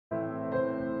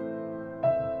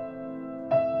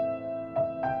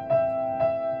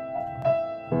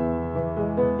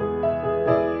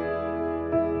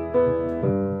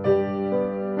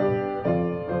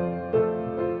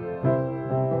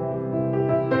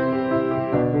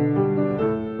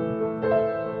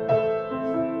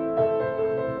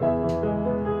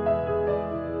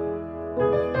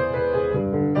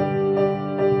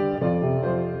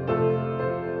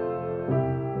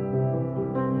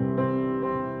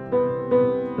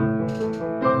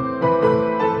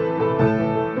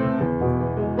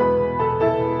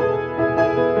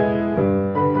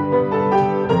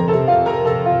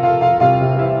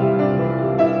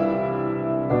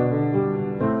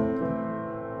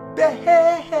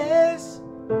bears.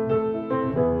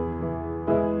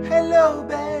 Hello,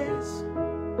 bears.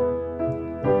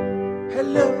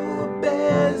 Hello,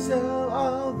 bears, oh,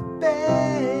 all the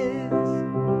bears.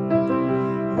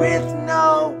 With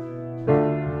no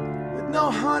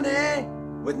honey,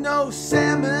 with no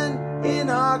salmon in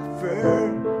our fur.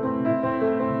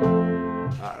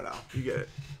 I don't know, you get it.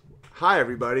 Hi,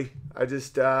 everybody. I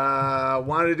just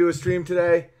wanted to do a stream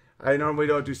today. I normally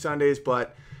don't do Sundays,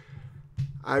 but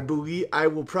I believe I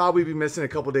will probably be missing a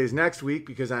couple days next week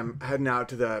because I'm heading out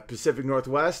to the Pacific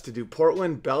Northwest to do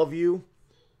Portland, Bellevue,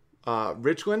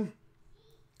 Richland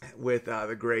with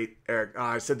the great Eric.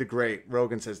 I said the great.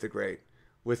 Rogan says the great.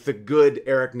 With the good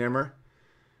Eric Nimmer.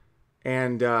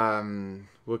 And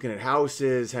looking at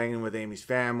houses, hanging with Amy's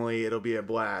family. It'll be a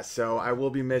blast. So I will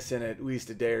be missing at least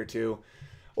a day or two.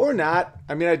 Or not.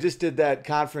 I mean, I just did that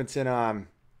conference in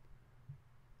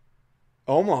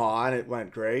Omaha, and it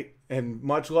went great. And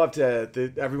much love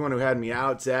to everyone who had me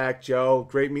out. Zach, Joe.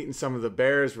 Great meeting some of the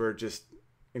Bears. Were just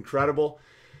incredible.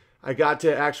 I got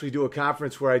to actually do a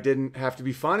conference where I didn't have to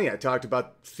be funny. I talked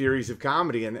about theories of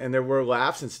comedy, and there were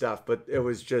laughs and stuff, but it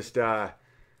was just,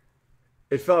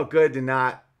 it felt good to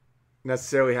not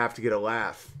necessarily have to get a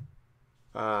laugh.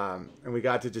 And we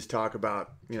got to just talk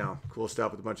about, cool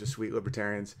stuff with a bunch of sweet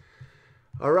libertarians.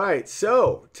 All right,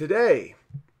 so today,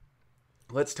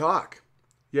 let's talk.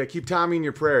 Yeah, keep Tommy in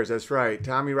your prayers. That's right.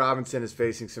 Tommy Robinson is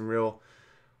facing some real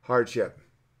hardship.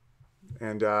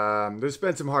 And there's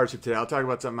been some hardship today. I'll talk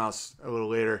about something else a little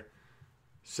later.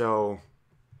 So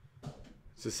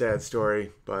it's a sad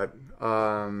story. But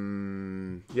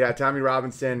yeah, Tommy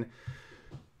Robinson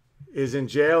is in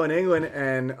jail in England.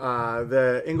 And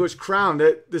the English Crown,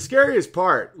 the scariest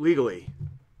part legally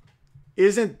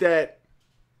isn't that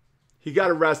he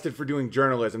got arrested for doing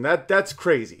journalism. That's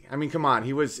crazy. I mean, come on.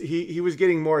 He was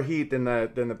getting more heat than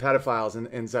the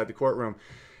pedophiles inside the courtroom.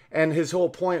 And his whole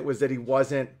point was that he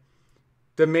wasn't.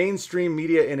 The mainstream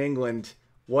media in England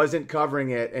wasn't covering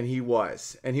it, and he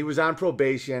was. And he was on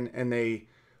probation, and they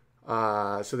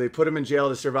put him in jail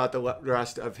to serve out the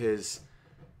rest of his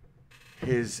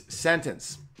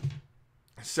sentence.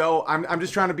 So I'm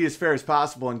just trying to be as fair as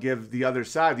possible and give the other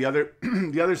side,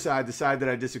 the side that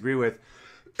I disagree with,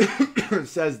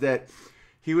 says that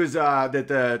he was that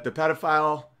the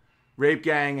pedophile rape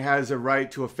gang has a right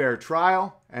to a fair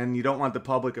trial, and you don't want the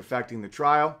public affecting the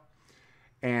trial.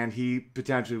 And he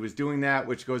potentially was doing that,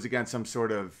 which goes against some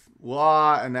sort of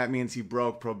law, and that means he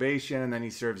broke probation, and then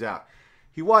he serves out.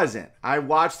 He wasn't. I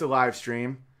watched the live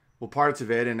stream, well, parts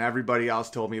of it, and everybody else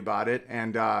told me about it,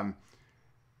 and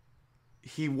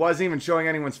he wasn't even showing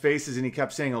anyone's faces, and he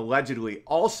kept saying allegedly.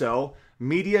 Also,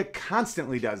 media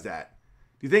constantly does that.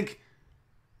 Do you think...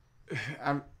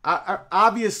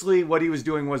 obviously, what he was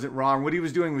doing wasn't wrong. What he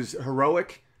was doing was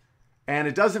heroic, and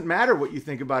it doesn't matter what you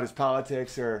think about his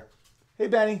politics or... Hey,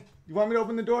 Benny, you want me to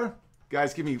open the door?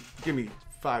 Guys, give me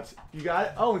 5. You got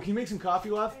it? Oh, and can you make some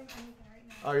coffee, love?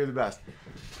 Oh, you're the best.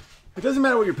 It doesn't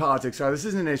matter what your politics are. This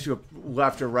isn't an issue of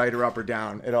left or right or up or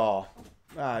down at all.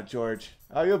 George.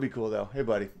 Oh, you'll be cool, though. Hey,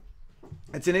 buddy.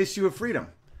 It's an issue of freedom.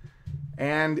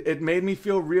 And it made me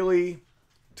feel really...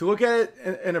 To look at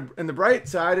it in the bright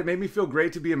side, it made me feel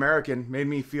great to be American. Made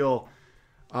me feel...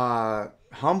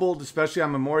 humbled, especially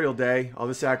on Memorial Day. All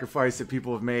the sacrifice that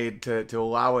people have made to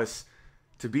allow us...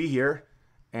 to be here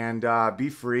and be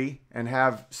free and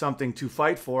have something to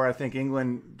fight for. I think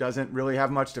England doesn't really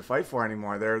have much to fight for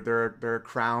anymore. They're a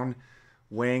crown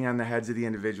weighing on the heads of the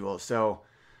individuals. So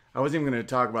I wasn't even going to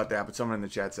talk about that, but someone in the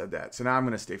chat said that. So now I'm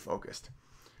going to stay focused.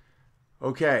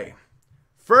 Okay.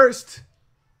 First,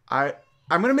 I'm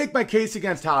going to make my case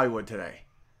against Hollywood today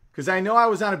because I know I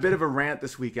was on a bit of a rant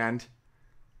this weekend,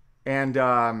 and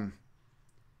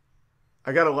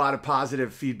I got a lot of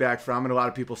positive feedback from it. A lot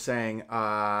of people saying,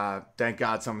 thank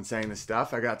God someone's saying this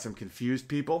stuff. I got some confused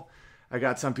people. I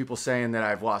got some people saying that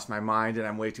I've lost my mind and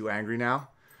I'm way too angry now.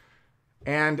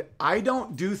 And I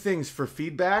don't do things for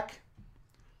feedback.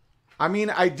 I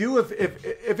mean, I do if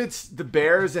it's the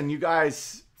Bears and you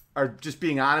guys are just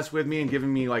being honest with me and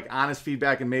giving me like honest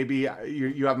feedback, and maybe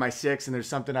you have my 6 and there's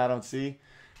something I don't see.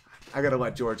 I got to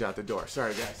let George out the door.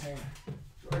 Sorry, guys. Hang on.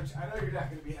 George, I know you're not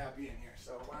going to be happy in here.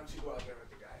 So why don't you go out there with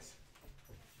the guys?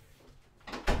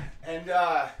 And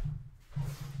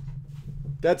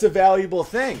that's a valuable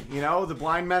thing, the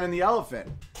blind men and the elephant.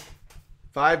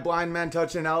 5 blind men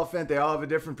touch an elephant. They all have a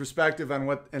different perspective on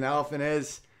what an elephant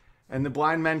is. And the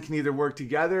blind men can either work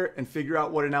together and figure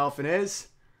out what an elephant is,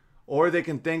 or they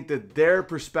can think that their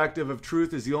perspective of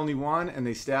truth is the only one and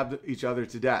they stab each other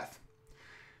to death.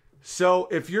 So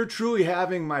if you're truly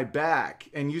having my back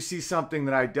and you see something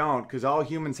that I don't, because all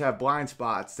humans have blind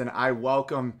spots, then I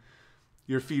welcome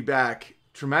your feedback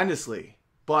tremendously.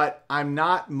 But I'm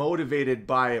not motivated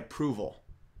by approval.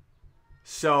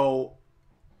 So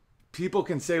people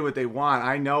can say what they want.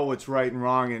 I know what's right and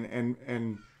wrong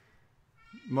in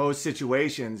most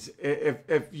situations.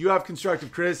 If you have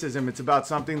constructive criticism, it's about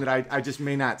something that I just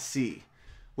may not see,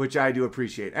 which I do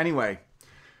appreciate. Anyway,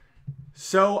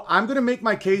 so I'm gonna make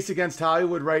my case against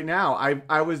Hollywood right now.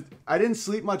 I didn't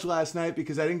sleep much last night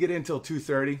because I didn't get in until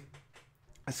 2:30.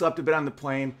 I slept a bit on the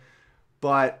plane,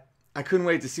 but I couldn't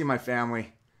wait to see my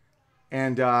family,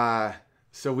 and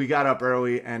so we got up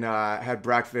early and had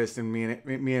breakfast. And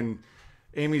me and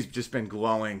Amy's just been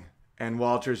glowing, and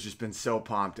Walter's just been so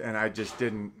pumped. And I just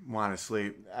didn't want to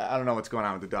sleep. I don't know what's going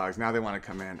on with the dogs. Now they want to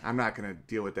come in. I'm not gonna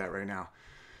deal with that right now,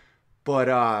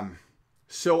 but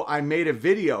so I made a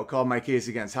video called My Case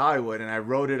Against Hollywood, and I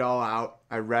wrote it all out.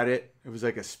 I read it. It was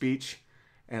like a speech,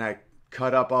 and I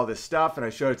cut up all this stuff, and I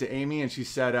showed it to Amy, and she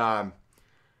said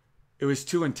it was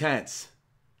too intense.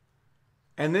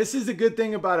 And this is a good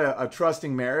thing about a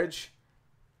trusting marriage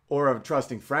or a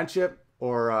trusting friendship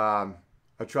or a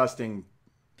trusting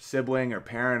sibling or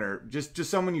parent or just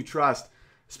someone you trust,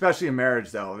 especially in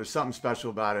marriage, though. There's something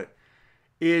special about it,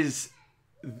 is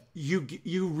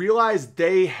you realize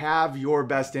they have your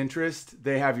best interest.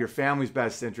 They have your family's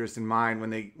best interest in mind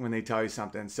when they tell you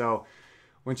something. So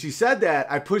when she said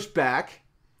that, I pushed back.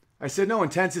 I said, no,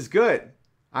 intense is good.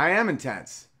 I am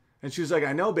intense. And she was like,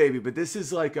 I know, baby, but this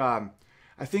is like,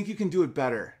 I think you can do it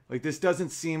better. Like, this doesn't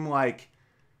seem like,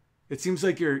 it seems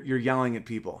like you're yelling at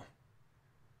people.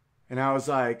 And I was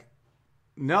like,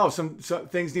 no, some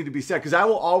things need to be said, because I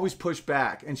will always push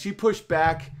back. And she pushed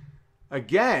back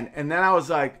again. And then I was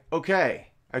like, okay,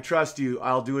 I trust you.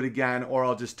 I'll do it again, or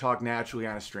I'll just talk naturally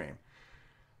on a stream.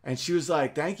 And she was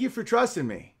like, thank you for trusting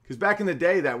me. Because back in the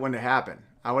day, that wouldn't have happened.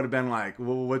 I would have been like,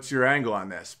 well, what's your angle on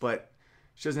this? But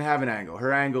she doesn't have an angle.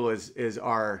 Her angle is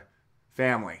our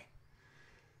family.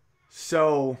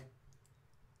 So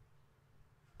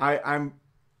I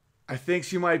think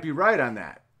she might be right on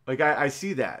that. Like, I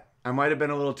see that. I might have been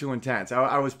a little too intense.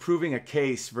 I was proving a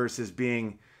case versus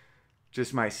being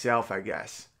just myself, I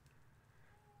guess.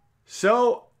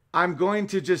 So I'm going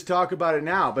to just talk about it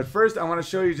now. But first, I want to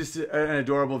show you just an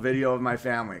adorable video of my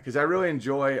family, because I really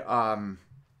enjoy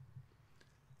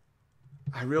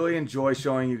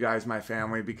showing you guys my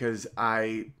family, because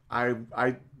I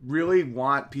really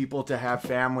want people to have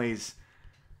families.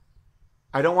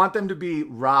 I don't want them to be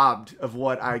robbed of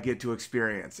what I get to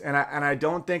experience. And I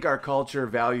don't think our culture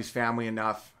values family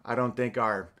enough. I don't think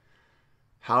our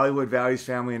Hollywood values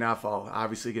family enough. I'll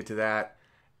obviously get to that.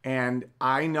 And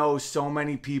I know so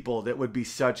many people that would be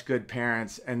such good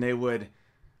parents, and they would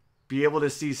be able to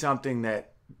see something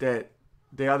that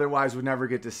they otherwise would never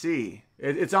get to see.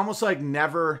 It's almost like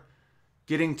never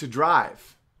getting to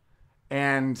drive.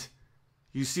 And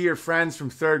you see your friends from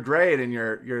third grade, and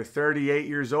you're 38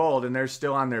 years old, and they're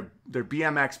still on their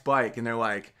BMX bike, and they're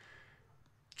like,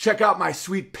 check out my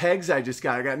sweet pegs I just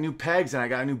got. I got new pegs, and I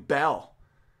got a new bell.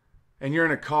 And you're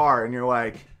in a car, and you're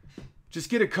like, just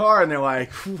get a car. And they're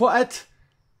like, what?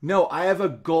 No, I have a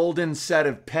golden set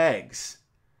of pegs.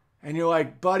 And you're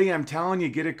like, buddy, I'm telling you,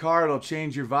 get a car. It'll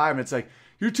change your vibe. And it's like,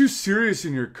 you're too serious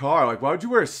in your car. Like, why would you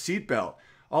wear a seatbelt?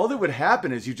 All that would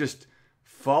happen is you just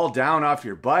fall down off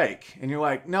your bike. And you're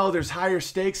like, no, there's higher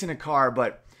stakes in a car,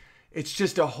 but it's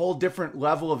just a whole different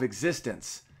level of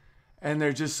existence. And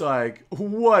they're just like,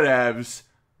 whatevs,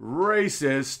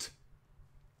 racist.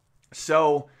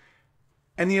 So,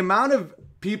 and the amount of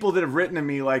people that have written to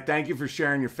me like, thank you for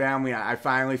sharing your family. I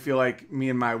finally feel like me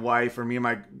and my wife, or me and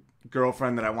my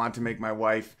girlfriend that I want to make my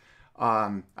wife,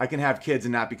 I can have kids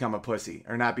and not become a pussy,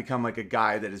 or not become like a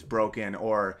guy that is broken,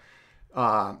 or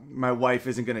my wife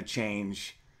isn't going to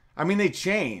change. I mean, they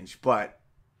change, but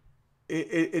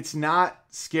it's not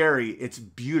scary. It's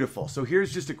beautiful. So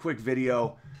here's just a quick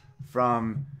video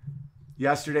from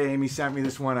yesterday. Amy sent me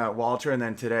this one at Walter, and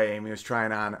then today Amy was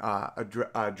trying on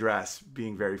a dress,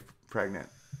 being very pregnant.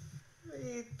 What do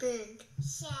you think?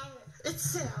 Sour. It's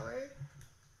sour.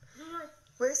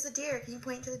 Where's the deer? Can you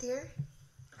point to the deer?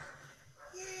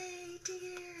 Yay,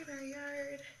 deer in our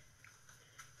yard.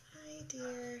 Hi,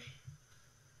 deer.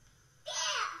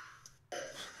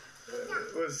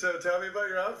 So tell me about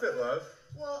your outfit, love.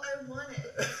 Well, I won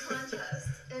it. It's a contest.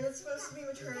 And it's supposed to be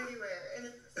maternity wear. And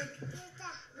it's like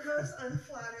the most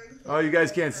unflattering thing. Oh, you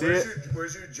guys can't see it?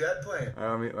 Where's your jet plane?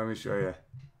 Let me show you.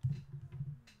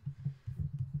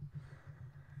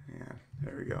 Yeah,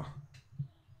 there we go.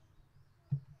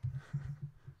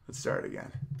 Let's start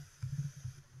again.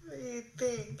 What do you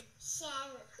think? Sour.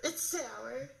 It's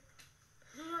sour.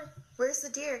 Where's the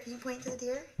deer? Can you point to the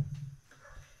deer?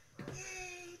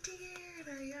 Yay, deer in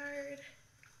our yard.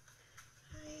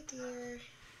 Hi, deer.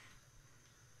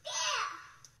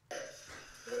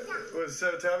 Well,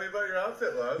 so tell me about your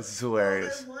outfit, love. This is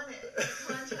hilarious. Well, I won it.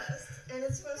 Contest. And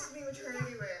it's supposed to be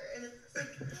maternity wear. And it's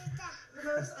like the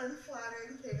most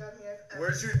unflattering thing on me I've ever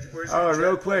Where's your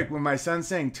real quick, when my son's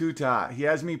saying tuta, he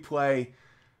has me play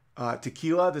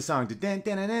Tequila, the song,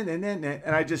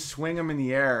 and I just swing him in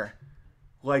the air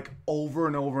like over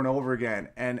and over and over again.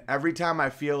 And every time I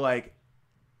feel like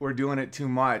we're doing it too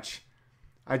much,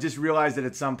 I just realize that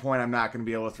at some point I'm not going to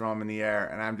be able to throw him in the air,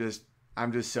 and I'm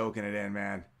just soaking it in,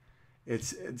 man.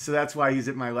 So that's why he's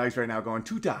at my legs right now going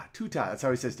tuta, tuta. That's how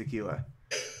he says tequila.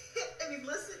 I mean,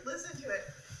 listen to it.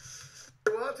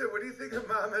 Walter, what do you think of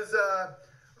Mama's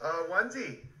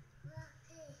onesie?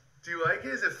 Do you like it?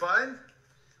 Is it fun?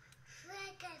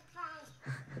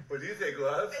 What do you think,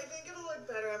 love? I think it'll look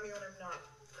better on me when I'm not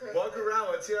pregnant. Walk around.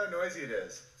 Let's see how noisy it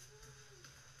is.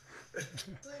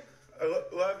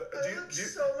 Love, I look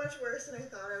so much worse than I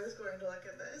thought I was going to look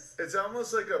at this. It's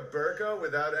almost like a burqa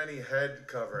without any head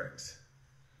coverings.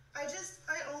 I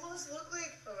almost look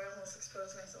like, I almost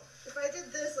exposed myself. If I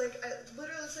did this, like, it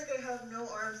literally looks like I have no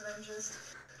arms and I'm just...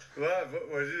 Love,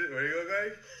 what do you look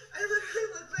like? I literally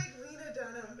look like Lena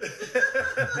Dunham.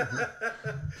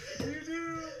 You do.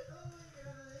 Oh my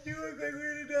god. You look like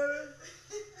Lena Dunham.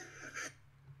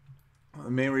 Well,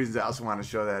 the main reasons I also want to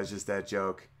show that is just that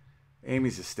joke.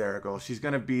 Amy's hysterical. She's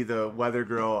going to be the weather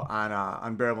girl on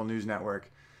unBEARable News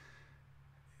Network.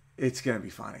 It's going to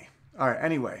be funny. All right,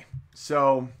 anyway.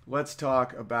 So let's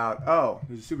talk about... Oh,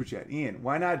 there's a super chat. Ian,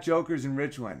 why not Jokers in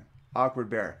Richland? Awkward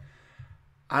Bear.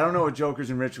 I don't know what Jokers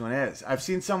in Richland is. I've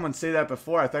seen someone say that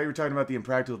before. I thought you were talking about the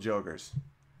Impractical Jokers.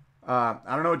 I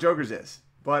don't know what Jokers is.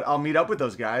 But I'll meet up with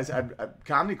those guys.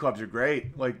 Comedy clubs are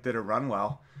great, like, that are run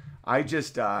well. I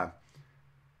just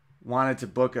wanted to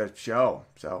book a show,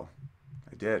 so...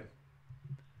 I did.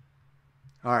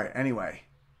 All right, anyway.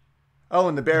 Oh,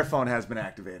 and the bear phone has been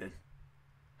activated.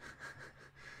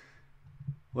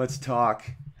 Let's talk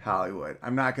Hollywood.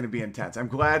 I'm not going to be intense. I'm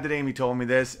glad that Amy told me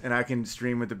this and I can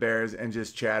stream with the bears and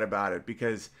just chat about it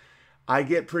because I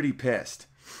get pretty pissed.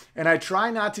 And I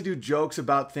try not to do jokes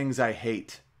about things I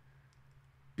hate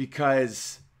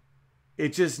because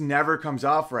it just never comes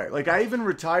off right. Like, I even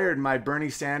retired my Bernie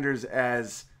Sanders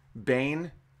as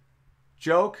Bane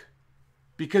joke.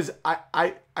 Because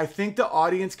I think the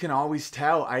audience can always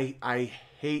tell I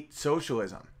hate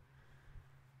socialism.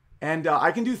 And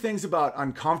I can do things about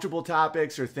uncomfortable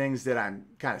topics or things that I'm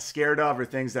kind of scared of or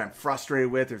things that I'm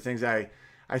frustrated with or things I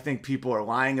think people are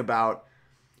lying about.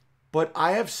 But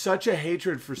I have such a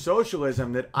hatred for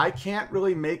socialism that I can't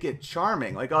really make it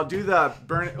charming. Like, I'll do that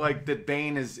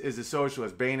Bane is a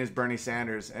socialist. Bane is Bernie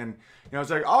Sanders. And, it's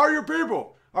like, all your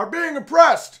people are being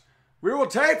oppressed. We will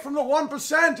take from the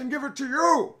 1% and give it to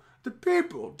you, the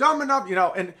people, dumb enough,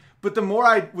 but the more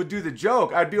I would do the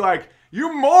joke, I'd be like,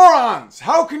 you morons,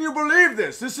 how can you believe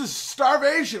this? This is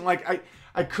starvation. Like,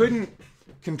 I couldn't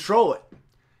control it.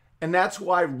 And that's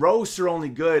why roasts are only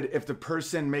good if the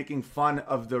person making fun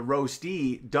of the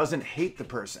roastee doesn't hate the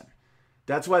person.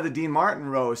 That's why the Dean Martin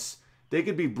roasts, they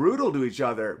could be brutal to each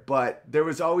other, but there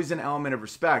was always an element of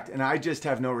respect. And I just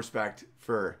have no respect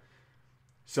for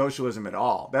socialism at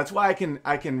all. That's why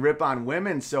I can rip on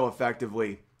women so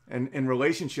effectively in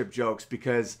relationship jokes,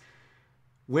 because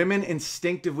women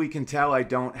instinctively can tell I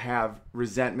don't have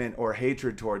resentment or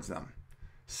hatred towards them.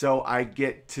 So I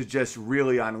get to just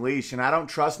really unleash, and I don't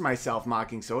trust myself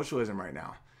mocking socialism right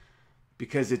now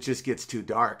because it just gets too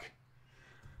dark.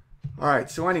 All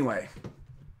right, so anyway,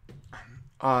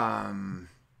 it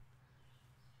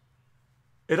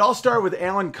all started with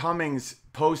Alan Cummings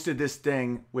posted this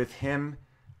thing with him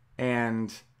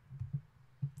and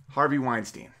Harvey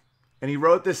Weinstein. And he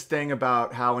wrote this thing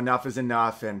about how enough is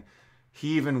enough, and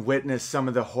he even witnessed some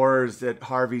of the horrors that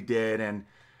Harvey did,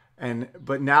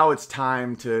 but now it's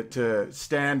time to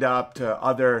stand up to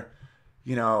other,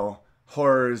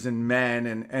 horrors and men,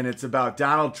 and it's about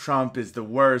Donald Trump is the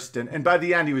worst. And by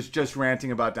the end, he was just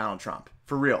ranting about Donald Trump,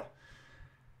 for real.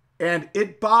 And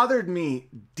it bothered me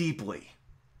deeply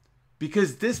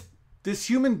because this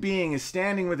human being is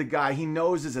standing with a guy he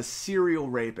knows is a serial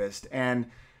rapist, and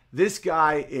this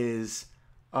guy is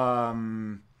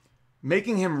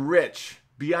making him rich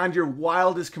beyond your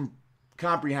wildest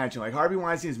comprehension. Like, Harvey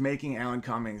Weinstein is making Alan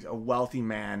Cummings a wealthy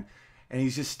man, and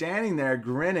he's just standing there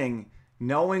grinning,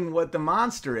 knowing what the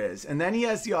monster is. And then he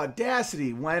has the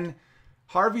audacity when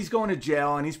Harvey's going to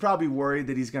jail, and he's probably worried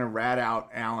that he's going to rat out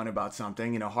Alan about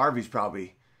something. Harvey's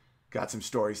probably got some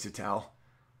stories to tell.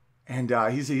 And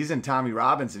he's in Tommy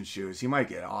Robinson's shoes. He might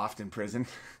get offed in prison.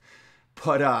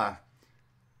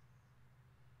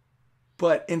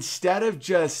 But instead of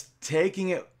just taking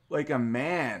it like a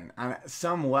man on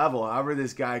some level, however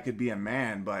this guy could be a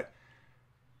man, but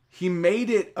he made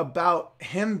it about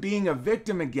him being a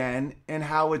victim again and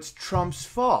how it's Trump's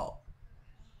fault.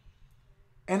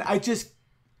 And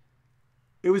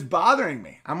it was bothering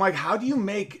me. I'm like, how do you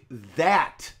make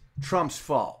that Trump's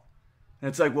fault? And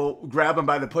it's like, well, grab him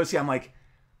by the pussy. I'm like,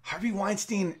 Harvey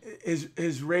Weinstein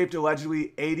is raped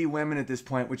allegedly 80 women at this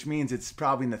point, which means it's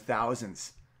probably in the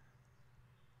thousands.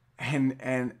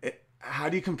 How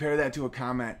do you compare that to a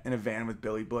comment in a van with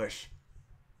Billy Bush?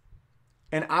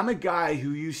 And I'm a guy who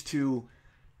used to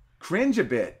cringe a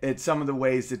bit at some of the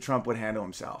ways that Trump would handle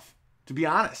himself. To be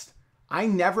honest, I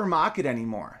never mock it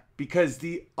anymore because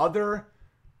the other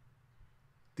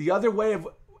way of,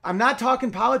 I'm not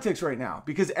talking politics right now,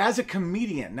 because as a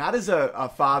comedian, not as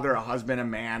a father, a husband, a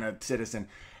man, a citizen,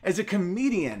 as a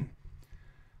comedian,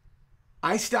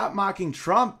 I stopped mocking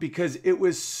Trump because it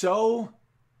was so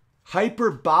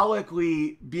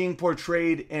hyperbolically being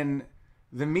portrayed in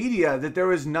the media that there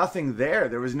was nothing there.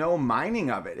 There was no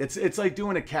mining of it. It's like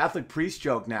doing a Catholic priest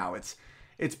joke now.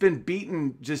 It's been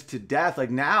beaten just to death. Like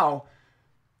now,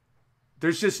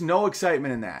 there's just no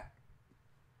excitement in that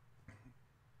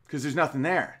because there's nothing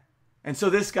there. And so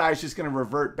this guy's just going to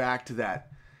revert back to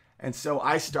that. And so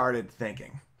I started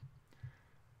thinking,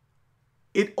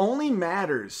 it only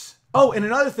matters. Oh, and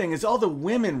another thing is all the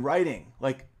women writing,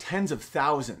 like tens of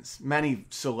thousands, many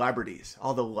celebrities,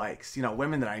 all the likes,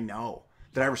 women that I know,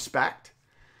 that I respect,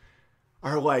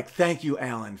 are like, thank you,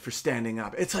 Alan, for standing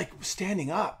up. It's like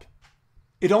standing up.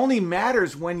 It only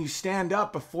matters when you stand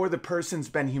up before the person's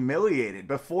been humiliated,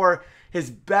 before his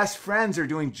best friends are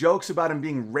doing jokes about him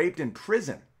being raped in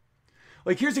prison.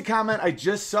 Like, here's a comment I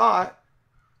just saw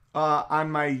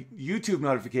on my YouTube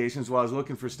notifications while I was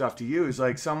looking for stuff to use.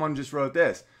 Like, someone just wrote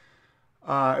this.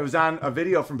 It was on a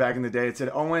video from back in the day. It said,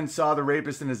 Owen saw the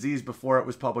rapist and Aziz before it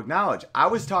was public knowledge. I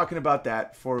was talking about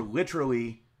that for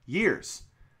literally years.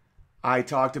 I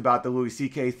talked about the Louis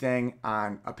C.K. thing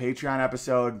on a Patreon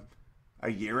episode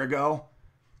a year ago.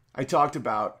 I talked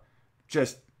about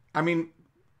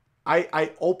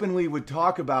I openly would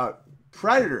talk about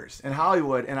predators in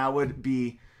Hollywood, and I would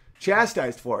be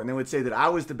chastised for it. And they would say that I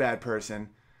was the bad person.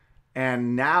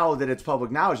 And now that it's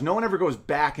public knowledge, no one ever goes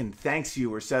back and thanks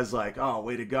you or says like, oh,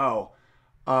 way to go.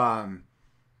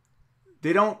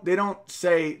 They don't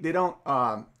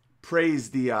praise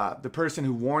the person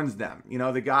who warns them.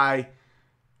 The guy,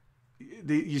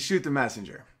 you shoot the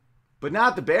messenger, but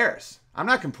not the bears. I'm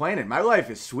not complaining. My life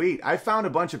is sweet. I found a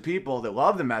bunch of people that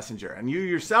love the messenger, and you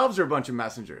yourselves are a bunch of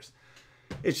messengers.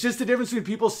 It's just the difference between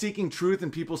people seeking truth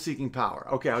and people seeking power.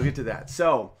 Okay, I'll get to that.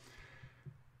 So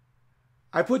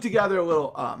I put together a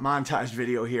little montage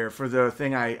video here for the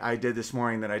thing I did this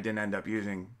morning that I didn't end up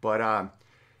using. But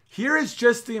here is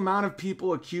just the amount of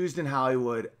people accused in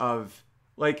Hollywood of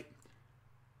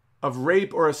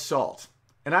rape or assault.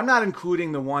 And I'm not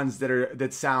including the ones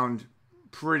that sound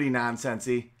pretty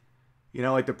nonsensy.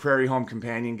 Like the Prairie Home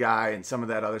Companion guy and some of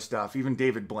that other stuff. Even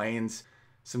David Blaine's,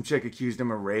 some chick accused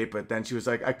him of rape, but then she was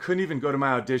like, I couldn't even go to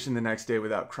my audition the next day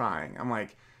without crying. I'm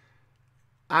like,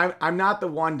 I'm not the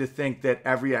one to think that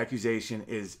every accusation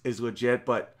is legit,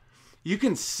 but you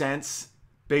can sense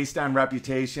based on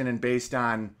reputation and based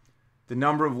on the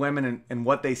number of women and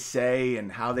what they say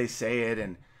and how they say it,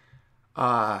 and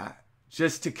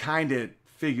just to kind of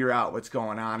figure out what's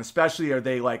going on. Especially, are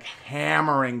they like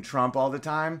hammering Trump all the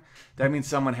time? That means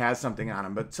someone has something on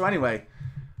him. But so anyway,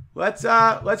 let's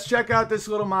check out this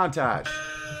little montage.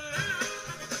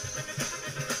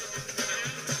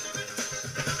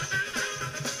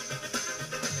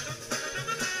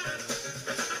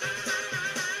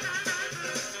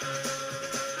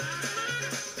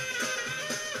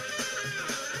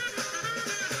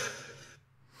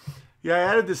 Yeah, I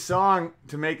added this song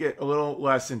to make it a little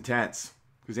less intense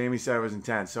because Amy said it was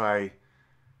intense. So in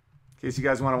case you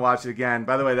guys want to watch it again,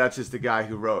 by the way, that's just the guy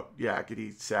who wrote, yeah, I could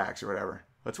eat sax or whatever.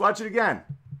 Let's watch it again.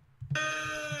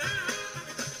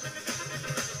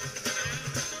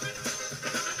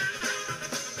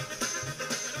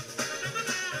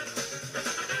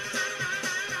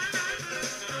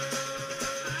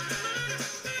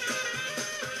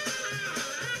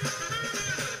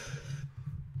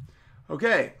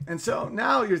 Okay, and so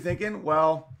now you're thinking,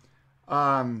 well,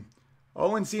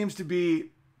 Owen seems to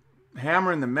be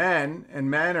hammering the men,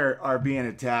 and men are being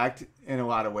attacked in a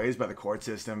lot of ways by the court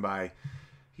system, by,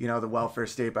 the welfare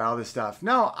state, by all this stuff.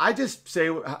 No, I just say,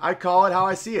 I call it how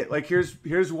I see it. Like,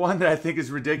 here's one that I think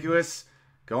is ridiculous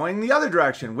going the other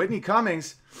direction. Whitney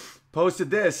Cummings posted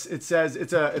this. It says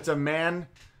it's a man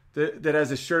that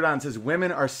has a shirt on that says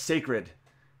 "Women are sacred,"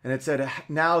 and it said,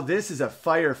 "Now this is a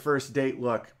fire first date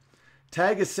look.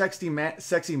 Tag a sexy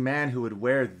man who would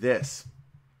wear this."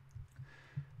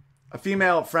 A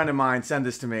female friend of mine sent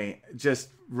this to me, just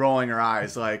rolling her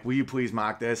eyes like, "Will you please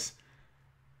mock this?"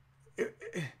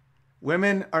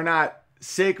 Women are not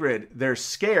sacred. They're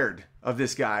scared of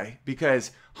this guy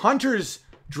because hunters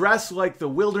dress like the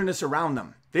wilderness around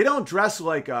them. They don't dress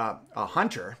like a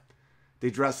hunter. They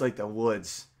dress like the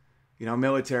woods. You know,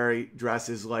 military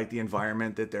dresses like the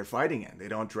environment that they're fighting in. They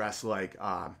don't dress like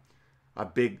a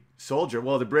big soldier.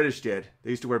 Well, the British did. They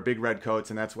used to wear big red coats,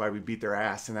 and that's why we beat their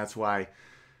ass, and that's why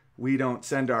we don't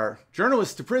send our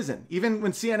journalists to prison. Even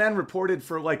when CNN reported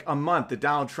for like a month that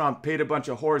Donald Trump paid a bunch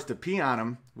of whores to pee on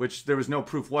him, which there was no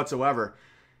proof whatsoever,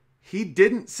 he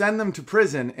didn't send them to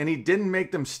prison and he didn't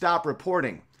make them stop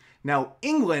reporting. Now,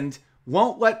 England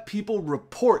won't let people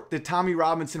report that Tommy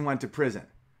Robinson went to prison.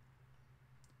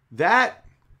 That,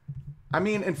 I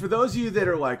mean, and for those of you that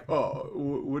are like, "Oh,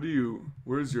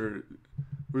 where's your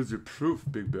proof,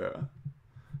 Big Bear?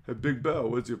 Hey, Big Bear,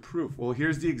 what's your proof?" Well,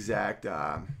 here's the exact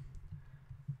order.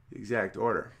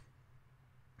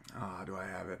 Do I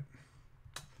have it?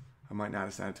 I might not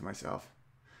have sent it to myself.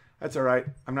 That's all right.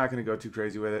 I'm not going to go too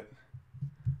crazy with it.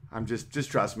 I'm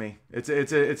just trust me. It's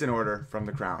an order from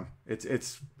the Crown.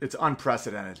 It's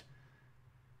unprecedented.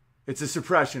 It's a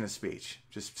suppression of speech,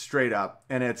 just straight up,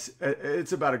 and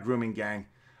it's about a grooming gang.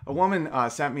 A woman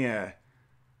sent me a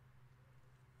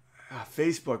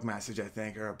Facebook message, I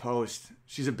think, or a post.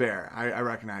 She's a bear. I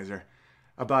recognize her.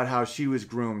 About how she was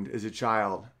groomed as a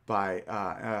child by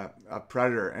a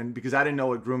predator. And because I didn't know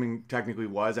what grooming technically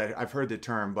was, I've heard the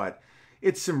term, but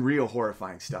it's some real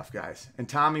horrifying stuff, guys. And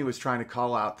Tommy was trying to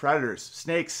call out predators,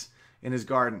 snakes in his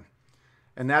garden.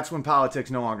 And that's when politics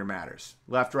no longer matters.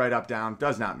 Left, right, up, down,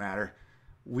 does not matter.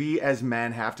 We as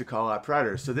men have to call out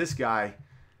predators. So this guy,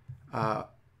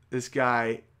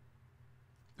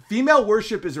 female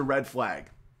worship is a red flag,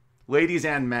 ladies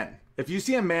and men. If you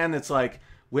see a man that's like,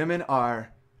 women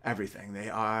are everything, they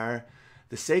are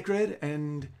the sacred,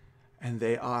 and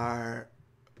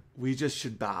we just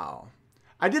should bow.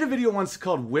 I did a video once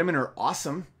called "Women Are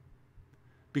Awesome,"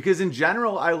 because in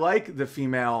general, I like the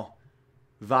female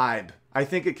vibe. I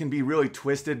think it can be really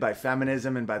twisted by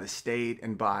feminism and by the state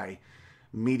and by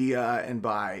media and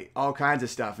by all kinds of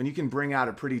stuff. And you can bring out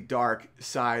a pretty dark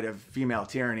side of female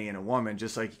tyranny in a woman,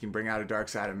 just like you can bring out a dark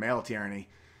side of male tyranny.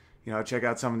 You know, check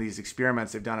out some of these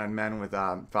experiments they've done on men with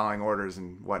following orders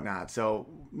and whatnot. So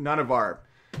none of our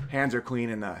hands are clean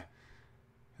in the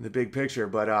big picture.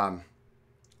 But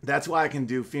that's why I can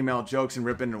do female jokes and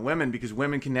rip into women, because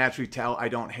women can naturally tell I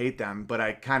don't hate them, but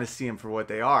I kind of see them for what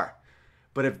they are.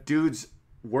 But if dudes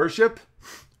worship,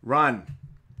 run.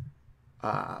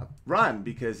 Run,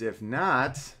 because if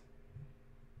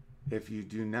you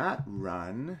do not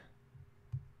run,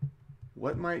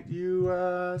 what might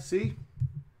you see?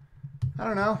 I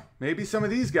don't know. Maybe some of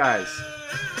these guys.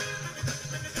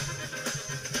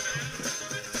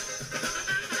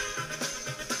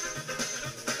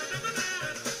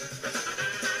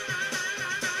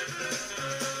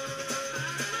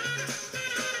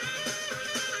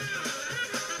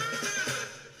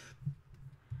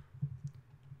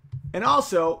 And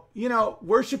also, you know,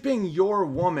 worshiping your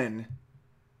woman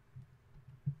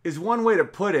is one way to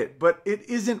put it, but it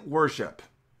isn't worship.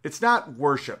 It's not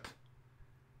worship.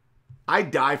 I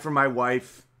die for my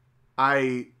wife.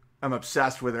 I am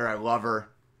obsessed with her. I love her.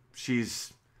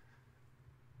 She's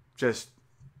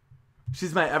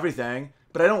my everything,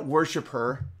 but I don't worship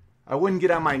her. I wouldn't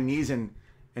get on my knees and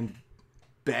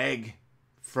beg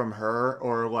from her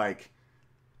or like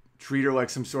treat her like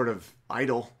some sort of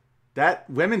idol. That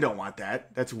women don't want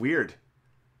that. That's weird.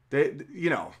 They, you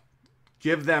know,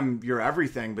 give them your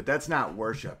everything, but that's not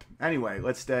worship. Anyway,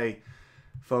 let's stay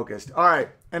focused. All right.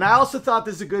 And I also thought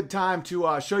this is a good time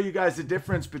to show you guys the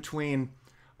difference between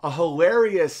a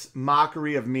hilarious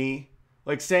mockery of me,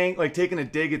 like taking a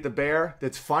dig at the bear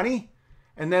that's funny,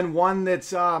 and then one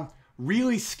that's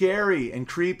really scary and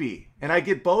creepy. And I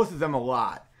get both of them a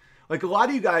lot. Like, a lot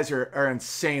of you guys are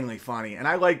insanely funny, and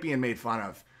I like being made fun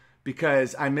of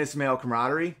because I miss male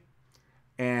camaraderie,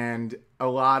 and a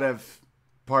lot of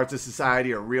parts of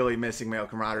society are really missing male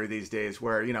camaraderie these days,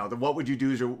 where, you know, the what would you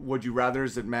do's or would you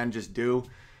rathers that men just do.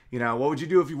 You know, what would you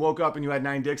do if you woke up and you had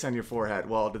 9 dicks on your forehead?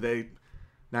 Well, do they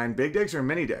 9 big dicks or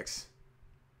mini dicks?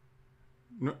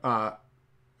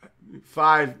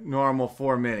 5 normal,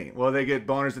 4 mini. Well, they get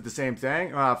boners at the same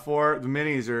thing. 4, the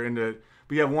minis are into,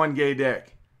 but you have 1 gay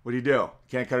dick. What do?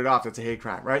 Can't cut it off. That's a hate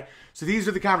crime, right? So these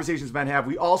are the conversations men have.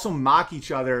 We also mock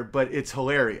each other, but it's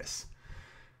hilarious.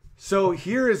 So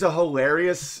here is a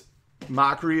hilarious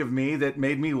mockery of me that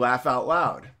made me laugh out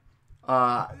loud.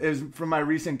 It was from my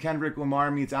recent Kendrick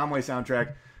Lamar meets Amway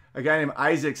soundtrack. A guy named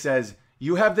Isaac says,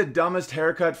 "You have the dumbest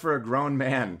haircut for a grown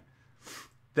man."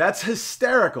 That's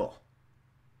hysterical.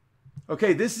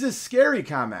 Okay, this is a scary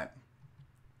comment.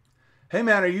 Hey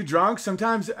man, are you drunk?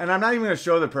 Sometimes, and I'm not even going to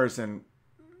show the person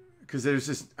because there's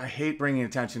just, I hate bringing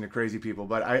attention to crazy people,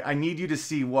 but I need you to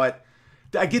see what,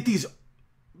 I get these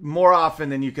more often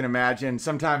than you can imagine.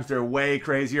 Sometimes they're way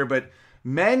crazier, but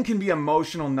men can be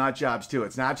emotional nut jobs too.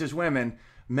 It's not just women.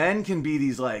 Men can be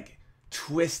these like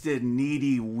twisted,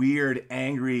 needy, weird,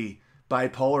 angry,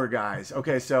 bipolar guys.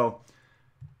 Okay, so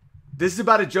this is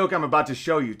about a joke I'm about to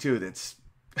show you too. That's,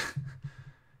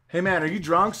 hey man, are you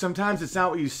drunk? Sometimes it's not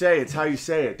what you say, it's how you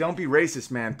say it. Don't be racist,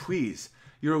 man, please.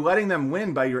 You're letting them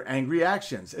win by your angry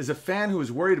actions. As a fan who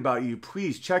is worried about you,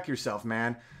 please check yourself,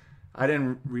 man. I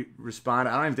didn't respond.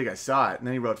 I don't even think I saw it. And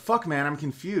then he wrote, "Fuck, man, I'm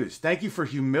confused. Thank you for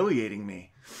humiliating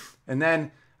me." And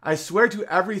then, "I swear to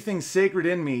everything sacred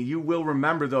in me, you will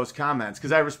remember those comments."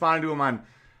 Because I responded to him on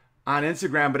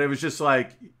Instagram, but it was just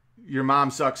like, "Your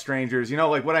mom sucks, strangers." You know,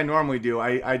 like what I normally do.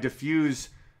 I diffuse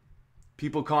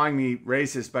people calling me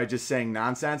racist by just saying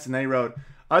nonsense. And then he wrote,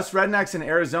 "Us rednecks in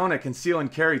Arizona conceal and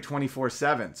carry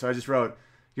 24/7. So I just wrote,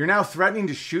 "You're now threatening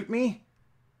to shoot me?"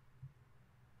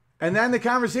 And then the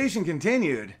conversation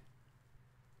continued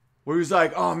where he was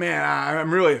like, "Oh man,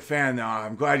 I'm really a fan though.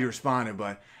 I'm glad you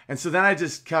responded." And so then I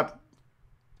just kept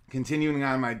continuing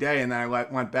on my day. And then I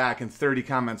went back and 30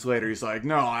 comments later, he's like,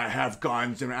 "No, I have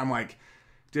guns." And I'm like,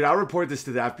 dude, I'll report this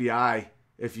to the FBI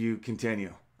if you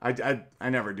continue. I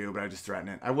never do, but I just threaten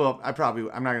it. I will. I'm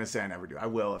not going to say I never do. I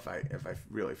will if I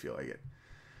really feel like it.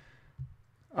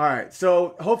 All right.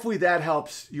 So hopefully that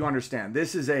helps you understand.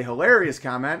 This is a hilarious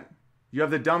comment. You have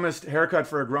the dumbest haircut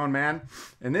for a grown man.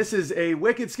 And this is a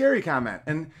wicked scary comment.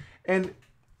 And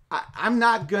I'm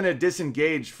not going to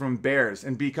disengage from bears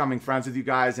and becoming friends with you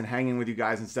guys and hanging with you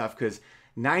guys and stuff, because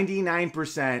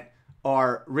 99%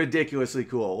 are ridiculously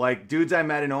cool. Like dudes I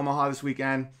met in Omaha this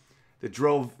weekend that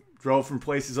drove from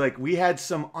places, like we had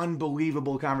some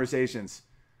unbelievable conversations.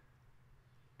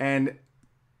 And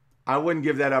I wouldn't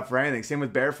give that up for anything. Same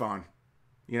with Bear Phone,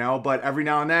 you know, but every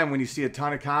now and then when you see a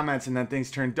ton of comments and then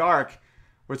things turn dark,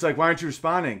 where it's like, why aren't you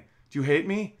responding? Do you hate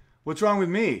me? What's wrong with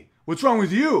me? What's wrong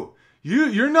with you?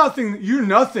 You're nothing. You're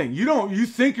nothing. You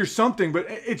think you're something, but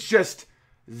it's just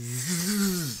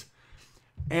zzz.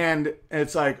 And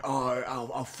it's like, oh,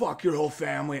 I'll fuck your whole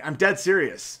family. I'm dead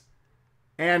serious.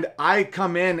 And I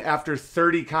come in after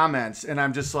 30 comments and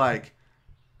I'm just like,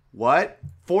 what?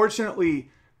 Fortunately,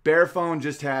 Bear Phone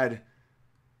just had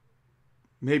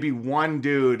maybe one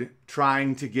dude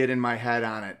trying to get in my head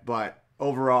on it. But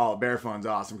overall, Bear Phone's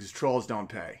awesome because trolls don't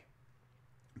pay.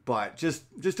 But just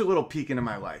a little peek into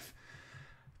my life.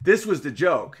 This was the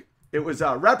joke. It was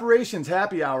reparations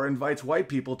happy hour invites white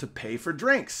people to pay for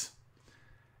drinks.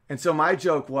 And so my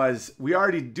joke was, we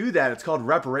already do that. It's called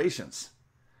reparations.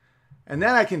 And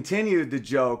then I continued the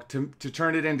joke to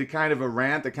turn it into kind of a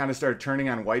rant that kind of started turning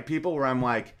on white people, where I'm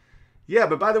like, yeah,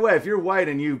 but by the way, if you're white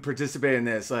and you participate in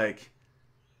this, like,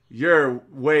 you're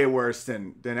way worse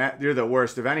than you're the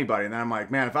worst of anybody. And then I'm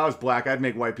like, man, if I was black, I'd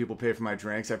make white people pay for my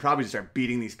drinks. I'd probably just start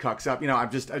beating these cucks up. You know, I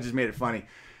just made it funny.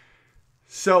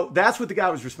 So that's what the guy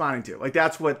was responding to. Like,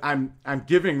 that's what I'm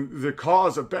giving the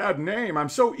cause a bad name. I'm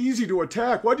so easy to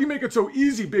attack. Why do you make it so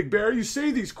easy, Big Bear? You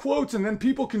say these quotes and then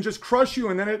people can just crush you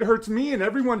and then it hurts me and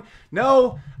everyone.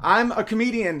 No, I'm a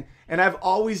comedian and I've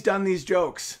always done these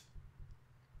jokes.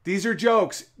 These are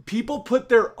jokes. People put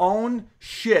their own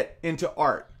shit into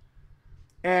art.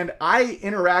 And I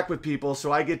interact with people,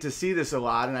 so I get to see this a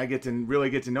lot and I get to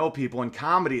really get to know people. And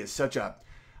comedy is such a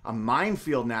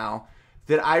minefield now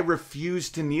that I refuse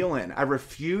to kneel in. I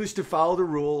refuse to follow the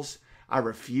rules. I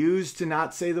refuse to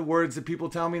not say the words that people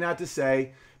tell me not to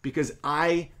say, because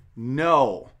I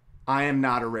know I am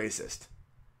not a racist.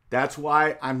 That's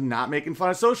why I'm not making fun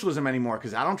of socialism anymore,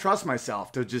 because I don't trust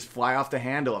myself to just fly off the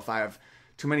handle. If I have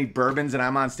too many bourbons and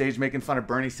I'm on stage making fun of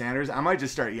Bernie Sanders, I might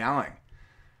just start yelling.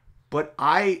 But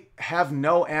I have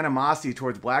no animosity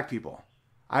towards black people.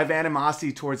 I have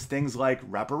animosity towards things like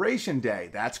Reparation Day.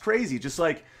 That's crazy. Just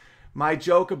like my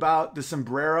joke about the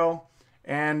sombrero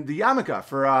and the yarmulke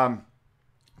for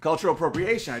cultural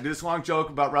appropriation. I do this long joke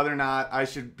about whether or not I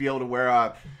should be able to wear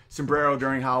a sombrero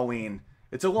during Halloween.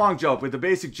 It's a long joke, but the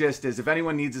basic gist is if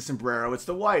anyone needs a sombrero, it's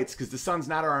the whites, because the sun's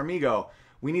not our amigo.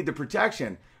 We need the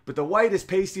protection. But the whitest,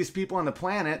 pastiest people on the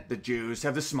planet, the Jews,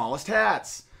 have the smallest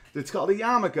hats. It's called a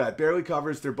yarmulke. It barely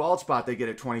covers their bald spot they get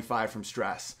at 25 from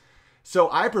stress. So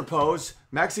I propose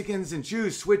Mexicans and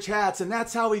Jews switch hats, and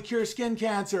that's how we cure skin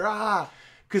cancer.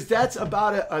 because that's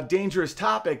about a dangerous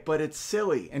topic, but it's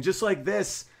silly. And just like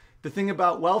this, the thing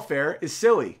about welfare is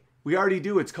silly. We already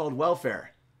do. It's called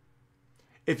welfare.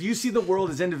 If you see the world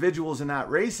as individuals and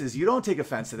not races, you don't take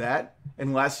offense to that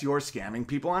unless you're scamming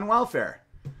people on welfare.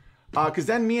 Because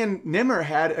then me and Nimmer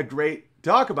had a great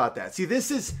talk about that. See,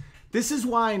 this is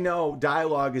why I know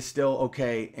dialogue is still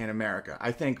okay in America.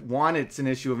 I think, one, it's an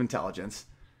issue of intelligence.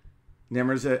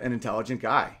 Nimmer's an intelligent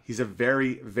guy. He's a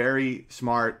very, very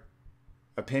smart,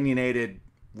 opinionated,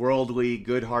 worldly,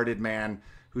 good-hearted man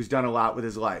who's done a lot with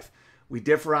his life. We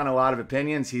differ on a lot of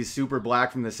opinions. He's super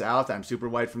black from the South. I'm super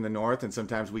white from the North, and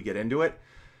sometimes we get into it.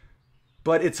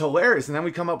 But it's hilarious. And then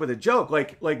we come up with a joke.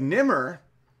 Like Nimmer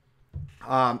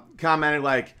commented,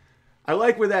 like, I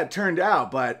like where that turned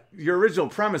out, but your original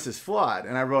premise is flawed.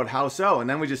 And I wrote, how so? And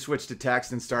then we just switched to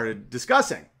text and started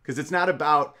discussing. Because it's not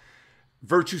about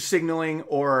virtue signaling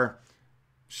or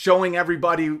showing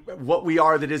everybody what we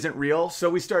are that isn't real. So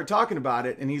we start talking about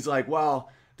it. And he's like,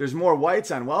 well, there's more whites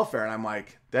on welfare. And I'm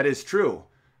like, that is true.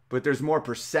 But there's more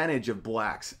percentage of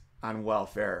blacks on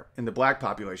welfare in the black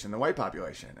population than the white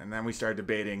population. And then we started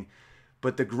debating,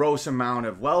 but the gross amount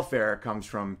of welfare comes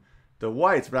from the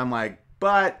whites. But I'm like,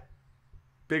 but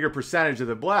bigger percentage of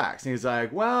the blacks. And he's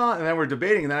like, well, and then we're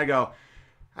debating. And then I go,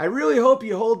 I really hope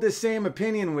you hold this same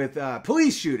opinion with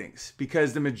police shootings,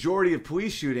 because the majority of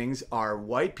police shootings are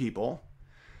white people,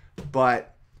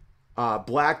 but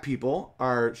black people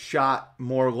are shot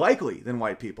more likely than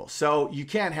white people. So you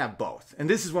can't have both. And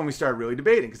this is when we start really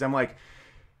debating, because I'm like,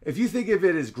 if you think of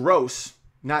it as gross,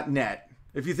 not net,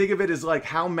 if you think of it as like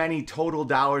how many total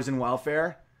dollars in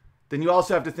welfare, then you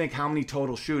also have to think how many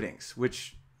total shootings,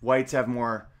 which whites have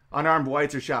more. Unarmed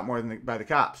whites are shot more than by the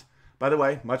cops. By the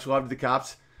way, much love to the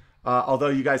cops. Although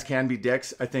you guys can be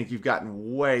dicks, I think you've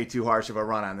gotten way too harsh of a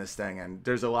run on this thing. And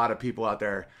there's a lot of people out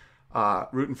there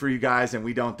rooting for you guys, and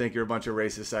we don't think you're a bunch of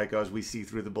racist psychos. We see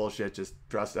through the bullshit. Just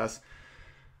trust us.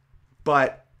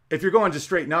 But if you're going to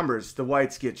straight numbers, the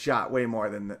whites get shot way more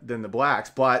than the blacks,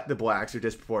 but the blacks are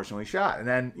disproportionately shot. And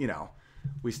then,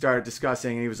 we started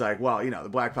discussing, and he was like, well, the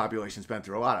black population's been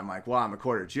through a lot. I'm like, well, I'm a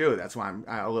quarter Jew. That's why I'm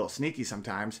a little sneaky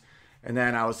sometimes. And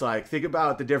then I was like, think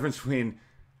about the difference between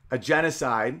a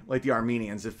genocide like the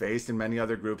Armenians have faced and many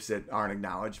other groups that aren't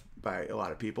acknowledged by a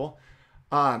lot of people.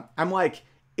 I'm like,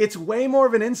 it's way more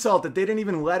of an insult that they didn't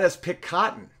even let us pick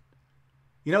cotton.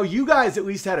 You guys at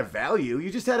least had a value. You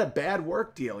just had a bad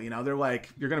work deal. They're like,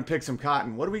 you're going to pick some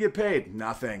cotton. What do we get paid?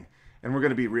 Nothing. And we're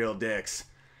going to be real dicks.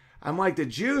 I'm like, the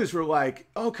Jews were like,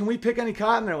 oh, can we pick any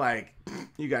cotton? They're like,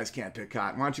 you guys can't pick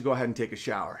cotton. Why don't you go ahead and take a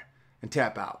shower and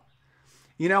tap out?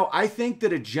 I think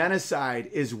that a genocide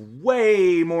is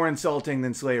way more insulting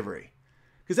than slavery.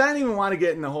 Because I don't even want to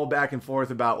get in the whole back and forth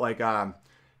about like, that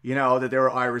there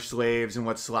were Irish slaves and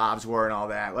what Slavs were and all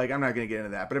that. Like, I'm not going to get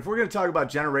into that. But if we're going to talk about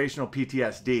generational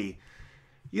PTSD,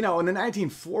 in the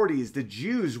 1940s, the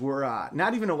Jews were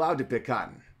not even allowed to pick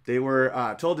cotton. They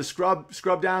were told to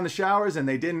scrub down the showers, and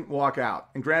they didn't walk out.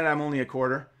 And granted, I'm only a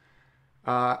quarter,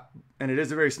 and it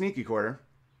is a very sneaky quarter.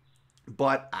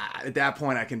 But at that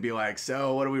point, I can be like,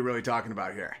 so what are we really talking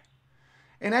about here?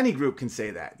 And any group can say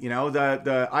that.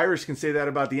 The Irish can say that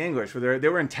about the English, where they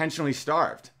were intentionally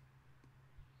starved.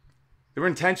 They were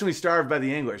intentionally starved by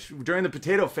the English. During the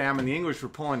potato famine, the English were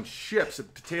pulling ships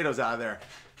of potatoes out of there.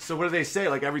 So what do they say?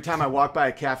 Like, every time I walk by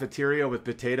a cafeteria with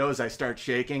potatoes, I start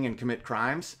shaking and commit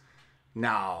crimes?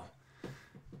 No.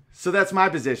 So that's my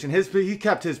position. He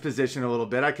kept his position a little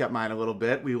bit. I kept mine a little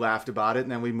bit. We laughed about it,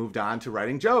 and then we moved on to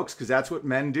writing jokes, because that's what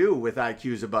men do with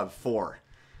IQs above 4.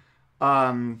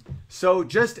 So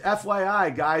just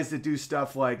FYI, guys that do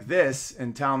stuff like this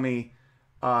and tell me...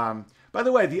 by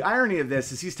the way, the irony of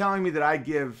this is he's telling me that I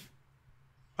give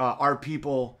our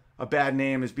people a bad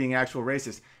name as being actual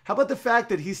racist. How about the fact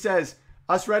that he says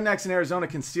us rednecks in Arizona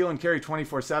can steal and carry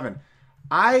 24/7?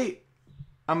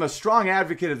 I'm a strong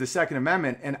advocate of the Second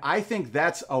Amendment, and I think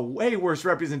that's a way worse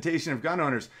representation of gun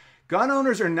owners. Gun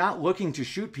owners are not looking to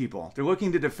shoot people. They're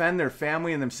looking to defend their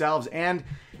family and themselves, and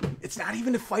it's not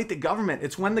even to fight the government.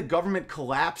 It's when the government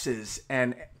collapses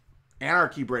and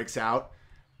anarchy breaks out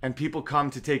and people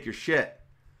come to take your shit.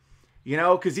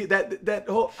 Because that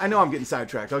whole... I know I'm getting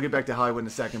sidetracked. I'll get back to Hollywood in a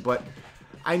second, but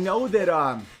I know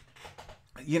that,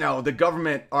 the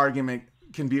government argument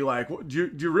can be like, do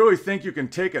you really think you can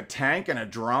take a tank and a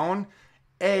drone?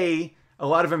 A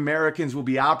lot of Americans will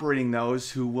be operating those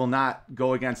who will not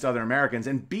go against other Americans.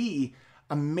 And B,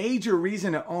 a major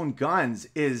reason to own guns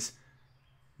is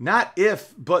not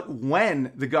if, but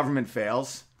when the government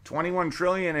fails. 21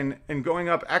 trillion and going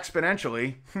up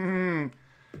exponentially.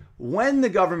 When the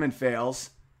government fails,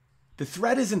 the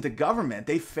threat isn't the government.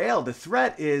 They failed. The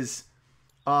threat is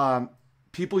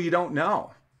people you don't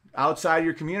know outside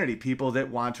your community, people that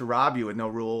want to rob you with no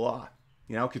rule of law,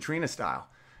 you know, Katrina style.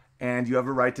 And you have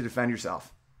a right to defend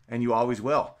yourself, and you always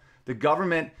will. The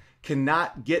government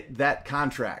cannot get that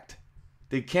contract.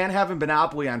 They can't have a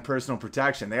monopoly on personal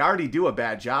protection. They already do a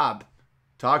bad job.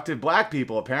 Talk to black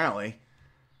people, apparently,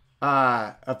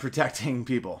 of protecting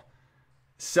people.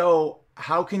 So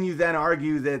how can you then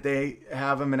argue that they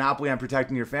have a monopoly on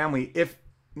protecting your family if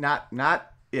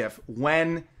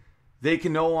when they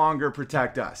can no longer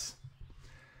protect us?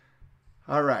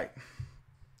 All right.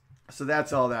 So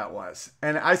that's all that was.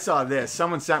 And I saw this.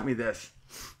 Someone sent me this.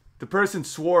 The person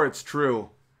swore it's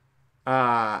true.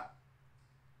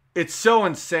 It's so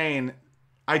insane.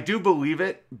 I do believe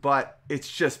it, but it's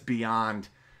just beyond.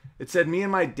 It said, me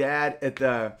and my dad at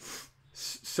the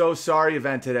So Sorry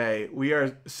event today. We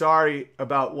are sorry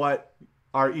about what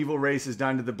our evil race has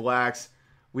done to the blacks.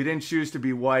 We didn't choose to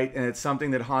be white, and it's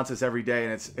something that haunts us every day.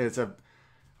 And it's a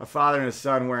father and a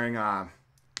son wearing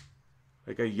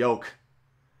like a yoke.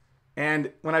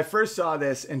 And when I first saw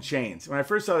this in chains,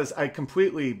 I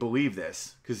completely believed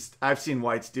this because I've seen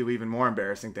whites do even more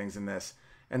embarrassing things than this.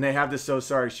 And they have the So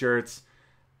Sorry shirts.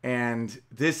 And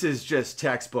this is just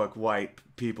textbook white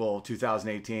people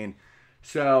 2018.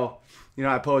 So, you know,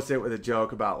 I posted it with a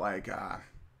joke about like, I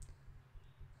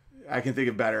can think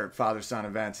of better father-son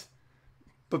events.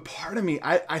 But part of me,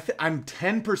 I'm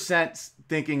 10%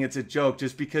 thinking it's a joke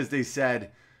just because they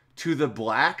said to the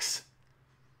blacks.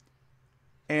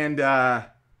 And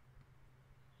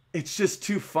it's just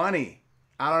too funny.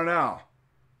 I don't know.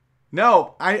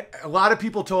 No, a lot of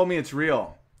people told me it's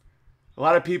real. A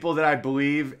lot of people that I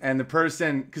believe, and the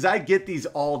person, because I get these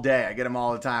all day. I get them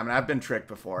all the time, and I've been tricked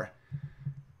before.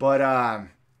 But,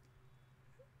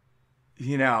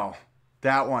 you know,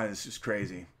 that one is just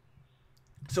crazy.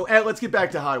 So let's get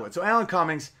back to Hollywood. So Alan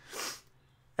Cummings.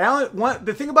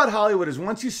 The thing about Hollywood is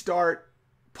once you start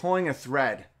pulling a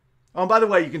thread. Oh, and by the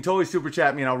way, you can totally super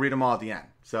chat me and I'll read them all at the end.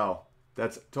 So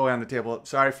that's totally on the table.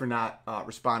 Sorry for not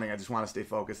responding. I just want to stay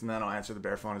focused, and then I'll answer the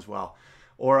bear phone as well.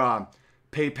 Or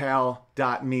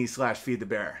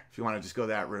paypal.me/feedthebear if you want to just go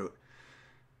that route.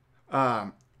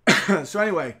 So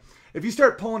anyway, if you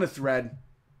start pulling a thread,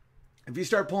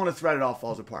 it all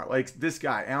falls apart. Like this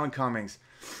guy, Alan Cummings,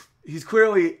 he's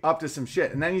clearly up to some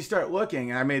shit. And then you start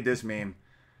looking, and I made this meme.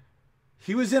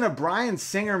 He was in a Bryan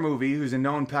Singer movie, who's a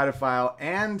known pedophile,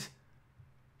 and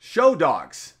Show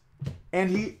Dogs. And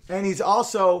he's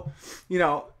also, you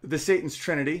know, the Satan's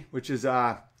Trinity, which is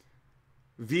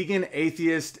vegan,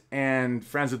 atheist, and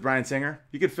friends with Bryan Singer.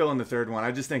 You could fill in the third one.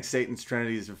 I just think Satan's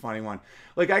Trinity is a funny one.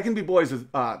 Like, I can be boys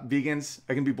with vegans.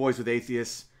 I can be boys with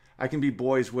atheists. I can be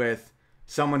boys with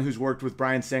someone who's worked with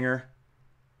Bryan Singer.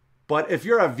 But if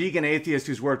you're a vegan atheist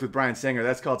who's worked with Bryan Singer,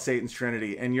 that's called Satan's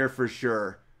Trinity, and you're for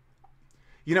sure.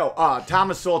 You know,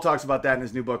 Thomas Sowell talks about that in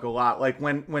his new book a lot. Like,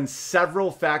 when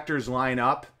several factors line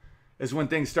up is when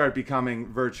things start becoming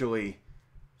virtually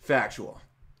factual.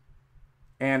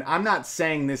 And I'm not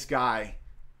saying this guy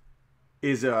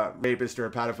is a rapist or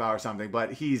a pedophile or something,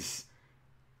 but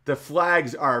the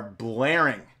flags are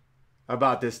blaring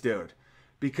about this dude.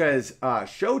 Because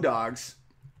Show Dogs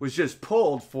was just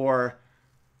pulled for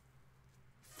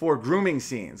grooming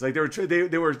scenes. Like,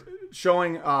 they were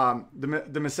showing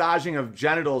the massaging of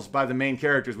genitals by the main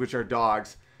characters, which are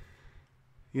dogs,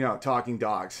 you know, talking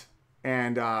dogs,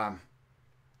 and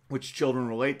which children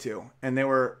relate to. And they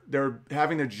were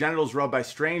having their genitals rubbed by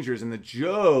strangers, and the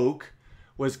joke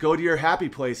was, go to your happy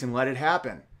place and let it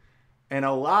happen. And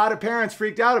a lot of parents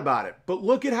freaked out about it. But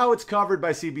look at how it's covered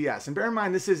by CBS. And bear in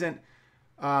mind, this isn't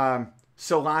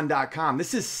Salon.com.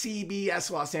 This is CBS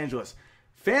Los Angeles.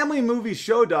 Family movie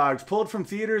Show Dogs pulled from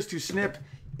theaters to snip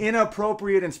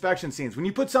inappropriate inspection scenes. When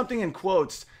you put something in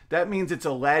quotes, that means it's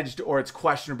alleged or it's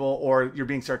questionable or you're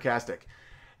being sarcastic.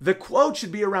 The quote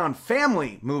should be around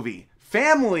family movie.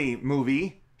 Family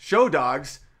movie Show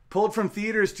Dogs pulled from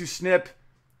theaters to snip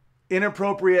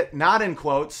inappropriate, not in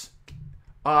quotes,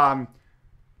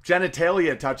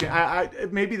 genitalia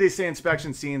touching. Maybe they say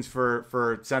inspection scenes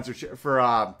for censorship,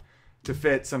 to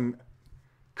fit some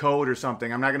code or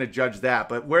something. I'm not going to judge that,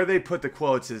 but where they put the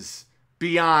quotes is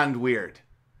beyond weird.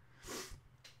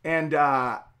 And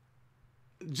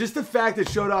just the fact that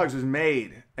Show Dogs was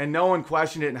made and no one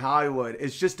questioned it in Hollywood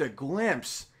is just a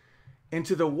glimpse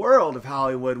into the world of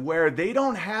Hollywood, where they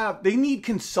need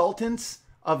consultants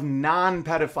of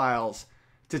non-pedophiles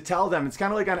to tell them. It's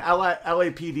kind of like on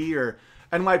LAPD or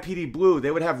NYPD Blue.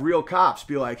 They would have real cops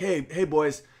be like, hey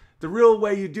boys, the real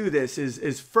way you do this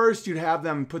is first you'd have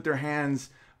them put their hands,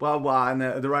 blah, blah, and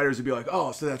the writers would be like,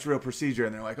 oh, so that's real procedure.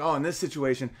 And they're like, oh, in this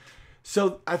situation.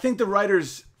 So I think the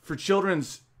writers for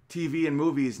children's TV and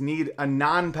movies need a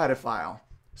non-pedophile.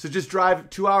 So just drive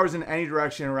 2 hours in any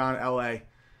direction around LA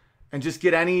and just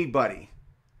get anybody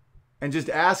and just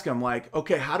ask them like,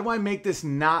 okay, how do I make this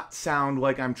not sound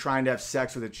like I'm trying to have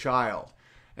sex with a child?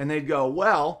 And they'd go,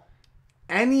 well,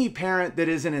 any parent that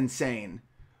isn't insane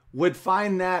would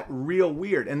find that real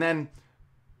weird. And then,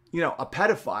 a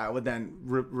pedophile would then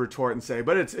retort and say,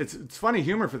 but it's funny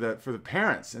humor for the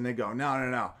parents. And they go,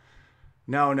 no.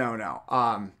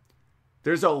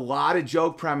 There's a lot of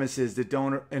joke premises that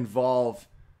don't involve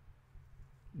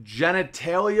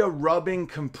genitalia rubbing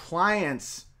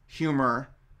compliance humor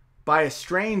by a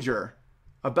stranger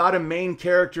about a main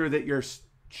character that your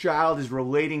child is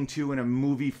relating to in a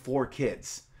movie for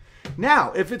kids.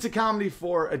 Now, if it's a comedy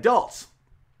for adults,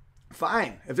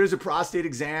 fine. If there's a prostate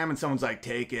exam and someone's like,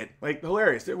 take it, like,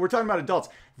 hilarious. We're talking about adults.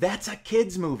 That's a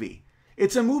kid's movie.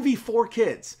 It's a movie for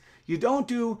kids. You don't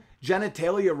do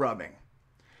genitalia rubbing.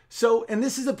 So, and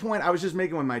this is a point I was just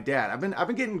making with my dad. I've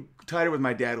been getting tighter with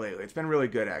my dad lately. It's been really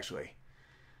good, actually.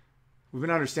 We've been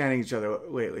understanding each other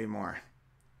lately more.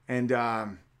 And,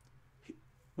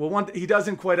 he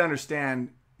doesn't quite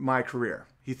understand my career.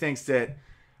 He thinks that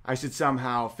I should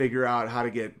somehow figure out how to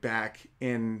get back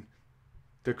in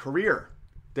the career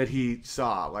that he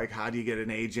saw. Like, how do you get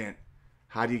an agent?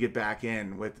 How do you get back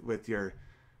in with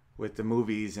the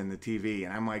movies and the TV?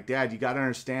 And I'm like, Dad, you got to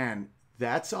understand,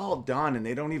 that's all done and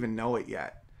they don't even know it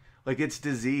yet. Like, it's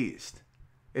diseased.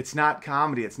 It's not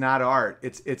comedy. It's not art.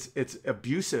 It's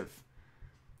abusive.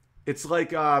 It's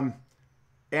like, I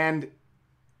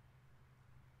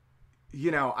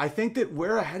think that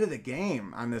we're ahead of the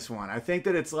game on this one. I think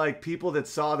that it's like people that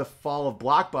saw the fall of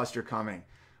Blockbuster coming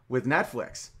with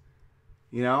Netflix,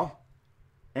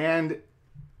 and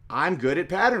I'm good at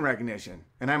pattern recognition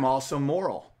and I'm also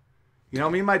moral. Me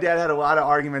and my dad had a lot of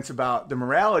arguments about the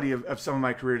morality of some of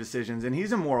my career decisions, and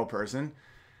he's a moral person,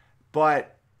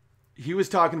 but he was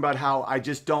talking about how I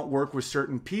just don't work with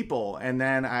certain people, and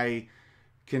then I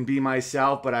can be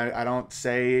myself, but I don't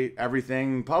say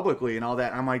everything publicly and all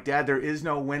that. I'm like, Dad, there is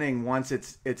no winning once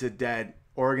it's a dead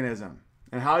organism,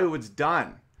 and Hollywood's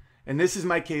done. And this is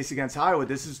my case against Hollywood.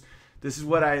 This is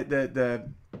what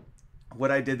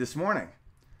what I did this morning,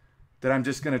 that I'm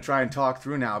just going to try and talk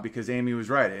through now, because Amy was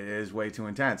right. It is way too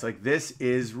intense. Like, this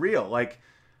is real. Like,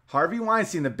 Harvey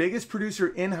Weinstein, the biggest producer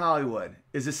in Hollywood,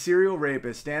 is a serial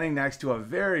rapist standing next to a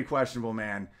very questionable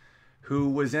man who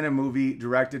was in a movie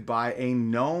directed by a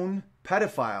known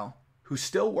pedophile who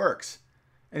still works.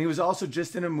 And he was also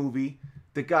just in a movie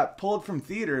that got pulled from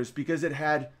theaters because it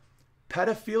had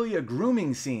pedophilia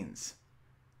grooming scenes.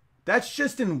 That's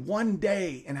just in one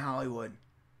day in Hollywood.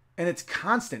 And it's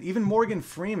constant. Even Morgan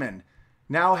Freeman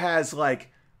now has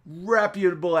like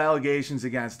reputable allegations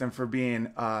against him for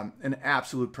being an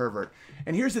absolute pervert.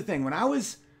 And here's the thing. When I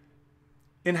was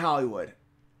in Hollywood,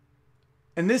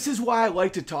 and this is why I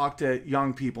like to talk to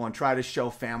young people and try to show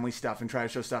family stuff and try to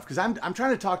show stuff, because I'm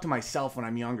trying to talk to myself when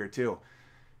I'm younger too.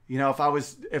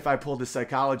 If I pulled the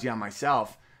psychology on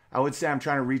myself, I would say I'm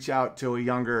trying to reach out to a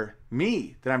younger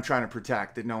me that I'm trying to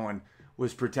protect, that no one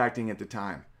was protecting at the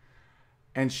time,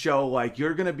 and show like,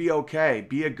 you're going to be okay.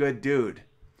 Be a good dude.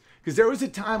 Because there was a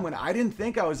time when I didn't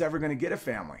think I was ever going to get a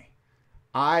family.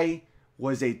 I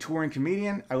was a touring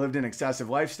comedian. I lived an excessive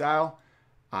lifestyle.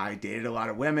 I dated a lot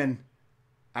of women.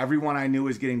 Everyone I knew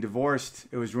was getting divorced.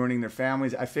 It was ruining their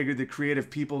families. I figured that creative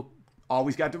people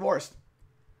always got divorced.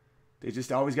 They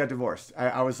just always got divorced.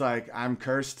 I was like, I'm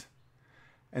cursed.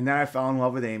 And then I fell in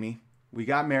love with Amy. We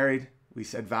got married. We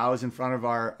said vows in front of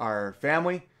our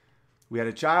family. We had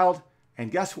a child.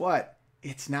 And guess what?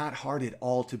 It's not hard at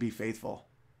all to be faithful.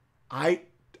 I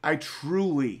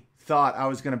truly thought I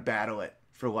was going to battle it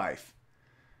for life.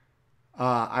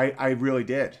 I really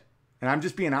did. And I'm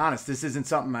just being honest. This isn't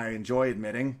something I enjoy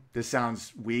admitting. This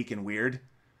sounds weak and weird.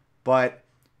 But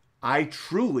I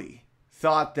truly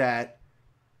thought that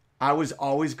I was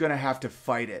always going to have to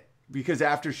fight it. Because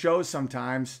after shows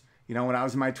sometimes, when I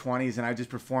was in my 20s and I just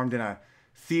performed in a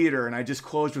theater and I just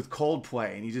closed with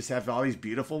Coldplay, and you just have all these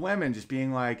beautiful women just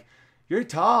being like, you're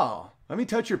tall. Let me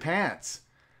touch your pants.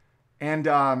 And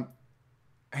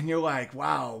you're like,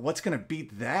 wow, what's going to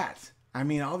beat that? I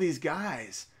mean, all these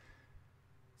guys,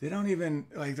 they don't even,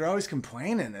 like, they're always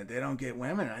complaining that they don't get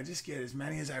women. I just get as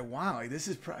many as I want. Like, this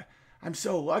is, I'm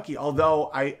so lucky.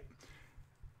 Although I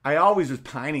always was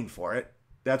pining for it.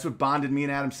 That's what bonded me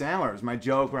and Adam Sandler. It was my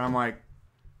joke where I'm like,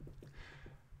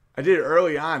 I did it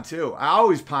early on too. I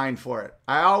always pined for it.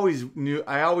 I always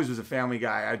was a family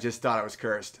guy. I just thought I was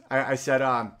cursed. I said,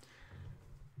 I'm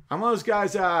one of those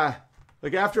guys,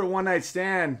 like after a one night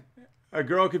stand, a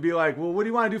girl could be like, well, what do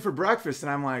you want to do for breakfast?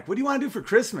 And I'm like, what do you want to do for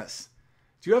Christmas?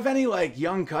 do you have any like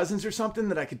young cousins or something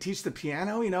that I could teach the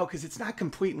piano? You know, because it's not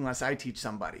complete unless I teach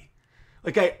somebody.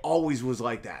 Like I always was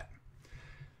like that.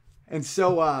 And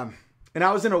so, and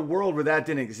I was in a world where that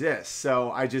didn't exist.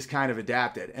 So I just kind of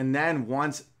adapted. And then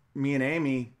once me and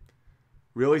Amy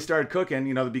really started cooking,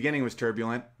 you know, the beginning was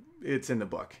turbulent. It's in the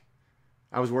book.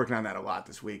 I was working on that a lot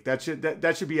this week. That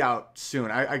should be out soon.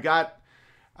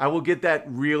 I will get that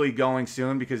really going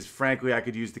soon because frankly, I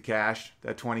could use the cash.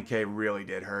 That 20K really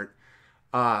did hurt.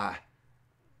 I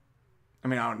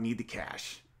mean, I don't need the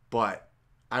cash, but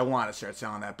I want to start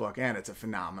selling that book, and it's a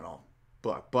phenomenal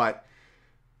book. But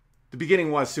the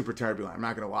beginning was super turbulent. I'm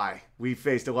not going to lie. We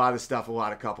faced a lot of stuff a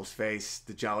lot of couples face.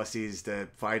 The jealousies, the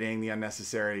fighting, the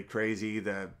unnecessary crazy,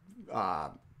 the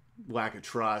lack of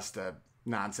trust, the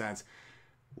nonsense.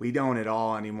 We don't at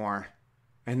all anymore.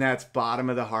 And that's bottom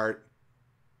of the heart.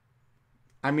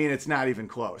 I mean, it's not even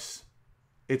close.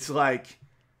 It's like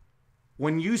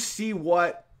when you see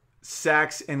what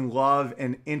sex and love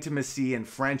and intimacy and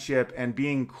friendship and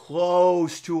being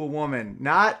close to a woman,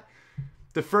 not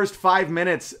the first 5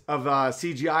 minutes of a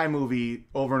CGI movie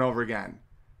over and over again.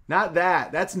 Not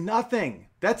that. That's nothing.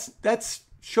 That's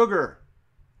sugar.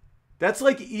 That's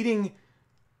like eating,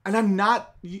 and I'm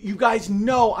not, you guys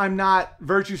know I'm not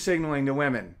virtue signaling to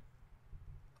women.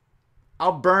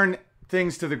 I'll burn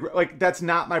things to the, like, that's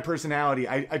not my personality.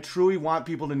 I truly want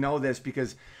people to know this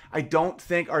because I don't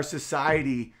think our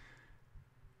society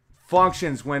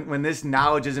functions when this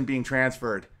knowledge isn't being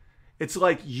transferred. It's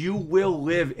like you will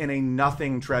live in a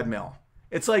nothing treadmill.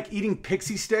 It's like eating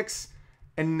pixie sticks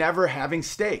and never having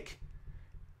steak.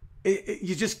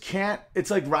 You just can't. It's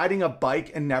like riding a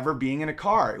bike and never being in a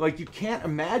car. Like you can't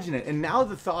imagine it. And now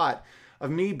the thought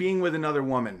of me being with another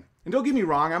woman, and don't get me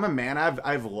wrong, I'm a man.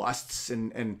 I've lusts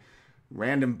and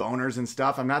random boners and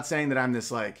stuff. I'm not saying that I'm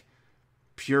this like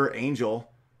pure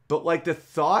angel, but like the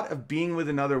thought of being with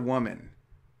another woman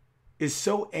is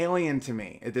so alien to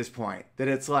me at this point that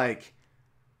it's like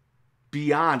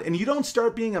beyond. And you don't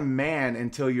start being a man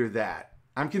until you're that.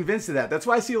 I'm convinced of that. That's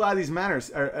why I see a lot of these men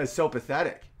are so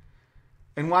pathetic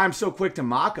and why I'm so quick to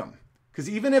mock them. Because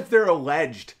even if they're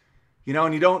alleged, you know,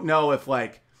 and you don't know if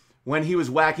like when he was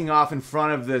whacking off in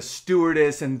front of the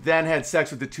stewardess and then had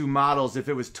sex with the two models, if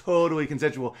it was totally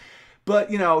consensual, but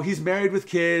you know, he's married with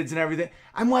kids and everything.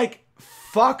 I'm like,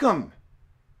 fuck him.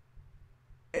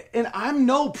 And I'm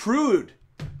no prude.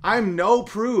 I'm no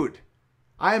prude.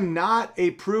 I am not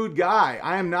a prude guy.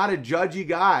 I am not a judgy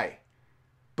guy.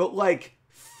 But like,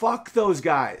 fuck those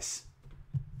guys.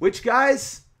 Which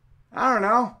guys? I don't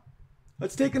know.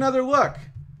 Let's take another look.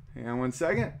 Hang on 1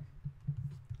 second.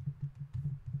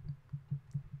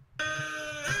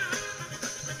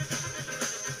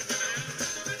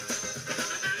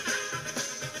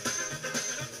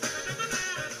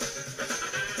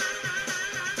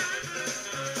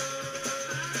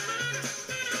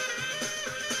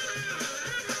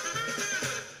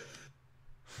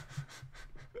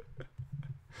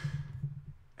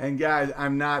 And guys,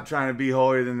 I'm not trying to be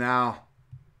holier than thou.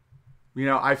 You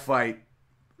know, I fight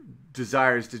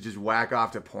desires to just whack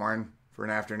off to porn for an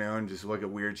afternoon, just look at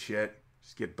weird shit,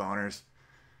 just get boners.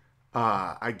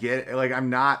 I get it. Like,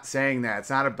 I'm not saying that. It's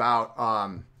not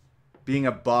about being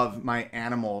above my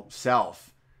animal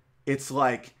self. It's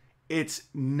like, it's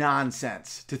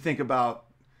nonsense to think about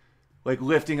like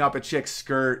lifting up a chick's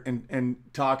skirt and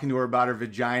talking to her about her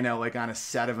vagina like on a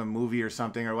set of a movie or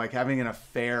something, or like having an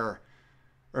affair,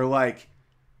 or like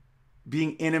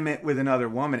being intimate with another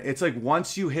woman. It's like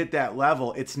once you hit that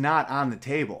level, it's not on the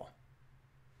table.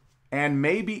 And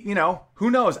maybe, you know,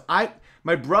 who knows?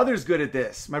 My brother's good at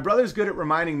this. My brother's good at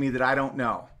reminding me that I don't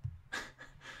know.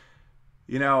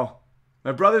 You know,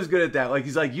 my brother's good at that. Like,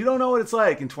 he's like, you don't know what it's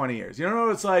like in 20 years. You don't know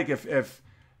what it's like if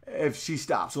she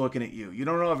stops looking at you. You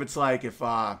don't know if it's like if,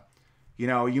 you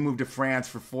know, you moved to France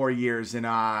for 4 years and,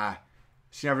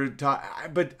 she never taught,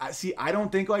 but see, I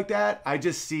don't think like that. I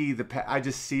just see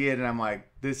it and I'm like,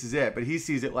 this is it. But he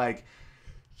sees it like,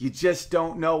 you just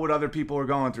don't know what other people are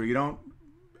going through.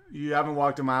 You haven't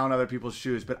walked a mile in other people's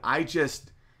shoes. But I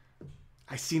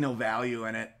see no value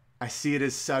in it. I see it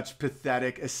as such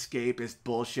pathetic escapist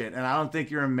bullshit. And I don't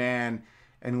think you're a man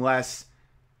unless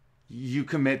you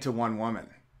commit to one woman.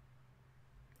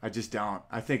 I just don't.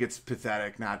 I think it's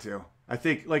pathetic not to. I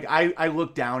think like I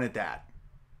look down at that.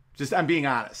 Just, I'm being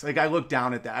honest. Like, I look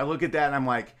down at that. I look at that and I'm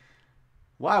like,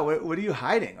 wow, what are you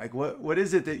hiding? Like, what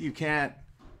is it that you can't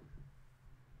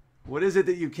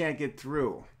get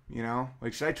through? You know,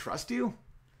 like, should I trust you?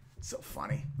 It's so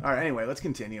funny. All right. Anyway, let's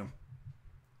continue.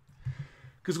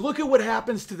 Because look at what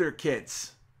happens to their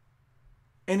kids.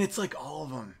 And it's like all of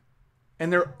them.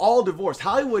 And they're all divorced.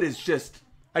 Hollywood is just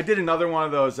I did another one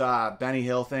of those Benny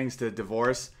Hill things to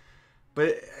divorce,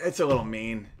 but it's a little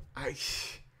mean. I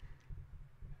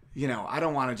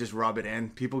don't want to just rub it in.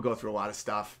 People go through a lot of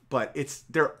stuff, but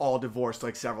they're all divorced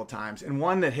like several times. And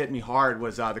one that hit me hard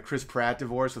was the Chris Pratt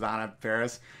divorce with Anna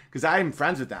Faris, because I'm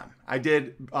friends with them. I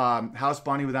did House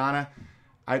Bunny with Anna.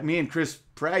 Me and Chris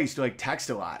Pratt used to like text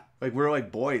a lot. Like we were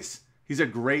like boys. He's a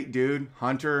great dude,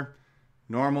 hunter,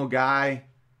 normal guy,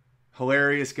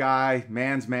 hilarious guy,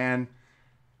 man's man.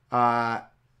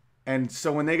 And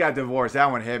so when they got divorced,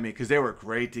 that one hit me because they were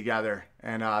great together,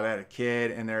 and they had a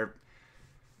kid, and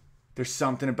there's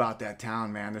something about that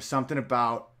town, man. There's something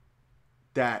about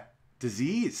that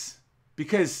disease,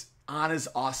 because Anna's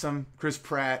awesome. Chris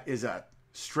Pratt is a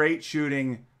straight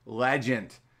shooting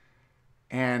legend,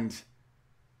 and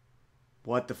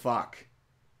what the fuck?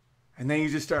 And then you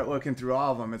just start looking through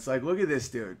all of them. It's like, look at this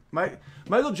dude.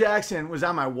 Michael Jackson was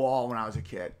on my wall when I was a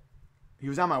kid. He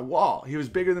was on my wall. He was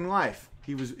bigger than life.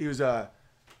 He was oh,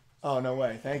 no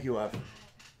way. Thank you, love.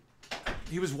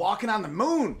 He was walking on the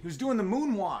moon. He was doing the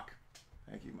moonwalk.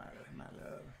 Thank you, my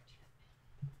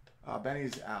love.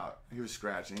 Benny's out. He was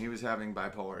scratching. He was having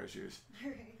bipolar issues.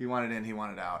 Right. He wanted in, he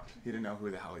wanted out. He didn't know who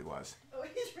the hell he was. Oh,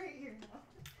 he's right here now.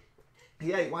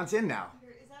 Yeah, he wants in now.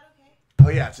 Is that okay? Oh,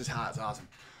 yeah, it's just hot. It's awesome.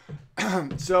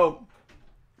 So,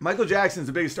 Michael Jackson's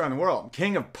the biggest star in the world.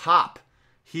 King of pop.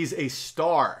 He's a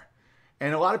star.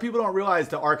 And a lot of people don't realize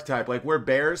the archetype. Like, we're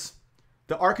bears.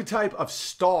 The archetype of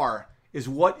star is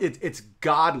what it's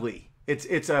godly.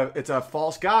 It's a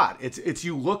false god. It's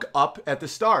you look up at the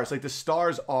stars. Like, the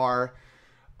stars are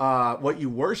what you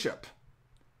worship.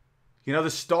 You know, the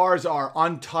stars are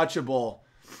untouchable,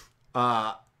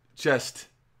 just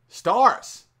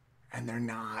stars. And they're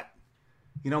not.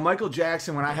 You know, Michael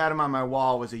Jackson, when I had him on my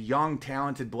wall, was a young,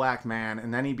 talented black man,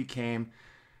 and then he became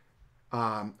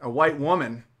a white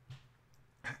woman,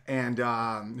 and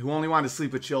who only wanted to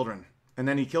sleep with children, and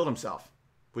then he killed himself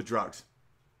with drugs.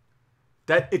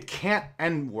 That it can't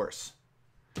end worse.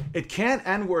 It can't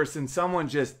end worse than someone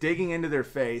just digging into their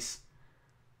face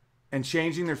and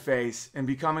changing their face and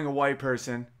becoming a white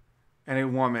person and a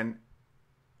woman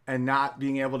and not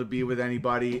being able to be with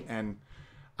anybody. And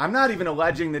I'm not even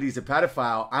alleging that he's a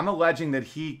pedophile. I'm alleging that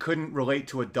he couldn't relate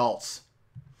to adults.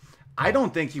 I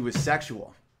don't think he was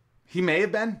sexual. He may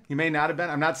have been. He may not have been.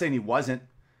 I'm not saying he wasn't.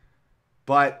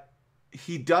 But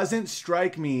he doesn't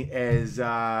strike me as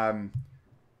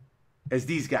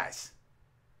these guys.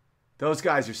 Those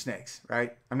guys are snakes,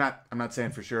 right? I'm not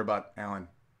saying for sure about Alan.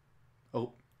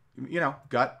 Oh,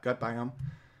 gut by him.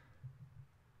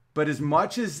 But as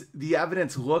much as the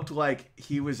evidence looked like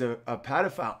he was a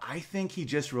pedophile, I think he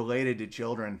just related to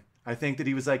children. I think that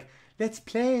he was like, let's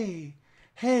play.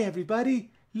 Hey,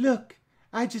 everybody, look,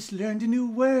 I just learned a new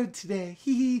word today.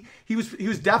 He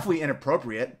was definitely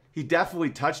inappropriate. He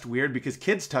definitely touched weird because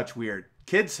kids touch weird.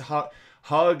 Kids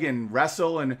hug and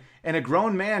wrestle, and a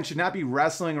grown man should not be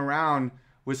wrestling around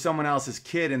with someone else's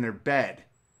kid in their bed.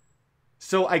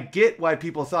 So I get why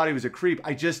people thought he was a creep.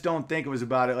 I just don't think it was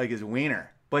about it like his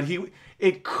wiener. But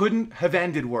it couldn't have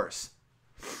ended worse.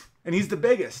 And he's the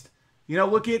biggest. You know,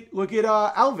 look at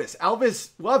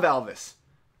Elvis. Love Elvis.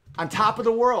 On top of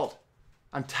the world.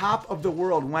 On top of the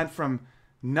world, went from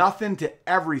nothing to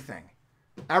everything.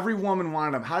 Every woman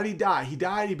wanted him. How did he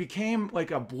die? He became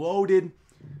like a bloated,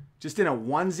 just in a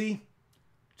onesie.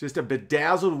 Just a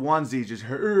bedazzled onesie. Just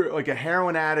like a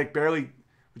heroin addict, barely,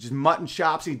 just mutton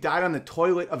chops. He died on the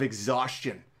toilet of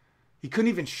exhaustion. He couldn't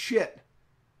even shit.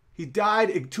 He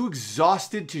died too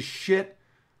exhausted to shit,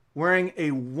 wearing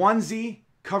a onesie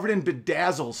covered in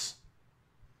bedazzles.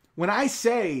 When I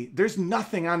say there's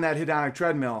nothing on that hedonic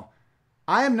treadmill,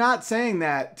 I am not saying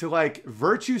that to like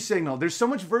virtue signal. There's so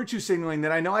much virtue signaling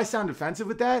that I know I sound offensive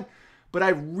with that, but I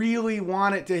really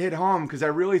want it to hit home because I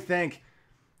really think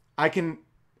I can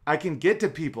get to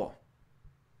people.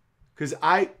 Because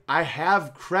I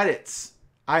have credits.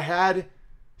 I had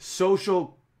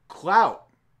social clout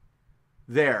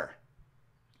there.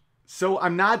 So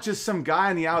I'm not just some guy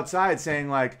on the outside saying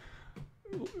like,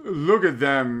 look at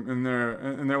them, and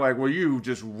they're like, well, you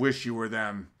just wish you were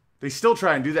them. They still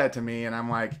try and do that to me, and I'm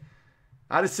like,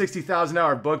 I had a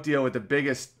 $60,000 book deal with the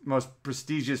biggest, most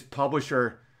prestigious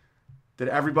publisher that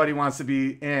everybody wants to be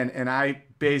in, and I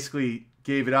basically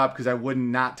gave it up because I would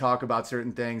not talk about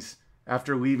certain things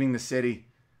after leaving the city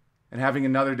and having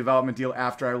another development deal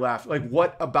after I left. Like,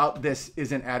 what about this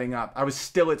isn't adding up? I was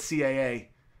still at CAA.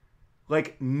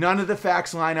 Like, none of the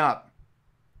facts line up.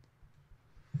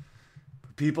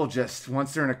 People just,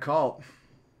 once they're in a cult,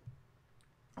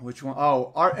 which one?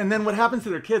 Oh, and then what happens to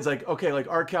their kids? Like, okay, like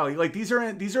R. Kelly. Like, these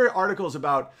are articles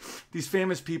about these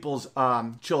famous people's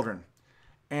children.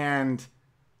 And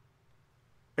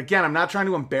again, I'm not trying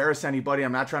to embarrass anybody.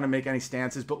 I'm not trying to make any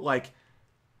stances, but like,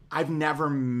 I've never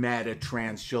met a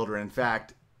trans children. In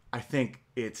fact, I think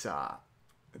it's, I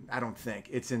don't think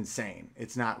it's insane.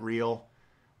 It's not real.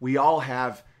 We all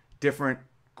have different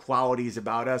qualities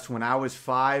about us. When I was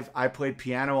 5, I played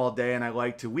piano all day and I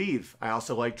liked to weave. I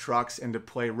also liked trucks and to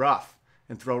play rough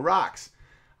and throw rocks.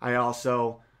 I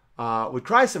also would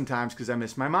cry sometimes because I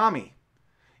missed my mommy.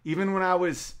 Even when I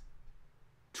was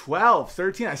 12,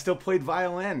 13, I still played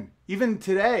violin. Even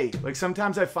today, like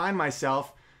sometimes I find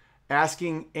myself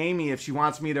asking Amy if she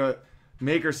wants me to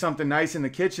make her something nice in the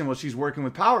kitchen while she's working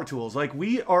with power tools. Like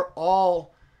we are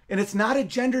all, and it's not a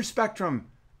gender spectrum.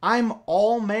 I'm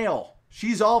all male.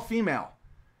 She's all female.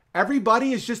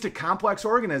 Everybody is just a complex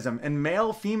organism, and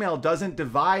male, female doesn't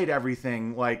divide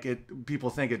everything like people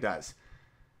think it does.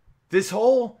 This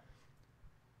whole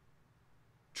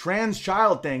trans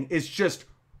child thing is just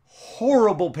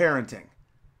horrible parenting.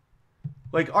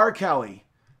 Like R. Kelly.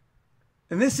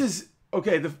 And this is,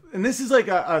 okay, and this is like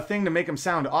a thing to make him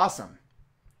sound awesome.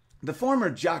 The former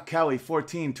Jock Kelly,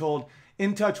 14, told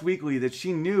In Touch Weekly that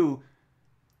she knew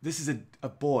this is a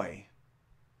boy.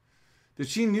 That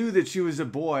she knew that she was a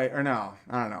boy, or no,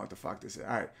 I don't know what the fuck this is. All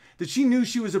right. That she knew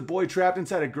she was a boy trapped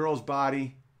inside a girl's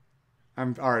body.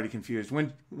 I'm already confused.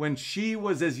 When she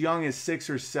was as young as 6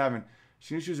 or 7,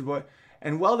 she knew she was a boy.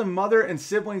 And while the mother and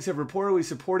siblings have reportedly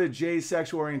supported Jay's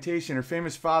sexual orientation, her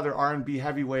famous father, R&B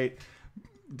heavyweight,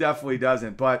 definitely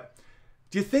doesn't. But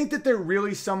do you think that they're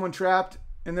really someone trapped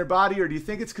in their body, or do you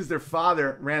think it's because their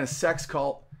father ran a sex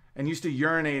cult and used to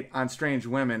urinate on strange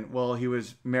women while he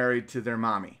was married to their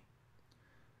mommy?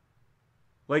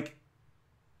 Like,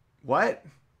 what?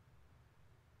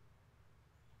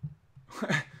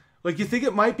 Like, you think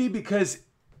it might be because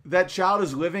that child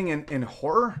is living in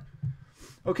horror?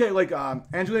 Okay, like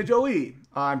Angelina Jolie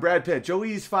and Brad Pitt.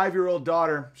 Jolie's 5-year-old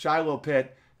daughter, Shiloh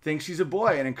Pitt, thinks she's a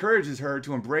boy and encourages her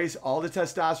to embrace all the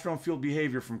testosterone-fueled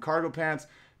behavior from cargo pants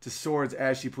to swords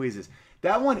as she pleases.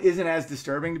 That one isn't as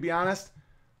disturbing, to be honest.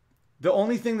 The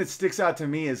only thing that sticks out to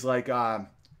me is like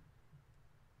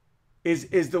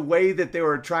is the way that they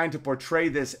were trying to portray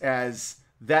this as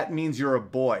that means you're a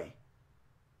boy.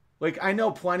 Like, I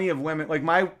know plenty of women, like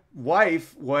my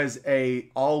wife was a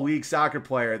all-league soccer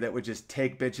player that would just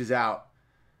take bitches out.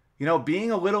 You know, being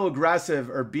a little aggressive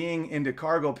or being into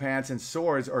cargo pants and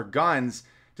swords or guns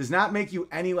does not make you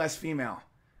any less female.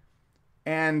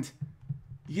 And,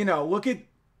 you know, look at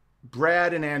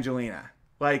Brad and Angelina.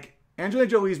 Like, Angelina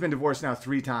Jolie's been divorced now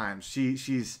 3 times.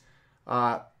 She's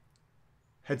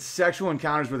had sexual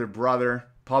encounters with her brother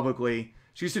publicly.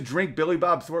 She used to drink Billy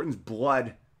Bob Thornton's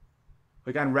blood,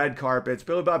 like on red carpets.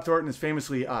 Billy Bob Thornton is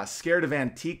famously scared of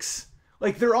antiques.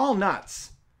 Like, they're all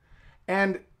nuts.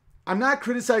 And I'm not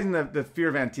criticizing the fear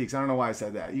of antiques. I don't know why I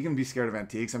said that. You can be scared of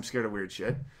antiques. I'm scared of weird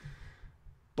shit.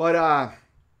 But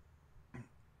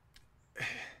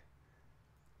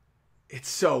it's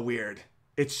so weird.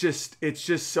 It's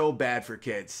just so bad for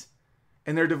kids.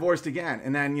 And they're divorced again.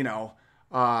 And then, you know,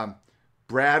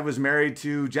 Brad was married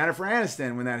to Jennifer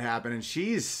Aniston when that happened, and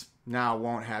she's now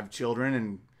won't have children,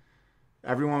 and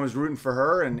everyone was rooting for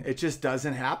her, and it just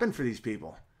doesn't happen for these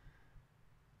people.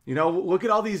 You know, look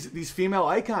at all these female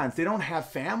icons. They don't have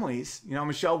families. You know,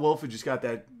 Michelle Wolf, who just got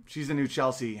that, she's the new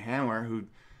Chelsea Handler, who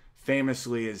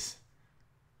famously is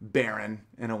barren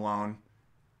and alone.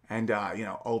 And, you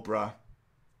know, Oprah,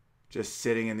 just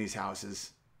sitting in these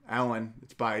houses. Ellen,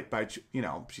 it's by you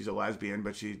know, she's a lesbian,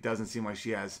 but she doesn't seem like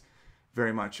she has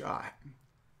very much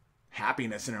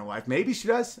happiness in her life. Maybe she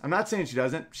does. I'm not saying she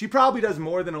doesn't. She probably does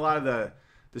more than a lot of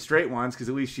the straight ones, because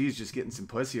at least she's just getting some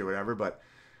pussy or whatever. But,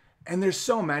 and there's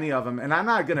so many of them, and I'm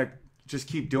not gonna just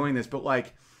keep doing this, but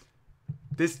like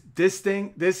this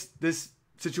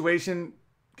situation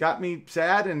got me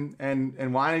sad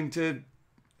and wanting to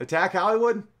attack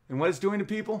Hollywood and what it's doing to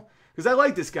people, because I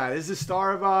like this guy. This is the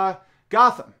star of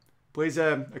Gotham, plays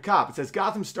a cop. It says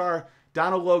Gotham star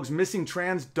Donald Logue's missing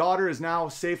trans daughter is now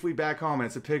safely back home. And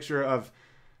it's a picture of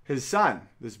his son,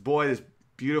 this boy, this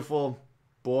beautiful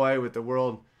boy with the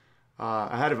world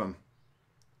ahead of him.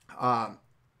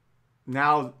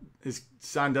 Now his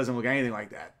son doesn't look anything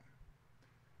like that.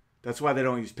 That's why they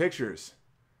don't use pictures.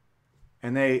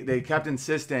 And they kept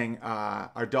insisting,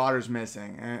 our daughter's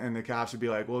missing. And the cops would be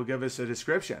like, well, give us a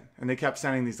description. And they kept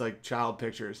sending these like child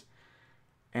pictures.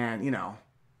 And, you know,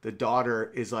 the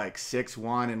daughter is like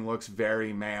 6'1" and looks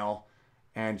very male,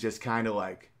 and just kind of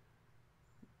like,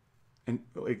 and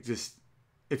like just,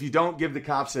 if you don't give the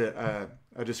cops a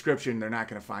description, they're not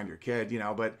going to find your kid, you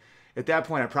know. But at that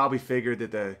point, I probably figured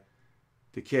that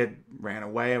the kid ran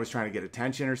away. I was trying to get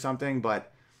attention or something.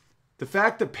 But the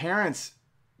fact the parents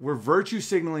were virtue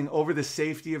signaling over the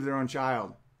safety of their own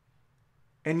child.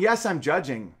 And yes, I'm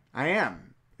judging. I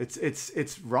am.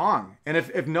 It's wrong. And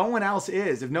if no one else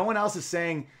is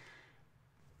saying,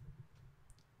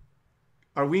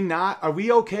 are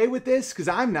we okay with this? Because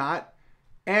I'm not.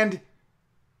 And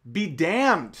be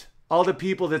damned, all the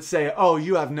people that say, oh,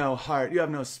 you have no heart, you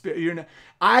have no spirit.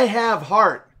 I have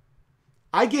heart.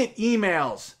 I get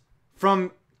emails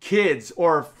from kids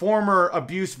or former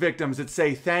abuse victims that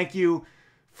say, thank you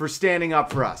for standing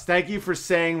up for us. Thank you for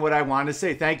saying what I want to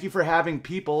say. Thank you for having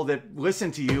people that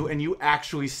listen to you and you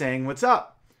actually saying what's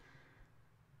up.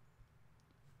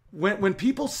 When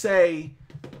people say,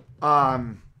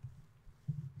 when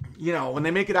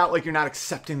they make it out like you're not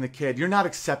accepting the kid, you're not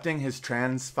accepting his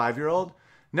trans 5-year-old.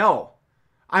 No,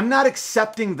 I'm not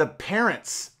accepting the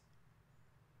parents.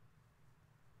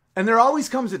 And there always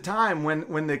comes a time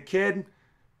when the kid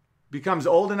becomes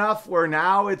old enough where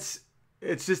now it's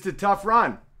just a tough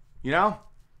run,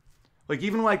 Like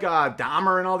even like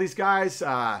Dahmer and all these guys,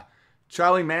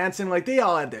 Charlie Manson, like they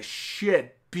all had the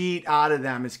shit beat out of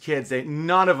them as kids.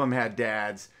 None of them had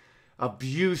dads.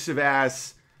 Abusive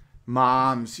ass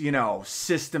moms,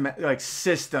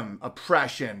 system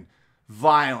oppression,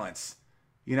 violence,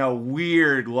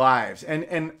 weird lives.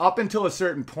 And up until a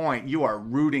certain point, you are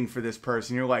rooting for this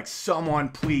person. You're like, someone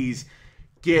please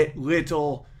get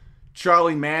little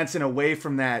Charlie Manson away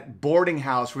from that boarding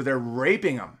house where they're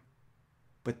raping him.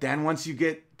 But then once you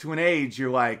get to an age, you're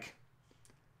like,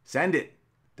 send it.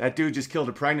 That dude just killed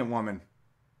a pregnant woman.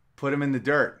 Put him in the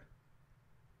dirt.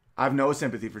 I have no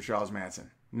sympathy for Charles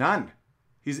Manson. None.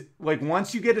 He's like,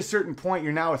 once you get a certain point,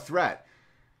 you're now a threat.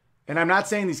 And I'm not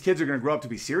saying these kids are going to grow up to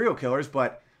be serial killers,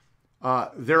 but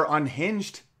they're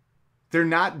unhinged. They're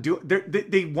not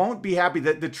they won't be happy.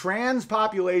 That the trans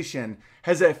population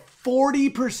has a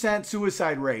 40%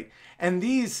 suicide rate. And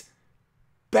these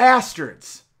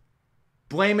bastards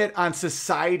blame it on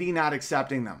society not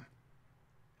accepting them.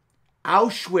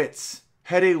 Auschwitz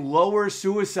had a lower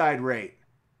suicide rate.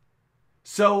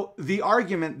 So the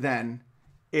argument then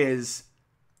is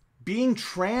being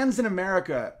trans in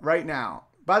America right now.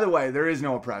 By the way, there is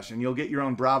no oppression. You'll get your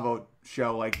own Bravo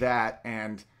show like that.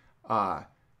 And,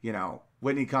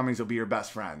 Whitney Cummings will be your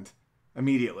best friend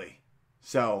immediately.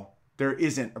 So there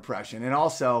isn't oppression. And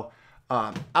also,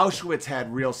 Auschwitz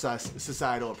had real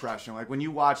societal oppression. Like when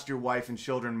you watched your wife and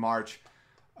children march,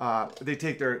 they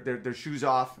take their shoes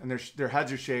off and their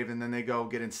heads are shaved and then they go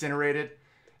get incinerated.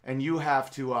 And you have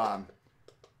to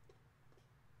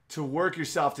work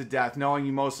yourself to death knowing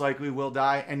you most likely will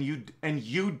die and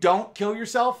you don't kill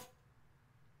yourself.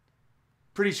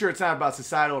 Pretty sure it's not about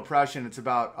societal oppression. It's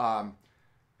about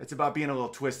being a little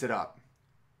twisted up.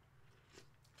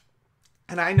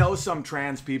 And I know some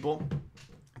trans people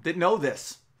that know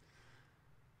this.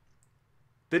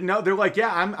 That know, they're like,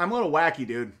 yeah, I'm a little wacky,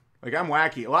 dude. Like, I'm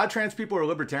wacky. A lot of trans people are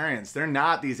libertarians. They're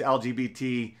not these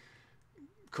LGBT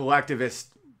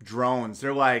collectivist drones.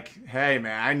 They're like, hey,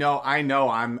 man, I know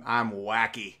I'm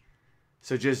wacky.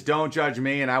 So just don't judge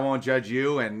me and I won't judge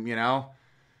you. And,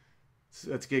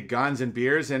 let's get guns and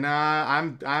beers. And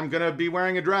I'm going to be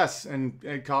wearing a dress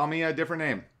and call me a different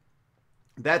name.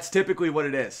 That's typically what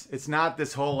it is. It's not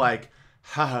this whole like,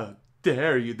 how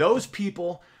dare you? Those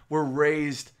people were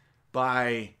raised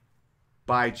by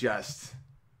just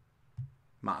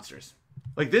monsters.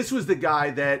 Like this was the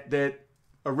guy that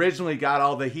originally got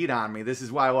all the heat on me. This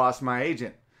is why I lost my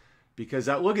agent. Because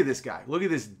look at this guy. Look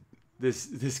at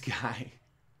this guy.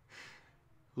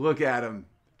 Look at him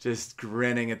just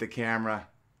grinning at the camera.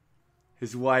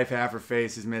 His wife, half her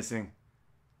face is missing.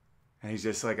 And he's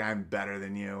just like, I'm better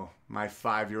than you. My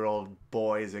 5-year-old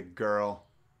boy is a girl.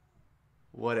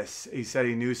 He said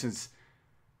he knew since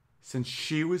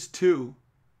she was 2.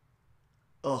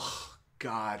 Ugh,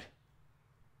 God.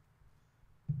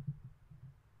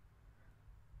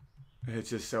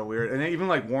 It's just so weird. And even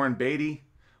like Warren Beatty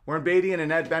and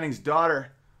Annette Bening's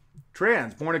daughter,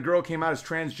 trans, born a girl, came out as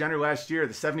transgender last year.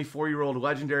 The 74-year-old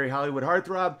legendary Hollywood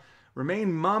heartthrob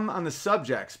remained mum on the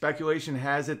subject. Speculation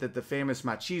has it that the famous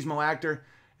machismo actor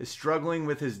is struggling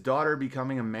with his daughter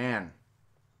becoming a man.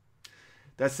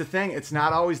 That's the thing. It's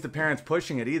not always the parents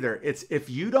pushing it either. It's if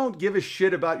you don't give a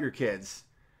shit about your kids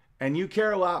and you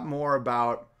care a lot more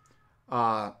about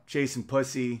chasing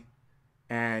pussy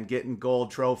and getting gold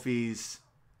trophies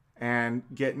and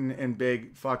getting in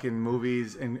big fucking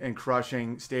movies and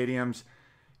crushing stadiums,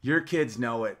 your kids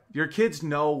know it. Your kids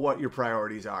know what your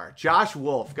priorities are. Josh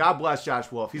Wolf, God bless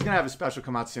Josh Wolf. He's going to have a special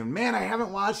come out soon. Man, I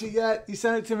haven't watched it yet. He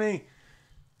sent it to me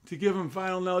to give him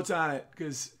final notes on it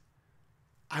because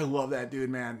I love that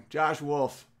dude, man. Josh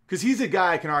Wolf. Because he's a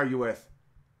guy I can argue with.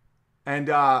 and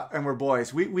we're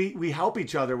boys. We help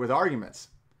each other with arguments.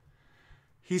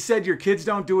 He said, your kids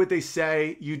don't do what they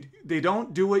say. They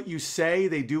don't do what you say.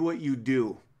 They do what you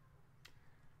do.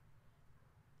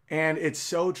 And it's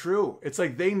so true. It's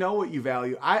like they know what you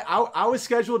value. I was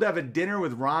scheduled to have a dinner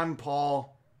with Ron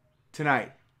Paul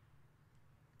tonight.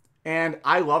 And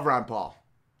I love Ron Paul.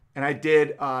 And I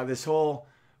did this whole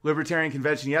libertarian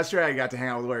convention yesterday. I got to hang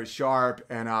out with Larry Sharp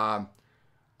and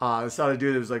this other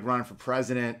dude that was like running for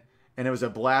president. And it was a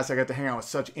blast. I got to hang out with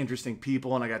such interesting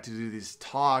people, and I got to do this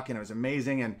talk, and it was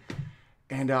amazing.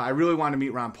 And I really wanted to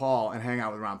meet Ron Paul and hang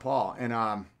out with Ron Paul.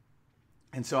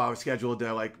 And so I was scheduled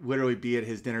to like literally be at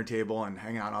his dinner table and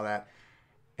hang out and all that.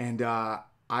 And I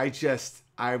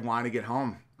wanted to get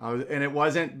home. And it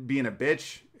wasn't being a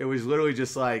bitch. It was literally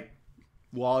just like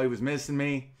Wally was missing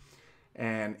me,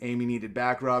 and Amy needed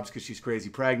back rubs because she's crazy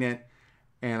pregnant,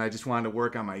 and I just wanted to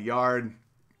work on my yard.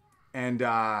 And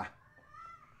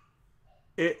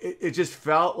it just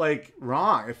felt like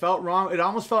wrong. It felt wrong. It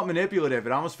almost felt manipulative.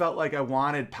 It almost felt like I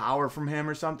wanted power from him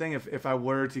or something. If I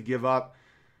were to give up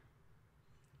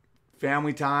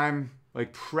family time,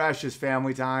 like precious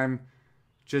family time,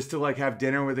 just to like have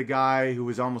dinner with a guy who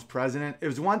was almost president. It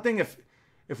was one thing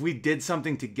if we did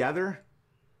something together.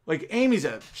 Like Amy's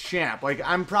a champ. Like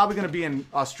I'm probably going to be in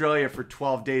Australia for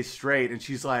 12 days straight. And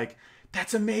she's like,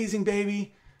 that's amazing,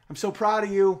 baby. I'm so proud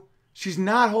of you. She's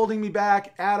not holding me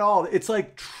back at all. It's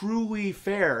like truly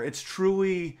fair. It's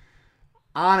truly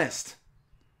honest.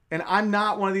 And I'm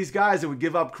not one of these guys that would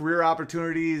give up career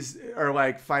opportunities or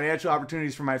like financial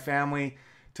opportunities for my family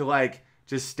to like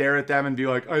just stare at them and be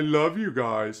like, I love you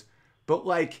guys. But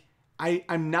like,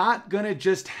 I'm not going to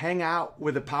just hang out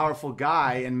with a powerful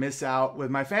guy and miss out with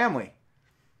my family.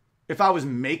 If I was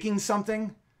making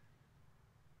something,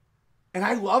 and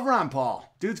I love Ron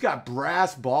Paul. Dude's got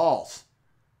brass balls.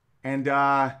 And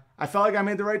I felt like I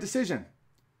made the right decision.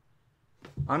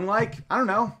 Unlike, I don't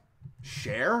know,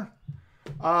 Cher.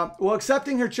 Well,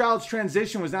 accepting her child's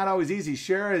transition was not always easy.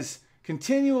 Cher has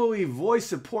continually voiced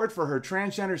support for her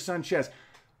transgender son, Chess.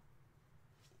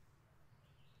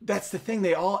 That's the thing.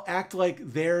 They all act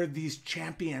like they're these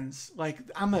champions. Like,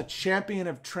 I'm a champion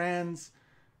of trans.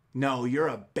 No, you're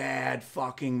a bad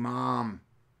fucking mom.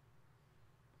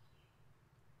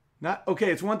 Not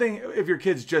okay, it's one thing if your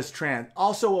kid's just trans.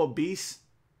 Also obese.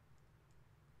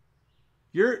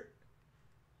 Your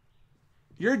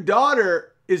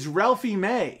daughter is Ralphie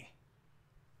May.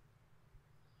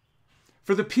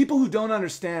 For the people who don't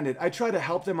understand it, I try to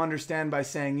help them understand by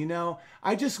saying, you know,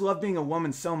 I just love being a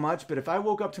woman so much, but if I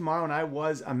woke up tomorrow and I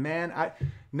was a man,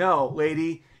 no,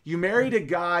 lady, you married a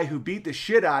guy who beat the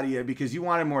shit out of you because you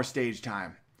wanted more stage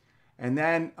time. And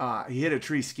then he hit a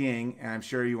tree skiing, and I'm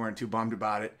sure you weren't too bummed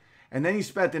about it. And then you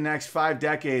spent the next 5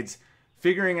 decades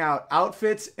figuring out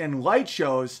outfits and light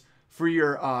shows for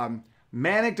your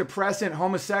manic, depressant,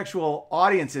 homosexual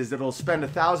audiences that'll spend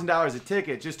 $1,000 a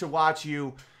ticket just to watch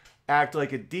you act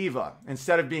like a diva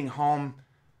instead of being home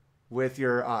with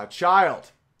your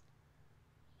child.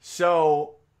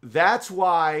 So that's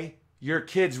why your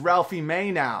kid's Ralphie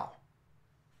May now.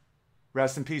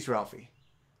 Rest in peace, Ralphie.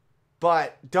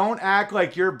 But don't act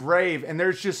like you're brave and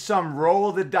there's just some roll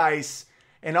of the dice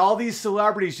and all these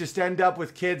celebrities just end up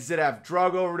with kids that have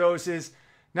drug overdoses.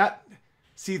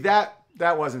 See, that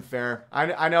wasn't fair.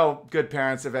 I know good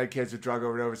parents have had kids with drug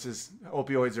overdoses.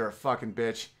 Opioids are a fucking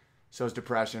bitch. So is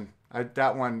depression.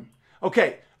 That one.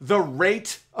 Okay, the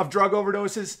rate of drug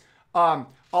overdoses.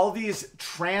 All these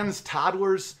trans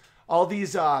toddlers. All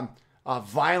these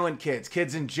violent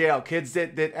kids in jail. Kids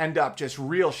that end up just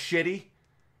real shitty.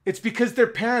 It's because their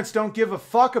parents don't give a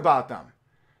fuck about them.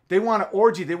 They want an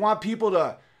orgy. They want people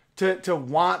to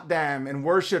want them and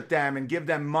worship them and give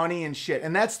them money and shit.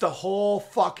 And that's the whole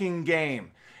fucking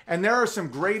game. And there are some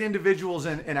great individuals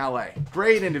in LA.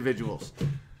 Great individuals.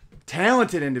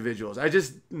 Talented individuals. I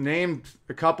just named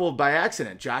a couple by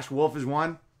accident. Josh Wolf is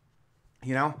one.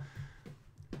 You know?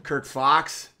 Kirk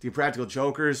Fox, The Impractical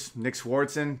Jokers, Nick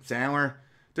Swartzen, Sandler.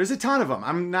 There's a ton of them.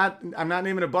 I'm not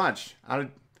naming a bunch.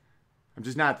 I'm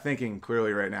just not thinking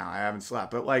clearly right now. I haven't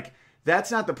slept. But like,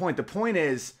 that's not the point. The point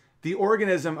is the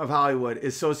organism of Hollywood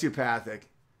is sociopathic,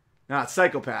 not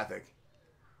psychopathic.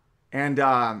 And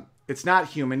it's not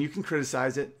human. You can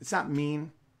criticize it. It's not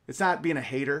mean. It's not being a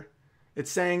hater.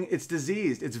 It's saying it's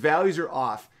diseased. Its values are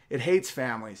off. It hates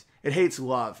families. It hates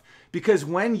love. Because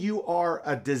when you are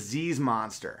a disease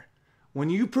monster,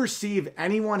 when you perceive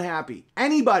anyone happy,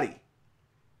 anybody,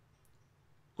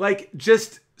 like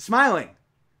just smiling,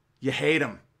 you hate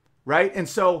them. Right? And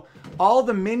so all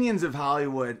the minions of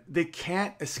Hollywood, they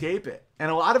can't escape it. And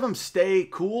a lot of them stay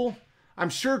cool. I'm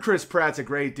sure Chris Pratt's a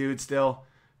great dude still.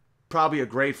 probably a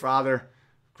great father,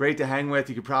 great to hang with.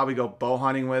 You could probably go bow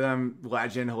hunting with him,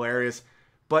 legend, hilarious.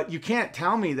 But you can't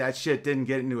tell me that shit didn't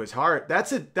get into his heart.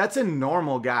 That's a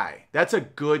normal guy. That's a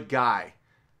good guy.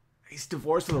 He's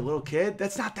divorced with a little kid.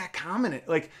 That's not that common.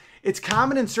 Like, it's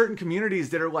common in certain communities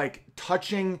that are like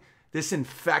touching this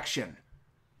infection.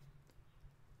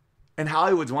 And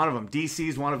Hollywood's one of them.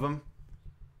 DC's one of them.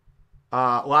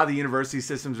 A lot of the university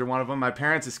systems are one of them. My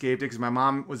parents escaped it because my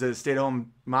mom was a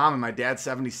stay-at-home mom and my dad's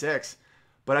 76.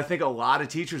 But I think a lot of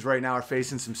teachers right now are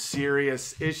facing some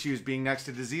serious issues being next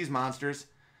to disease monsters.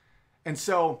 And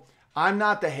so I'm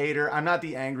not the hater. I'm not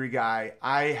the angry guy.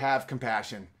 I have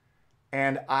compassion.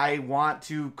 And I want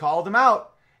to call them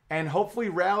out and hopefully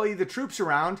rally the troops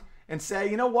around and say,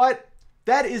 you know what?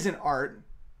 That isn't art.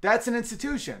 That's an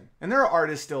institution. And there are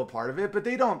artists still a part of it, but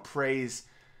they don't praise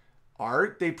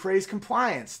art. They praise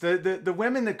compliance. The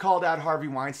women that called out Harvey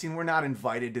Weinstein were not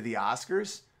invited to the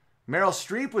Oscars. Meryl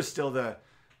Streep was still the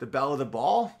belle of the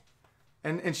ball.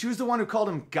 And she was the one who called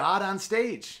him God on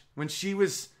stage when she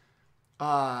was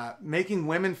making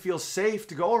women feel safe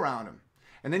to go around him.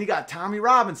 And then you got Tommy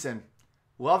Robinson.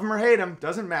 Love him or hate him,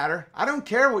 doesn't matter. I don't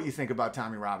care what you think about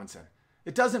Tommy Robinson.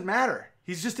 It doesn't matter.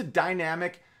 He's just a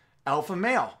dynamic alpha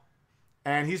male.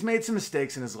 And he's made some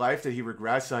mistakes in his life that he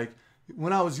regrets. Like,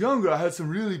 when I was younger, I had some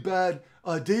really bad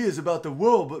ideas about the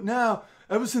world. But now,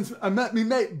 ever since I met me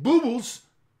mate Boobles,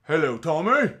 hello,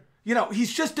 Tommy. You know,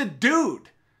 he's just a dude.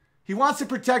 He wants to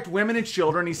protect women and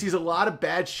children. He sees a lot of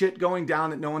bad shit going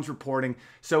down that no one's reporting.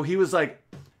 So he was like,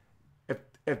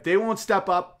 if they won't step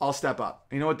up, I'll step up.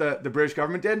 You know what the British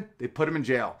government did? They put him in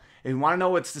jail. And you want to know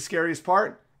what's the scariest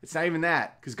part? It's not even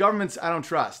that. Because governments, I don't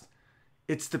trust.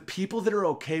 It's the people that are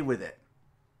okay with it.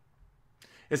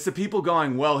 It's the people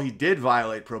going, well, he did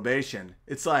violate probation.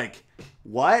 It's like,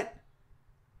 what?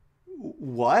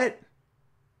 What?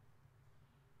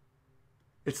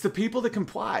 It's the people that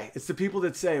comply. It's the people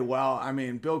that say, well, I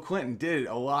mean, Bill Clinton did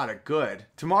a lot of good.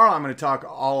 Tomorrow I'm going to talk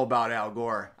all about Al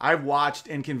Gore. I've watched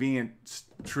Inconvenient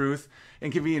Truth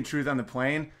on the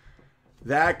Plane.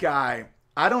 That guy,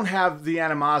 I don't have the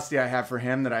animosity I have for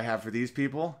him that I have for these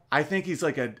people. I think he's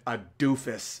like a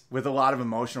doofus with a lot of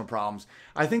emotional problems.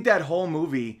 I think that whole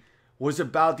movie was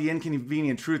about the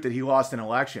inconvenient truth that he lost an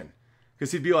election.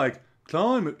 Because he'd be like,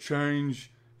 climate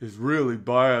change is really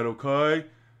bad, okay?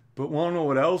 But want to know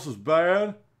what else is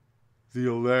bad? The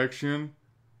election.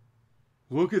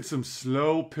 Look at some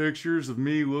slow pictures of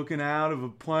me looking out of a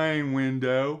plane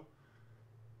window.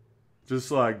 Just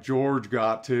like George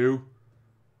got to.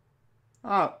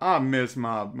 I miss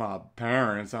my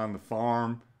parents on the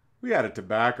farm. We had a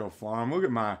tobacco farm. Look at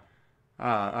my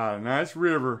nice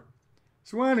river.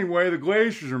 So anyway, the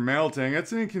glaciers are melting.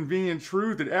 It's an inconvenient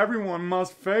truth that everyone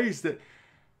must face, that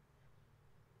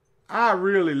I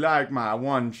really like my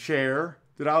one chair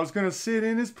that I was going to sit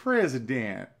in as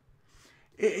president.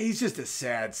 He's just a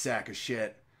sad sack of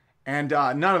shit. And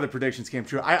none of the predictions came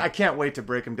true. I can't wait to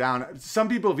break them down. Some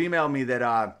people have emailed me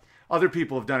that other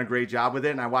people have done a great job with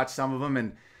it, and I watched some of them,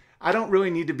 and I don't really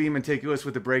need to be meticulous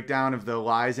with the breakdown of the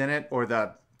lies in it or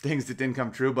the things that didn't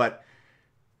come true, but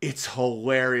it's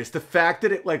hilarious. The fact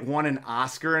that it like won an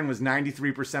Oscar and was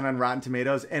 93% on Rotten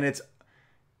Tomatoes, and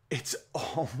it's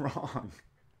all wrong.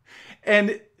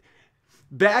 And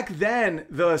back then,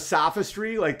 the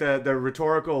sophistry, like the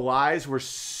rhetorical lies, were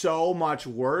so much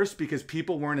worse because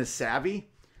people weren't as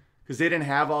savvy, because they didn't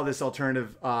have all this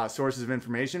alternative sources of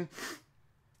information,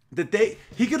 that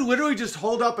he could literally just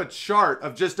hold up a chart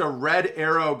of just a red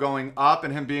arrow going up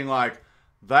and him being like,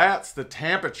 that's the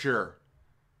temperature.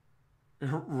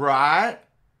 Right?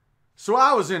 So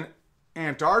I was in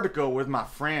Antarctica with my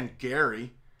friend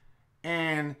Gary,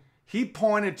 and he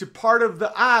pointed to part of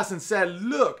the ice and said,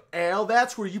 look, Al,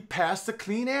 that's where you passed the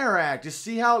Clean Air Act. You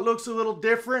see how it looks a little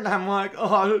different? And I'm like,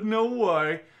 oh, no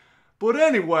way. But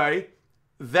anyway,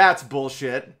 that's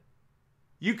bullshit.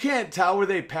 You can't tell where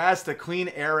they passed the Clean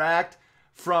Air Act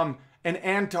from an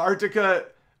Antarctica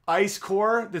ice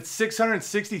core that's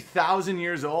 660,000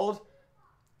 years old.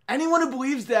 Anyone who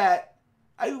believes that,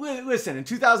 listen, in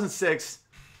 2006,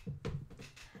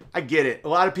 I get it. A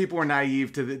lot of people were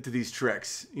naive to these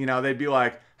tricks. You know, they'd be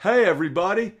like, hey,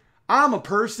 everybody, I'm a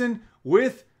person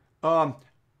with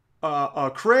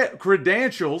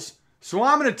credentials, so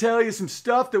I'm going to tell you some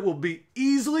stuff that will be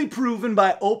easily proven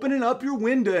by opening up your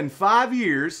window in 5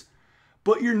 years,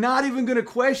 but you're not even going to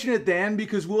question it then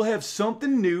because we'll have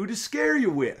something new to scare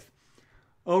you with.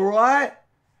 All right?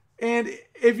 And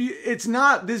it's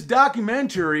not, this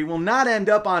documentary will not end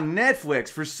up on Netflix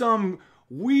for some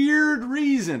weird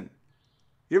reason.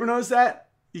 You ever notice that?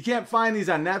 You can't find these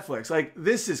on Netflix. Like,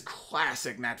 this is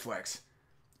classic Netflix.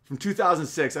 from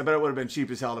 2006. I bet it would have been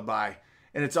cheap as hell to buy.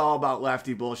 And it's all about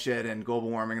lefty bullshit and global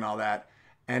warming and all that.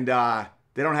 And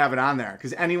they don't have it on there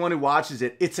because anyone who watches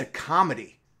it, it's a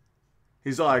comedy.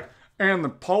 He's like, and the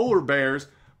polar bears,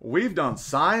 we've done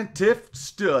scientific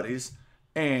studies.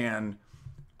 And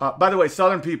by the way,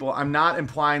 Southern people, I'm not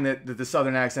implying that the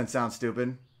Southern accent sounds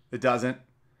stupid. It doesn't.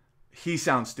 He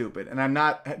sounds stupid. And I'm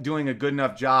not doing a good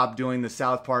enough job doing the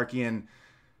South Parkian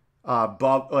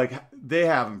like they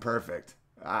have him perfect.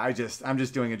 I'm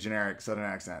just doing a generic Southern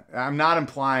accent. I'm not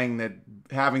implying that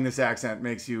having this accent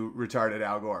makes you retarded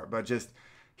Al Gore, but just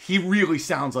he really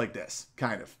sounds like this,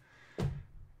 kind of.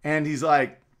 And he's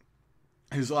like,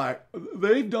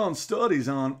 they've done studies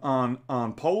on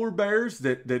polar bears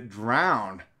that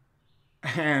drown,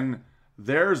 and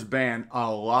there's been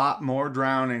a lot more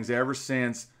drownings ever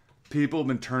since people have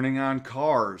been turning on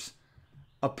cars.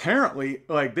 Apparently,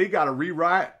 like they got to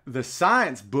rewrite the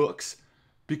science books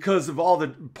because of all the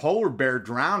polar bear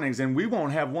drownings, and we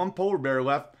won't have one polar bear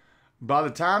left by the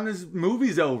time this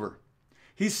movie's over.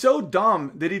 He's so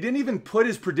dumb that he didn't even put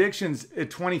his predictions at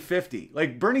 2050.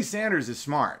 Like, Bernie Sanders is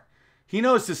smart. He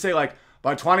knows to say, like,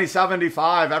 by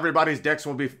 2075, everybody's dicks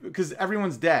will be, because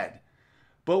everyone's dead.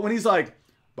 But when he's like,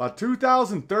 by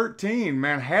 2013,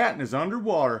 Manhattan is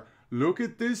underwater. Look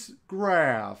at this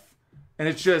graph. And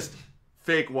it's just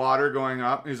fake water going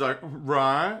up. And he's like,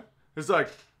 right. It's like,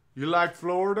 you like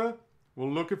Florida?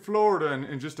 Well, look at Florida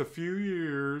in just a few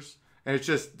years. And it's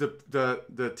just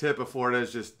the tip of Florida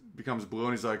is just becomes blue.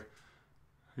 And he's like,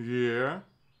 yeah.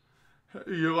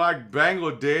 You like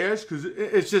Bangladesh? Because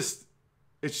it's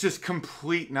just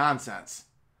complete nonsense.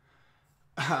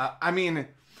 I mean,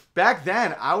 back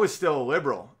then, I was still a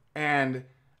liberal. And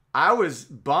I was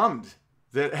bummed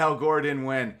that Al Gore didn't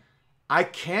win. I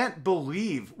can't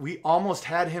believe we almost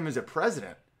had him as a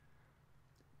president.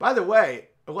 By the way,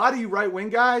 a lot of you right-wing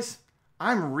guys,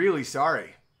 I'm really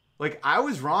sorry. Like, I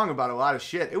was wrong about a lot of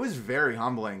shit. It was very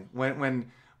humbling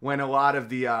when a lot of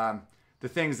the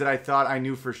things that I thought I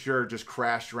knew for sure just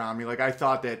crashed around me. Like, I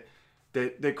thought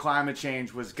that climate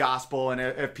change was gospel, and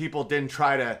if people didn't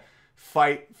try to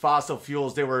fight fossil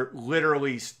fuels, they were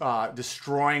literally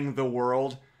destroying the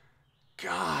world.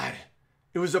 God,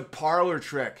 it was a parlor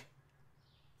trick.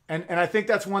 And I think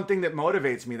that's one thing that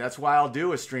motivates me. That's why I'll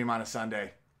do a stream on a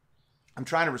Sunday. I'm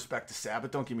trying to respect the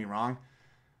Sabbath, don't get me wrong.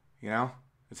 You know,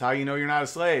 it's how you know you're not a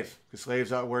slave, because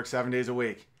slaves work 7 days a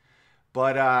week.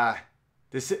 But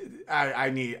these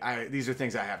are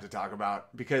things I have to talk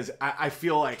about, because I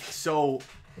feel like so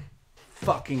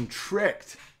fucking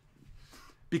tricked.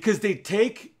 Because they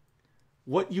take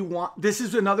what you want. This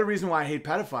is another reason why I hate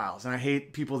pedophiles and I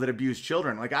hate people that abuse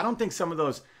children. Like, I don't think some of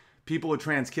those people with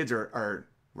trans kids are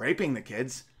raping the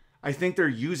kids. I think they're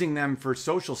using them for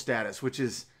social status, which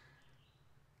is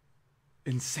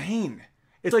insane.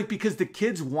 It's like, because the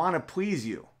kids want to please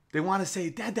you. They want to say,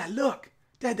 Dad, look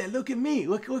at me.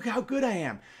 Look how good I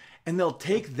am. And they'll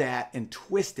take that and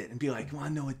twist it and be like, you want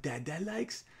to know what Dad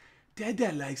likes?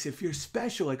 Dad likes if you're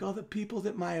special, like all the people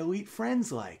that my elite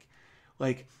friends like.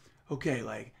 Like, okay,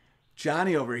 like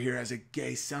Johnny over here has a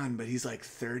gay son, but he's like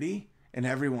 30 and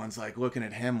everyone's like looking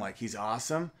at him like he's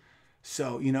awesome.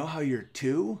 So, you know how you're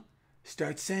 2?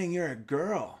 Start saying you're a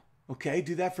girl. Okay,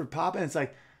 do that for Papa. And it's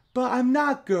like, but I'm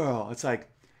not girl. It's like,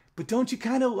 but don't you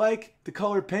kind of like the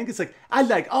color pink? It's like, I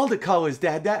like all the colors,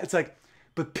 Dad. It's like,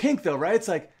 but pink though, right? It's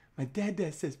like, my dad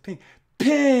says pink.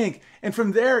 Pink! And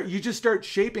from there, you just start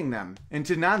shaping them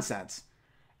into nonsense.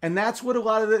 And that's what a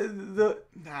lot of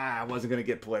I wasn't going to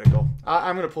get political.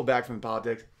 I'm going to pull back from the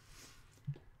politics.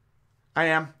 I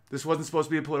am. This wasn't supposed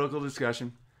to be a political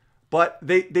discussion. But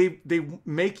they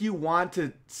make you want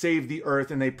to save the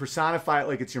earth, and they personify it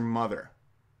like it's your mother.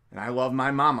 And I love my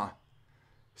mama.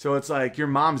 So it's like, your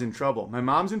mom's in trouble. My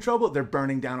mom's in trouble? They're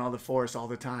burning down all the forests all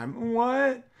the time.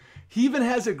 What? He even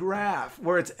has a graph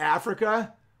where it's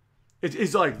Africa.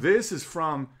 It's like, this is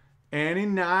from any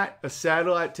night a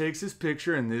satellite takes this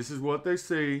picture, and this is what they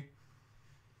see.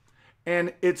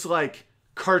 And it's like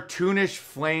cartoonish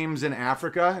flames in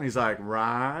Africa. And he's like,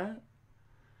 right.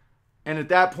 And at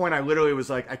that point, I literally was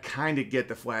like, I kind of get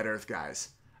the flat earth guys.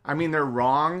 I mean, they're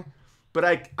wrong, but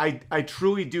I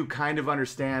truly do kind of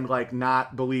understand, like,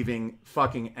 not believing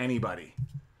fucking anybody.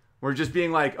 We're just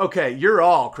being like, okay, you're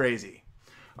all crazy.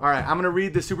 All right, I'm going to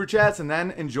read the super chats and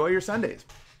then enjoy your Sundays.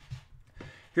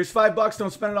 Here's $5.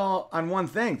 Don't spend it all on one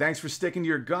thing. Thanks for sticking to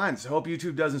your guns. Hope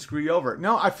YouTube doesn't screw you over.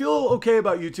 No, I feel okay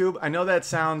about YouTube. I know that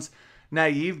sounds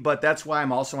naive, but that's why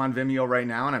I'm also on Vimeo right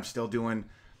now, and I'm still doing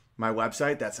my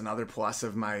website. That's another plus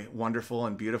of my wonderful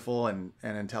and beautiful and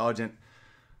intelligent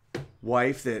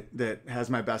wife that has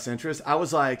my best interest. I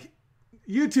was like,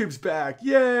 YouTube's back.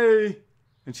 Yay.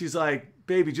 And And she's like,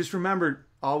 baby, just remember,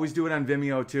 always do it on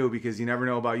Vimeo too, because you never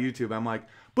know about YouTube. I'm like,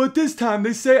 but this time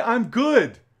they say I'm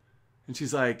good. And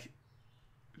she's like,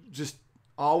 just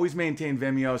always maintain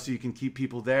Vimeo so you can keep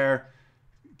people there,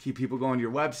 keep people going to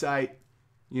your website.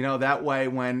 You know, that way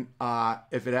when,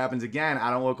 if it happens again, I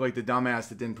don't look like the dumbass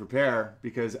that didn't prepare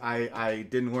because I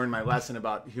didn't learn my lesson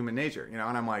about human nature, you know?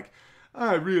 And I'm like,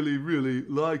 I really, really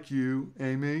like you,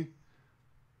 Amy.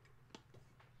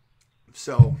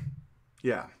 So,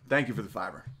 yeah, thank you for the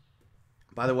Fiverr.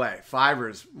 By the way,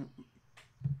 Fiverrs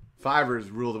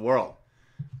rule the world.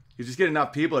 You just get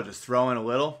enough people to just throw in a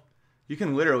little, you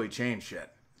can literally change shit.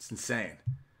 It's insane.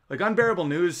 Like Unbearable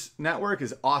News Network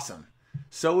is awesome.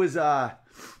 So is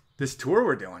this tour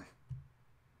we're doing.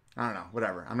 I don't know,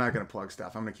 whatever. I'm not going to plug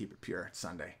stuff. I'm going to keep it pure. It's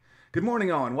Sunday. Good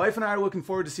morning, Owen. Wife and I are looking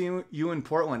forward to seeing you in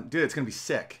Portland. Dude, it's going to be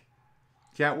sick.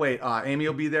 Can't wait. Amy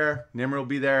will be there. Nimmer will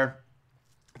be there.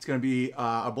 It's going to be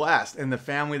a blast. And the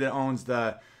family that owns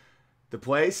the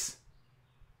place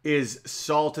is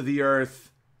salt of the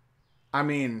earth. I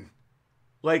mean,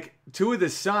 like, two of the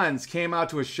sons came out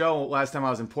to a show last time I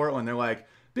was in Portland. They're like,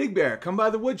 Big Bear, come by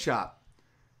the wood shop.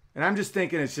 And I'm just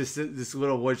thinking it's just this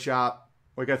little wood shop.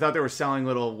 Like, I thought they were selling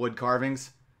little wood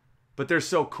carvings. But they're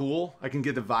so cool. I can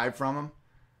get the vibe from them.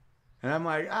 And I'm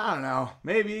like, I don't know.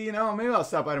 Maybe I'll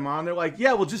stop by tomorrow. And they're like,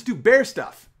 yeah, we'll just do bear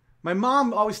stuff. My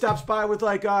mom always stops by with,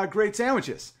 like, great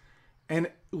sandwiches. And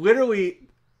literally,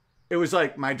 it was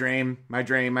like my dream,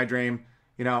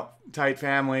 you know, tight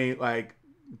family, like,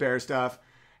 bear stuff.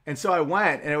 And so I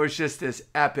went, and it was just this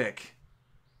epic,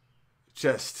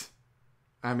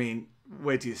 I mean,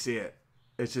 wait till you see it.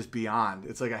 It's just beyond.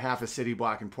 It's like a half a city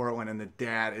block in Portland, and the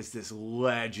dad is this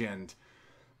legend,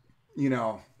 you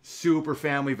know, super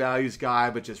family values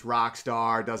guy, but just rock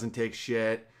star, doesn't take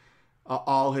shit.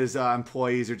 All his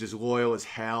employees are just loyal as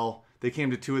hell. They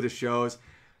came to two of the shows.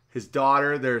 His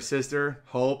daughter, their sister,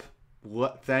 Hope.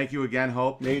 Thank you again,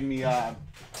 Hope. Made me, I'll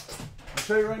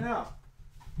show you right now.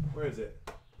 Where is it?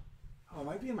 Oh, it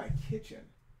might be in my kitchen.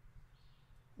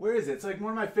 Where is it? It's like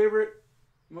one of my favorite,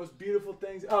 most beautiful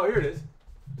things. Oh, here it is.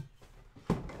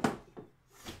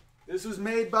 This was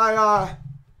made by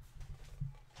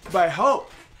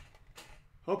Hope.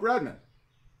 Hope Redman.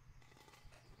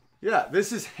 Yeah,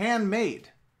 this is handmade.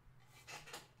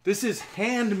 This is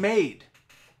handmade.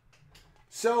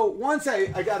 So once I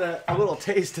got a little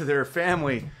taste of their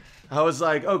family, I was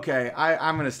like, okay,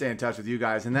 I'm going to stay in touch with you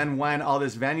guys. And then when all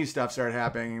this venue stuff started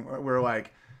happening, we're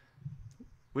like,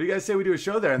 what do you guys say we do a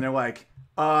show there? And they're like,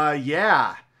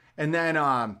 yeah. And then,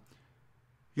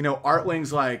 you know,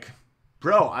 Artling's like,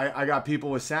 bro, I got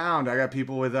people with sound. I got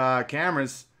people with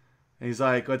cameras. And he's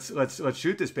like, let's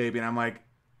shoot this baby. And I'm like,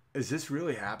 is this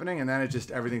really happening? And then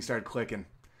everything started clicking.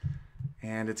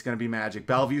 And it's going to be magic.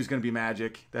 Bellevue's going to be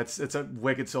magic. It's a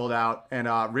wicked sold out. And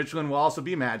Richland will also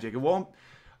be magic. It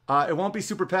won't be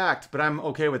super packed, but I'm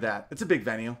okay with that. It's a big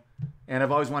venue. And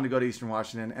I've always wanted to go to Eastern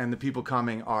Washington. And the people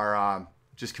coming are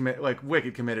just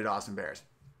wicked committed awesome bears.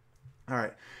 All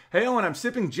right. Hey, Owen, I'm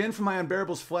sipping gin from my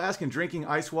unBEARables flask and drinking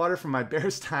ice water from my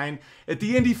Bearstein at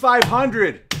the Indy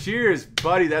 500. Cheers,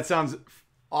 buddy. That sounds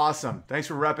awesome. Thanks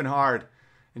for repping hard.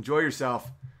 Enjoy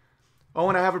yourself.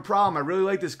 Owen, I have a problem. I really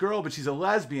like this girl, but she's a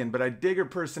lesbian, but I dig her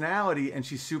personality, and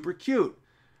she's super cute.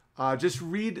 Just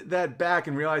read that back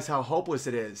and realize how hopeless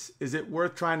it is. Is it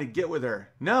worth trying to get with her?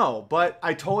 No, but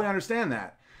I totally understand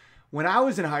that. When I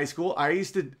was in high school, I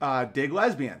used to dig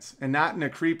lesbians, and not in a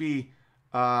creepy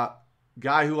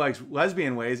guy who likes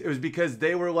lesbian ways. It was because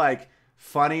they were like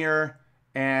funnier,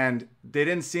 and they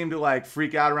didn't seem to like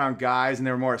freak out around guys, and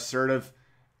they were more assertive,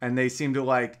 and they seemed to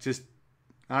like just,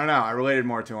 I don't know, I related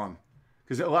more to them.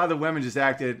 Because a lot of the women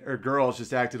girls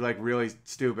just acted like really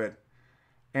stupid.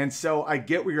 And so I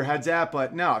get where your head's at,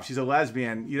 but no, if she's a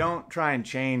lesbian, you don't try and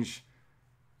change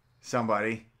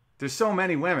somebody. There's so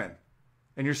many women,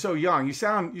 and you're so young. You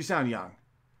sound young.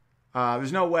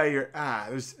 There's no way I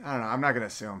don't know. I'm not going to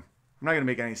assume. I'm not going to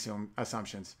make any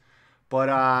assumptions. But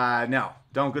no,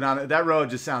 don't go down. That road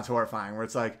just sounds horrifying, where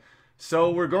it's like,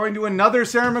 so we're going to another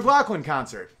Sarah McLachlan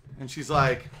concert. And she's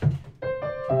like,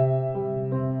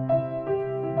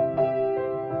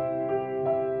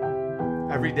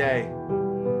 every day,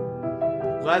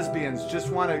 lesbians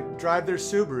just want to drive their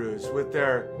Subarus with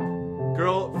their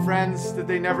girlfriends that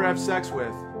they never have sex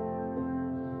with,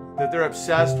 that they're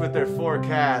obsessed with their 4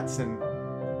 cats and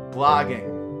blogging.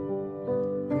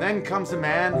 And then comes a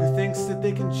man who thinks that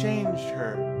they can change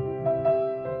her.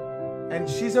 And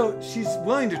she's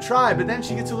willing to try, but then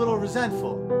she gets a little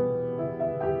resentful.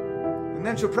 And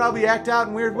then she'll probably act out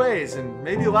in weird ways, and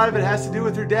maybe a lot of it has to do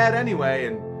with her dad anyway,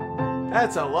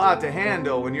 That's a lot to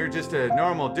handle when you're just a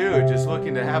normal dude just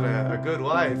looking to have a good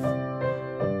life.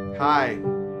 Hi,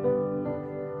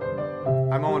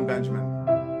 I'm Owen Benjamin.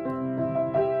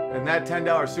 And that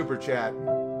 $10 super chat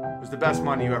was the best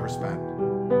money you ever spent.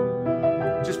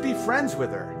 Just be friends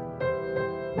with her.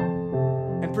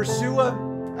 And pursue a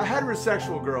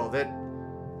heterosexual girl that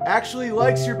actually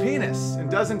likes your penis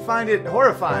and doesn't find it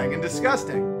horrifying and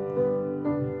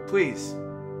disgusting. Please,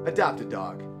 adopt a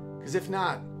dog. Because if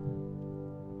not,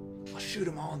 I'll shoot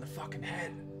them all in the fucking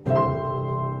head.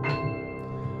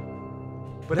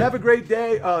 But have a great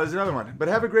day. Oh, there's another one. But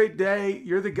have a great day.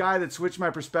 You're the guy that switched my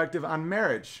perspective on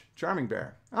marriage. Charming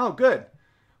Bear. Oh, good.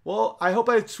 Well, I hope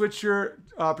I switched your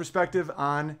perspective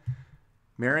on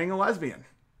marrying a lesbian.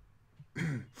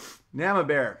 Nama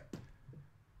Bear.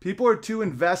 People are too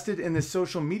invested in this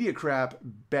social media crap,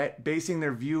 basing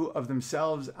their view of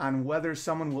themselves on whether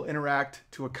someone will interact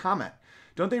to a comment.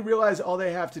 Don't they realize all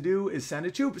they have to do is send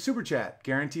a super chat?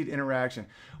 Guaranteed interaction.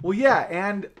 Well, yeah,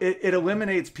 and it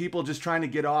eliminates people just trying to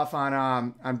get off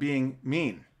on being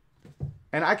mean.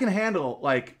 And I can handle,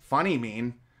 like, funny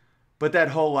mean, but that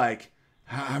whole, like,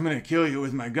 I'm going to kill you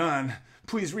with my gun.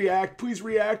 Please react, please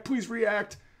react, please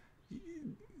react.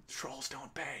 Trolls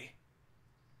don't pay.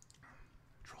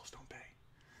 Trolls don't pay.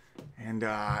 And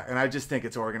I just think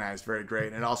it's organized very great.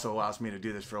 And it also allows me to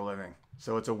do this for a living.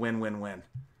 So it's a win-win-win.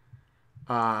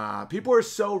 People are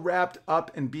so wrapped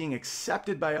up in being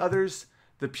accepted by others.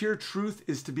 The pure truth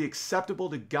is to be acceptable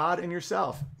to God and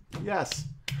yourself. Yes.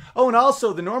 Oh, and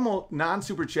also the normal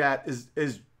non-super chat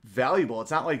is valuable.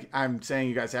 It's not like I'm saying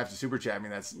you guys have to super chat. I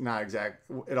mean, that's not exact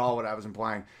at all what I was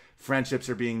implying. Friendships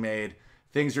are being made.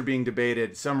 Things are being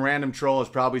debated. Some random troll is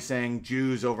probably saying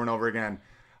Jews over and over again.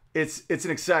 It's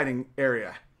an exciting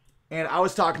area. And I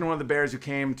was talking to one of the bears who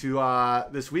came to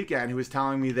this weekend who was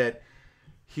telling me that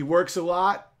he works a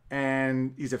lot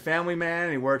and he's a family man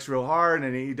and he works real hard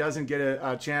and he doesn't get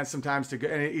a chance sometimes to go,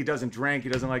 and he doesn't drink. He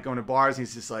doesn't like going to bars.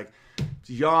 He's just like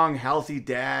young, healthy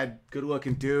dad, good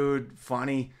looking dude,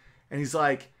 funny. And he's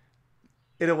like,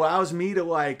 it allows me to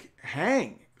like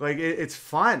hang. Like it's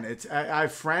fun. I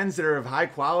have friends that are of high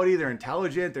quality. They're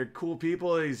intelligent. They're cool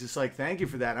people. He's just like, thank you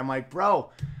for that. I'm like, bro,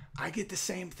 I get the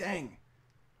same thing.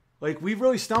 Like we've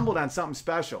really stumbled on something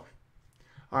special.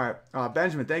 All right.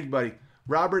 Benjamin, thank you, buddy.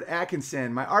 Robert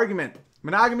Atkinson, my argument.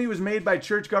 Monogamy was made by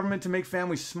church government to make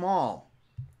families small.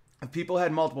 If people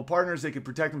had multiple partners, they could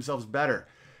protect themselves better.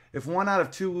 If 1 out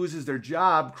of 2 loses their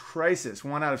job, crisis.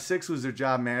 1 out of 6 lose their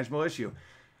job, manageable issue.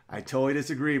 I totally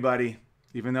disagree, buddy.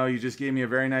 Even though you just gave me a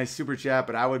very nice super chat,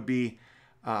 but I would be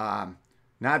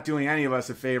not doing any of us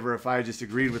a favor if I just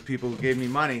agreed with people who gave me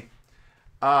money.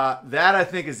 That I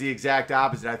think is the exact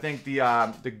opposite. I think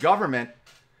the government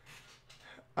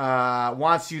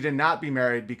wants you to not be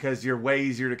married because you're way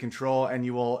easier to control and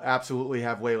you will absolutely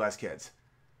have way less kids.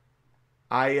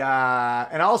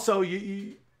 And also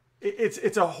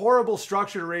it's a horrible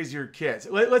structure to raise your kids.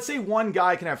 Let's say one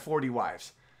guy can have 40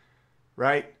 wives,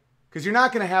 right? Because you're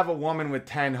not going to have a woman with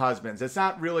 10 husbands. It's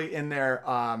not really in there.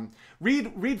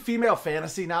 Read female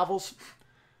fantasy novels.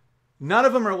 None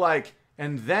of them are like,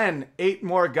 and then 8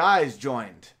 more guys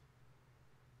joined.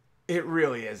 It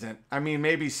really isn't. I mean,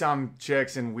 maybe some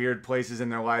chicks in weird places in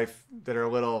their life that are a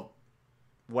little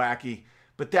wacky,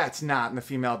 but that's not in the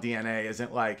female DNA.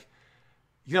 Isn't like,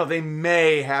 you know, they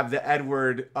may have the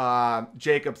Edward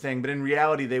Jacob thing, but in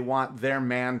reality, they want their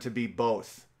man to be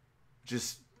both.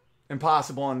 Just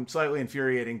impossible and slightly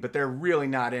infuriating, but they're really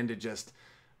not into just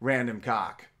random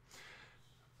cock.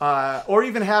 Or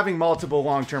even having multiple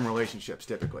long-term relationships,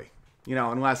 typically. You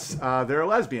know, unless they're a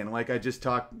lesbian, like I just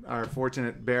talked our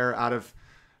fortunate bear out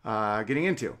of getting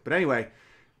into. But anyway,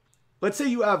 let's say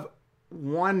you have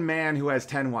one man who has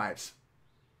 10 wives.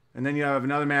 And then you have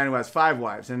another man who has 5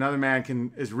 wives. And another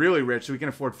man is really rich, so he can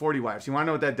afford 40 wives. You want to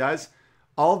know what that does?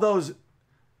 All those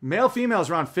male,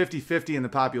 females are around 50-50 in the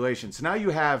population. So now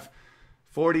you have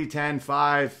 40, 10,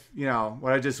 5, you know,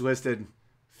 what I just listed,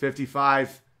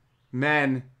 55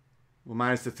 men, well,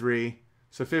 minus the 3.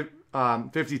 So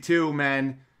 52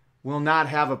 men will not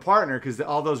have a partner because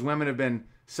all those women have been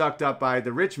sucked up by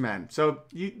the rich men. So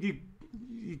you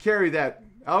carry that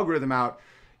algorithm out.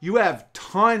 You have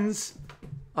tons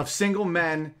of single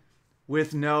men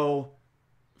with no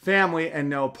family and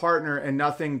no partner and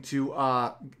nothing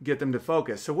to get them to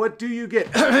focus. So what do you get?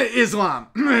 Islam.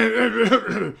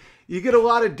 You get a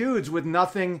lot of dudes with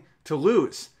nothing to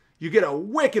lose. You get a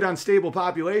wicked unstable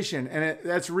population, and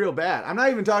that's real bad. I'm not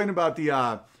even talking about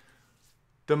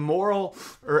the moral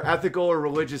or ethical or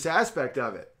religious aspect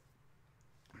of it.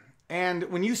 And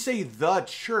when you say the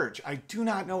church, I do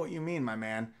not know what you mean, my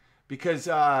man, because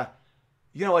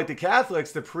you know, like the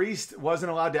Catholics, the priest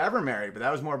wasn't allowed to ever marry, but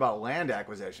that was more about land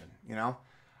acquisition, you know?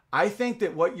 I think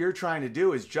that what you're trying to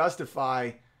do is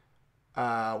justify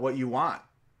what you want,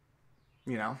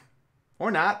 you know? Or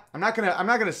not. I'm not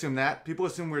gonna assume that. People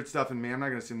assume weird stuff in me. I'm not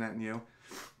gonna assume that in you.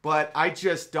 But I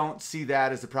just don't see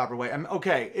that as the proper way.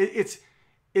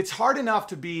 It's hard enough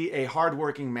to be a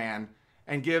hardworking man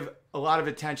and give a lot of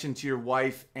attention to your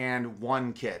wife and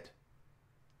one kid.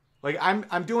 Like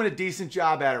I'm doing a decent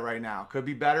job at it right now. Could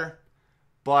be better,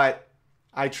 but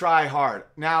I try hard.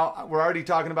 Now we're already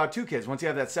talking about 2 kids. Once you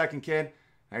have that second kid,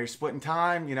 now you're splitting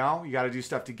time. You know, you got to do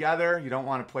stuff together. You don't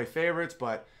want to play favorites,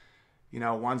 but you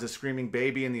know, one's a screaming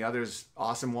baby and the other's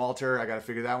awesome Walter. I got to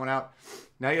figure that one out.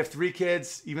 Now you have 3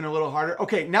 kids, even a little harder.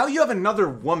 Okay, now you have another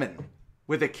woman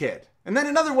with a kid, and then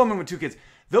another woman with 2 kids.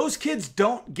 Those kids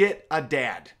don't get a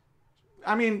dad.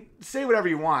 I mean, say whatever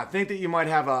you want. Think that you might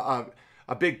have a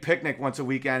big picnic once a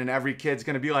weekend and every kid's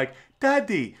going to be like,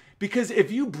 Daddy. Because if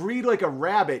you breed like a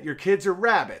rabbit, your kids are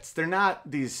rabbits. They're not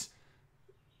these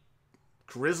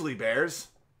grizzly bears.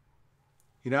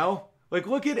 You know? Like,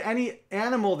 look at any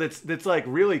animal that's like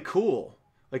really cool.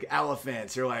 Like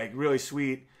elephants or like really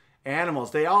sweet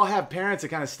animals. They all have parents that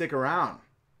kind of stick around.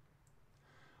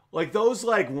 Like those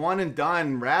like one and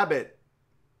done rabbit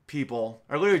people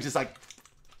are literally just like,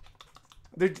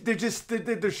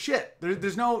 they're shit.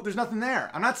 There's nothing there.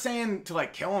 I'm not saying to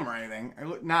like kill them or anything.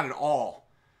 Not at all.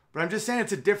 But I'm just saying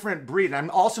it's a different breed. I'm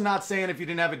also not saying if you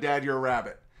didn't have a dad, you're a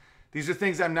rabbit. These are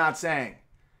things I'm not saying.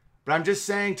 But I'm just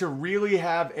saying to really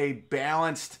have a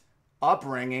balanced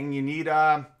upbringing, you need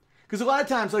because a lot of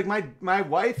times, like my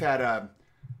wife had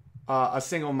a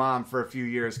single mom for a few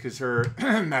years because her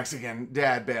Mexican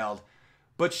dad bailed,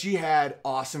 but she had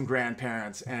awesome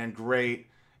grandparents and great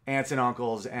aunts and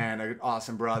uncles and an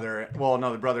awesome brother. Well,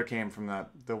 no, the brother came from the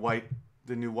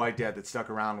new white dad that stuck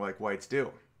around like whites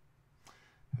do.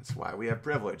 That's why we have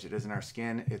privilege. It isn't our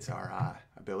skin. It's our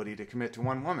ability to commit to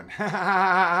one woman.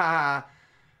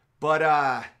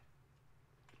 But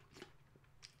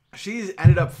she's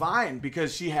ended up fine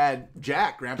because she had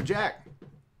Jack, Grandpa Jack.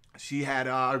 She had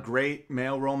a great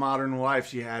male role model in life.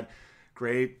 She had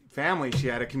great family. She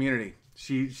had a community.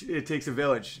 It takes a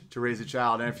village to raise a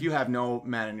child. And if you have no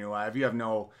men in your life, you have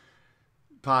no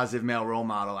positive male role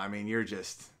model, I mean, you're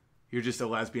just a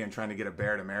lesbian trying to get a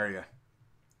bear to marry you.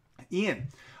 Ian,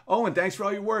 Owen, thanks for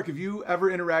all your work. Have you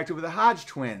ever interacted with the Hodge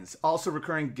twins? Also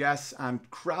recurring guests on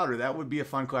Crowder. That would be a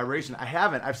fun collaboration. I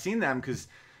haven't. I've seen them because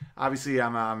obviously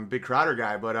I'm a big Crowder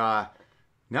guy. But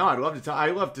no, I'd love to talk.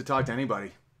 I love to talk to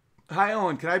anybody. Hi,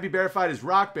 Owen. Can I be verified as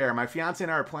Rock Bear? My fiance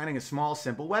and I are planning a small,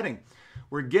 simple wedding.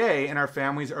 We're gay and our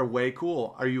families are way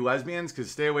cool. Are you lesbians? Because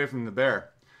stay away from the bear.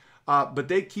 But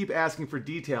they keep asking for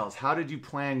details. How did you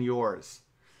plan yours?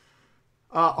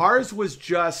 Ours was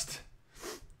just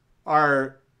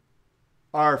our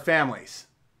families.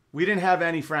 We didn't have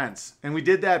any friends. And we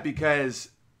did that because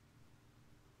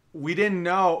we didn't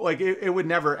know, like, it would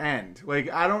never end. Like,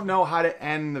 I don't know how to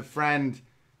end the friend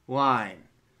line.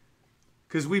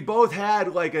 Because we both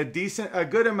had, like, a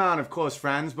good amount of close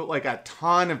friends, but, like, a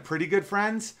ton of pretty good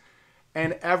friends.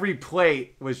 And every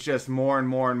plate was just more and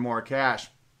more and more cash.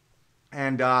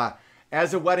 And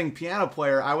as a wedding piano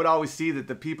player, I would always see that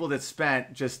the people that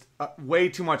spent just way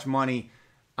too much money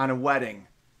on a wedding,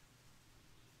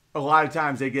 a lot of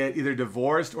times they get either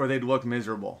divorced or they'd look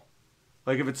miserable.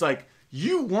 Like if it's like,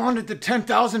 you wanted the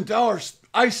 $10,000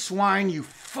 ice swine, you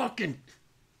fucking,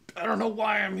 I don't know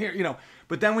why I'm here, you know.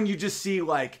 But then when you just see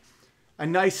like a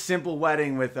nice simple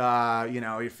wedding with, you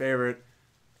know, your favorite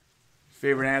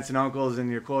aunts and uncles and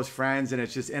your close friends, and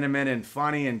it's just intimate and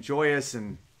funny and joyous,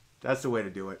 and that's the way to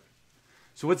do it.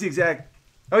 So what's the exact,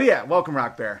 oh yeah, welcome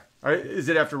Rock Bear. All right, is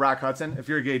it after Rock Hudson? If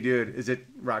you're a gay dude, is it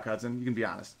Rock Hudson? You can be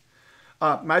honest.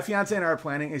 My fiance and I are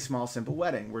planning a small, simple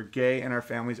wedding. We're gay and our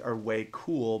families are way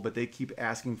cool, but they keep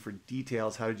asking for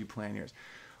details. How did you plan yours?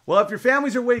 Well, if your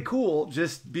families are way cool,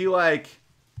 just be like,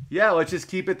 yeah, let's just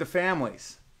keep it the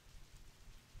families.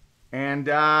 And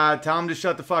tell them to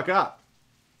shut the fuck up.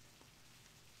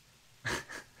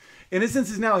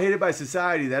 Innocence is now hated by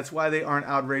society. That's why they aren't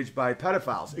outraged by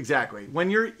pedophiles. Exactly.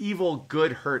 When you're evil,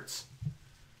 good hurts.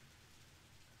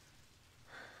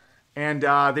 And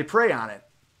they prey on it.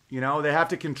 You know, they have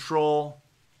to control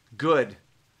good.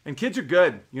 And kids are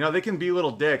good. You know, they can be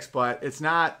little dicks, but it's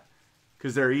not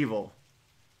because they're evil.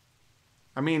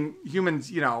 I mean,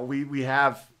 humans, you know, we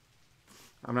have...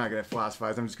 I'm not going to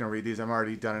philosophize. I'm just going to read these. I've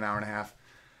already done an hour and a half.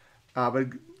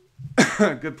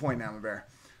 But good point now, my bear.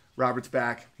 Robert's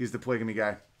back. He's the polygamy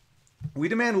guy. We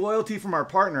demand loyalty from our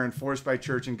partner enforced by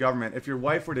church and government. If your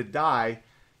wife were to die,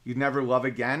 you'd never love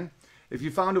again. If you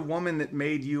found a woman that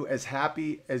made you as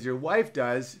happy as your wife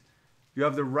does, you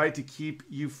have the right to keep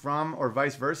you from, or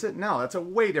vice versa? No, that's a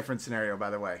way different scenario, by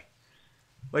the way.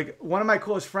 Like, one of my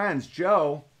close friends,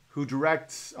 Joe, who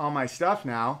directs all my stuff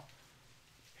now,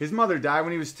 his mother died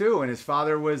when he was 2, and his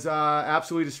father was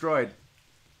absolutely destroyed.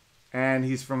 And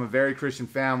he's from a very Christian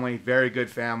family, very good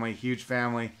family, huge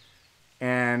family.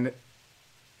 And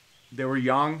they were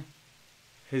young.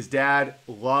 His dad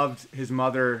loved his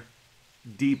mother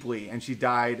deeply, and she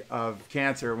died of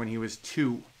cancer when he was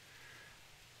 2.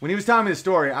 When he was telling me the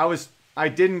story, I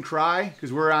didn't cry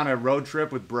because we're on a road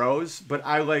trip with bros, but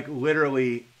I like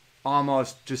literally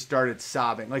almost just started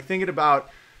sobbing. Like, thinking about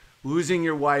losing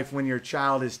your wife when your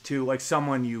child is 2, like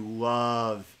someone you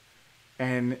love,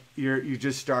 and you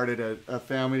just started a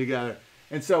family together.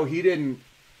 And so he didn't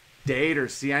date or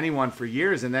see anyone for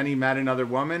years, and then he met another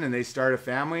woman, and they started a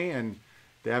family, and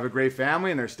they have a great family,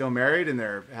 and they're still married, and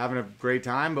they're having a great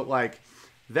time. But like,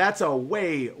 that's a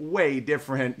way, way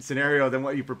different scenario than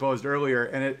what you proposed earlier.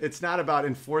 And it's not about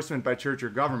enforcement by church or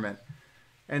government.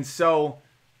 And so,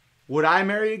 would I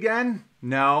marry again?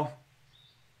 No.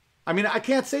 I mean, I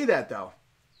can't say that, though.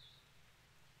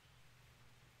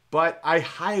 But I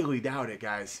highly doubt it,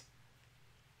 guys.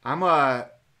 I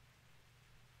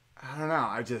don't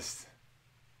know.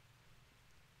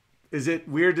 Is it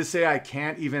weird to say I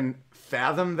can't even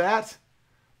fathom that?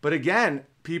 But again,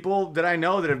 people that I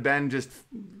know that have been just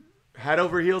head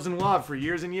over heels in love for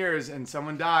years and years, and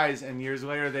someone dies, and years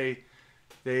later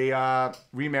they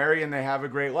remarry and they have a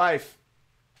great life.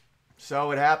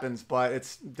 So it happens, but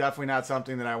it's definitely not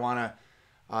something that I want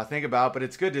to think about. But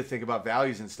it's good to think about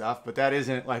values and stuff. But that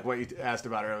isn't like what you asked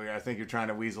about earlier. I think you're trying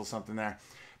to weasel something there.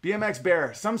 BMX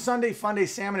Bear, some Sunday fun day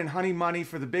salmon and honey money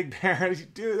for the big bear.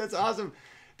 Dude, that's awesome.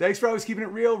 Thanks for always keeping it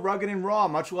real, rugged, and raw.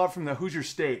 Much love from the Hoosier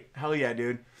State. Hell yeah,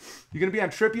 dude. You going to be on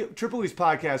Tripoli's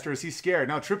podcast, or is he scared?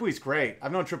 No, Tripoli's great.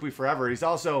 I've known Tripoli forever. He's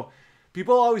also,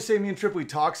 people always say me and Tripoli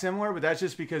talk similar, but that's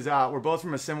just because we're both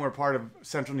from a similar part of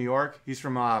central New York. He's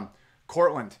from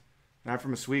Cortland, and I'm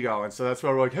from Oswego. And so that's why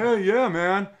we're like, hey, yeah,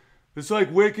 man. It's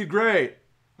like wicked great.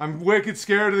 I'm wicked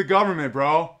scared of the government,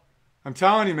 bro. I'm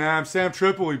telling you, man. I'm Sam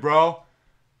Tripoli, bro.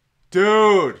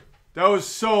 Dude, that was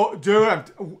so,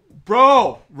 dude,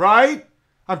 bro, right?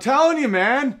 I'm telling you,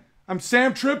 man. I'm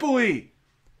Sam Tripoli.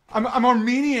 I'm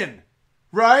Armenian,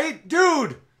 right?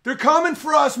 Dude, they're coming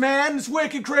for us, man. It's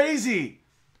wicked crazy.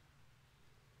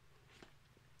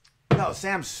 No,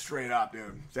 Sam's straight up,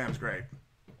 dude. Sam's great.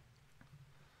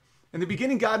 In the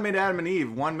beginning, God made Adam and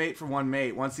Eve, one mate for one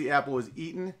mate. Once the apple was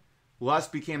eaten,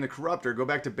 lust became the corrupter. Go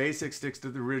back to basics, sticks to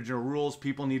the original rules.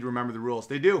 People need to remember the rules.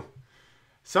 They do.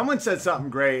 Someone said something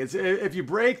great. It's, if you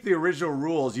break the original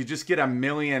rules, you just get a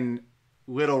million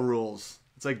little rules.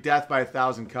 It's like death by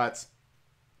 1,000 cuts.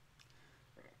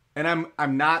 And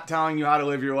I'm not telling you how to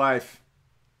live your life.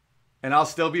 And I'll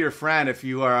still be your friend if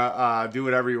you are do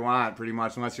whatever you want, pretty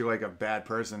much, unless you're like a bad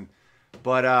person.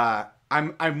 But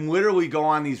I'm literally go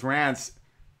on these rants,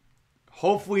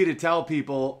 hopefully to tell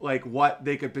people like what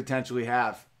they could potentially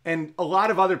have, and a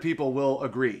lot of other people will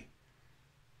agree.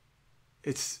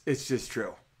 It's just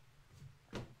true.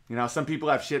 You know, some people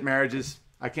have shit marriages.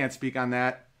 I can't speak on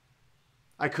that.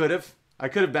 I could have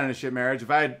been in a shit marriage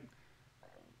if I had,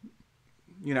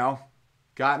 you know,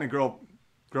 gotten a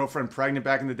girlfriend pregnant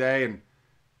back in the day and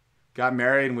got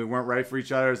married and we weren't right for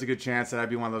each other. There's a good chance that I'd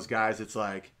be one of those guys that's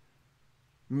like,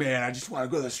 man, I just want to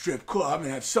go to the strip club and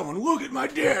have someone look at my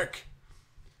dick.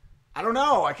 I don't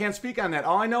know. I can't speak on that.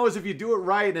 All I know is if you do it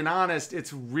right and honest,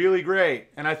 it's really great.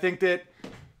 And I think that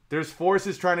there's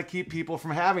forces trying to keep people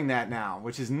from having that now,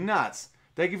 which is nuts.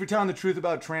 Thank you for telling the truth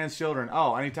about trans children.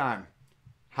 Oh, anytime.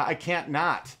 I can't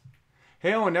not.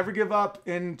 Hey, Owen, never give up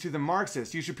into the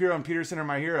Marxists. You, Shapiro, and Peterson are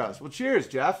my heroes. Well, cheers,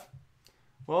 Jeff.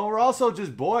 Well, we're also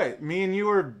just boys. Me and you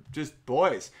are just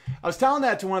boys. I was telling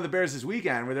that to one of the Bears this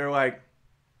weekend where they're like,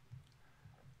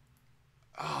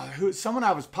 someone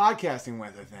I was podcasting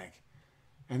with, I think.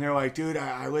 And they're like, dude,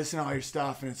 I listen to all your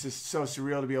stuff and it's just so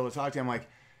surreal to be able to talk to you. I'm like,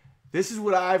 this is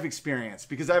what I've experienced,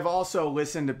 because I've also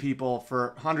listened to people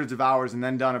for hundreds of hours and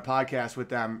then done a podcast with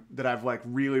them that I've like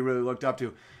really, really looked up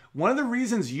to. One of the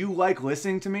reasons you like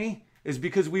listening to me is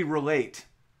because we relate.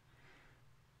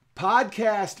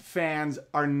 Podcast fans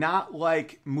are not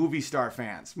like movie star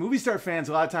fans. Movie star fans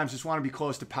a lot of times just want to be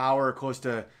close to power, close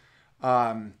to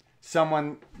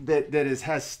someone that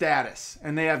has status,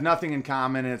 and they have nothing in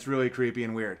common, and it's really creepy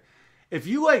and weird. If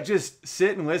you like just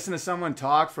sit and listen to someone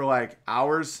talk for like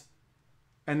hours,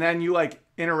 and then you like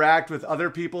interact with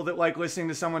other people that like listening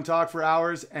to someone talk for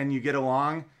hours and you get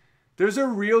along, there's a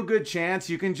real good chance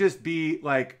you can just be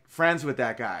like friends with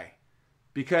that guy,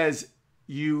 because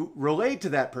you relate to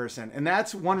that person. And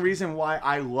that's one reason why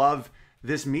I love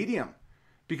this medium.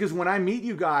 Because when I meet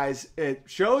you guys at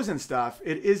shows and stuff,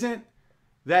 it isn't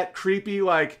that creepy,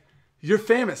 like, you're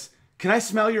famous. Can I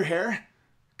smell your hair?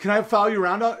 Can I follow you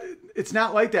around? It's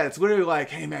not like that. It's literally like,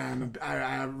 hey, man,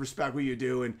 I respect what you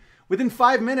do. And within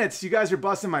 5 minutes, you guys are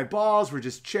busting my balls. We're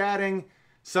just chatting.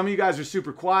 Some of you guys are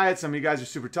super quiet. Some of you guys are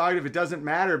super talkative. It doesn't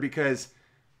matter because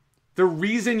the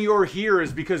reason you're here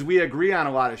is because we agree on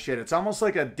a lot of shit. It's almost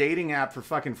like a dating app for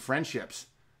fucking friendships.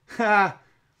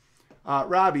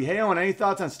 Robbie, hey Owen, any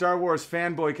thoughts on Star Wars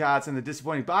fan boycotts and the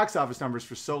disappointing box office numbers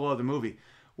for Solo the movie?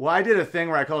 Well, I did a thing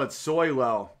where I called it Soy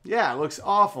Low. Yeah, it looks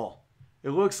awful. It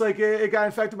looks like it got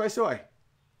infected by soy.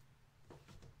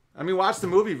 I mean, watch the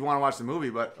movie if you want to watch the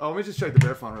movie, but let me just check the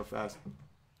bear phone real fast.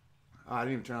 I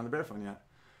didn't even turn on the bear phone yet.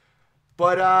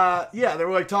 But yeah, they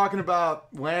were like talking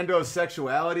about Lando's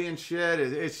sexuality and shit.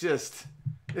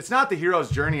 It's not the hero's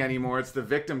journey anymore. It's the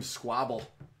victim's squabble.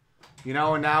 You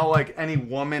know, and now like any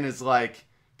woman is like,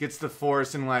 gets the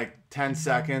force in like 10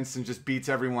 seconds and just beats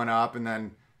everyone up and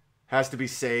then has to be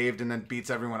saved and then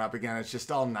beats everyone up again. It's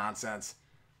just all nonsense.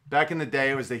 Back in the day,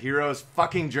 it was the hero's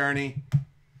fucking journey.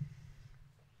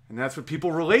 And that's what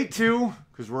people relate to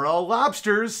because we're all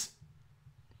lobsters.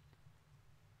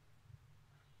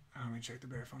 Let me check the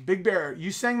bear phone. Big Bear,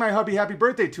 you sang my hubby happy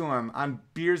birthday to him on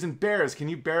Beers and Bears. Can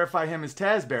you verify him as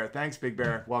Taz Bear? Thanks, Big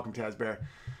Bear. Welcome, Taz Bear.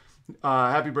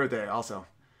 Happy birthday also.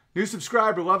 New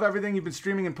subscriber. Love everything you've been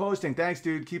streaming and posting. Thanks,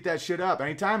 dude. Keep that shit up.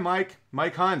 Anytime, Mike.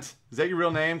 Mike Hunt. Is that your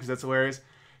real name? Because that's hilarious.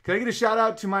 Can I get a shout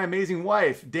out to my amazing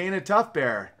wife, Dana Tough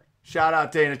Bear? Shout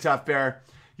out, Dana Tough Bear.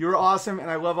 You are awesome, and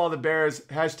I love all the bears.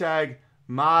 Hashtag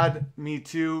mod me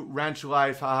too, wrench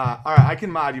life. Haha. All right, I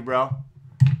can mod you, bro.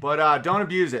 But don't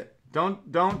abuse it. Don't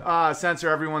censor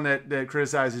everyone that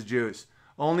criticizes Jews.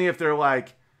 Only if they're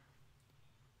like,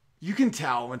 you can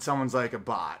tell when someone's like a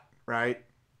bot, right?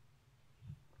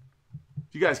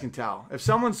 You guys can tell. If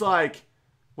someone's like,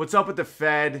 what's up with the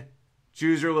Fed?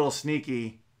 Jews are a little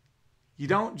sneaky. You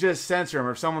don't just censor them.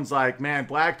 Or if someone's like, man,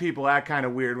 black people act kind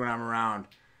of weird when I'm around.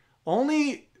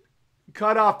 Only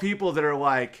cut off people that are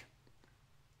like,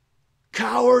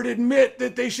 coward, admit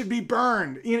that they should be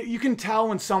burned. You can tell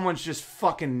when someone's just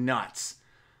fucking nuts.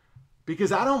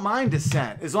 Because I don't mind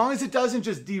dissent. As long as it doesn't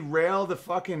just derail the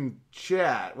fucking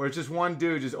chat. Where it's just one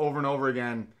dude just over and over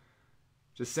again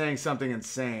just saying something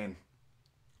insane.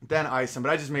 Then ice him.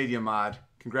 But I just made you a mod.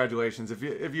 Congratulations. If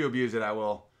you abuse it, I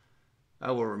will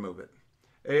remove it.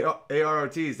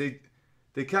 ARRTs.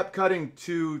 They kept cutting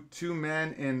to two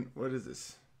men in... What is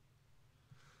this?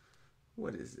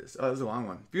 What is this? Oh, this is a long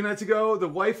one. A few nights ago, the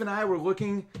wife and I were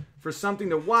looking for something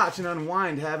to watch and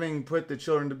unwind, having put the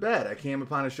children to bed. I came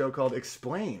upon a show called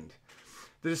Explained.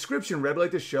 The description read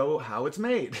like the show How It's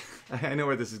Made. I know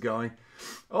where this is going.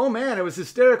 Oh man, it was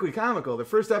hysterically comical. The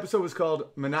first episode was called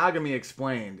Monogamy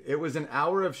Explained. It was an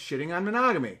hour of shitting on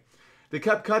monogamy. They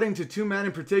kept cutting to two men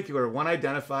in particular, one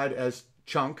identified as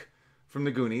Chunk from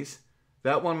the Goonies.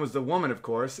 That one was the woman, of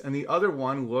course, and the other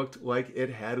one looked like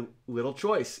it had little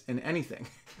choice in anything.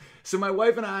 So my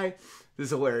wife and I, this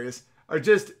is hilarious, are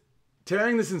just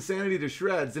tearing this insanity to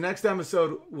shreds. The next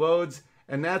episode loads,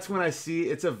 and that's when I see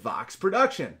it's a Vox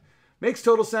production. Makes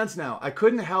total sense now. I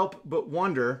couldn't help but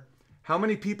wonder how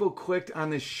many people clicked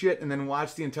on this shit and then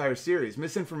watched the entire series.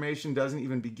 Misinformation doesn't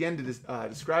even begin to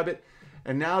describe it.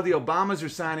 And now the Obamas are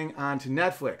signing on to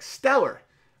Netflix. Stellar.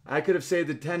 I could have saved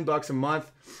the $10 a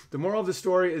month. The moral of the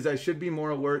story is I should be more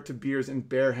alert to beers and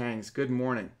bear hangs. Good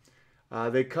morning.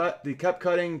 They kept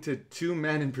cutting to two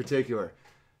men in particular.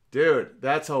 Dude,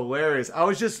 that's hilarious. I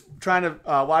was just trying to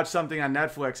watch something on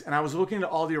Netflix, and I was looking at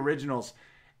all the originals,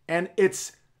 and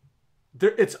it's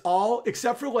all,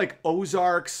 except for like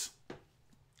Ozark's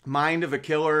Mind of a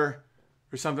Killer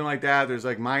or something like that. There's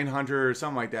like Mindhunter or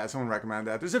something like that. Someone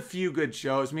recommended that. There's a few good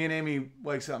shows. Me and Amy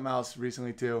liked something else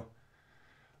recently too.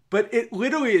 But it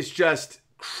literally is just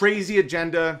crazy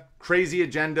agenda, crazy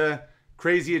agenda,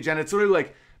 crazy agenda. It's literally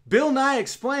like, Bill Nye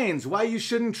explains why you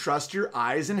shouldn't trust your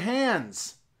eyes and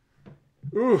hands.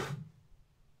 Ooh.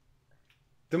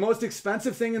 The most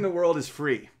expensive thing in the world is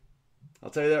free. I'll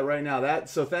tell you that right now.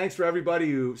 So thanks for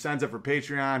everybody who signs up for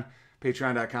Patreon,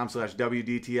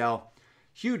 patreon.com/WDTL,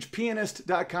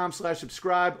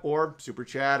 hugepianist.com/subscribe, or super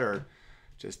chat, or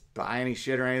just buy any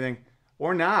shit or anything.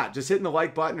 Or not. Just hitting the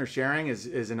like button or sharing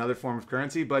is another form of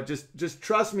currency. But just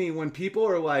trust me, when people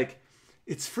are like,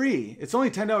 it's free. It's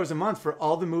only $10 a month for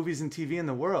all the movies and TV in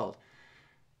the world.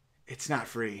 It's not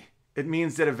free. It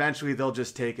means that eventually they'll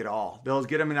just take it all. They'll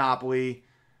get a monopoly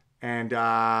and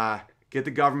get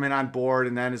the government on board,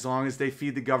 and then as long as they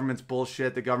feed the government's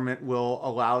bullshit, the government will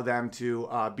allow them to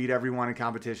beat everyone in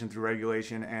competition through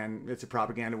regulation, and it's a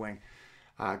propaganda wing.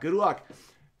 Good luck.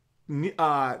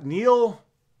 Neil,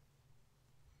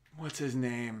 what's his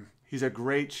name? He's a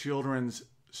great children's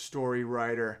story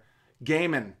writer.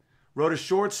 Gaiman wrote a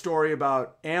short story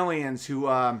about aliens who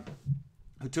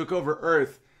took over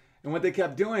Earth, and what they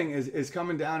kept doing is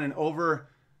coming down and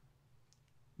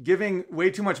giving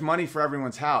way too much money for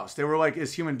everyone's house. They were like,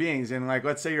 as human beings, and like,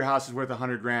 let's say your house is worth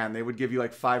 $100,000, they would give you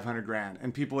like $500,000,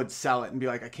 and people would sell it and be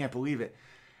like, I can't believe it.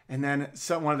 And then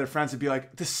one of their friends would be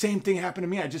like, the same thing happened to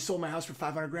me. I just sold my house for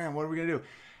 $500,000. What are we gonna do?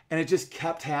 And it just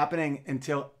kept happening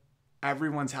until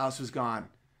everyone's house was gone,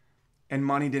 and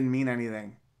money didn't mean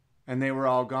anything, and they were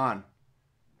all gone.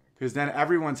 Because then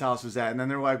everyone's house was that, and then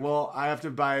they're like, well, I have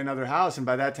to buy another house, and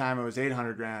by that time it was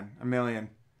 $800,000, $1 million,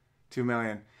 $2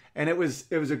 million. And it was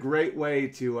a great way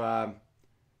to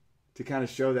kind of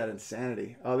show that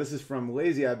insanity. Oh, this is from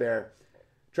Lazy Eye Bear.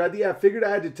 Tried the app, figured I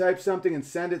had to type something and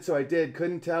send it, so I did.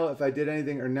 Couldn't tell if I did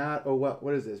anything or not. Oh,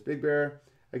 what is this? Big Bear.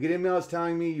 I get emails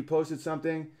telling me you posted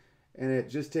something, and it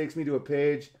just takes me to a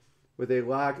page with a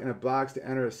lock and a box to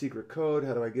enter a secret code.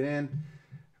 How do I get in?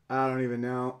 I don't even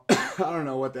know. I don't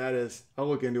know what that is. I'll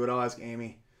look into it. I'll ask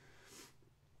Amy.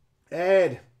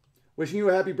 Ed. Wishing you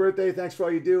a happy birthday. Thanks for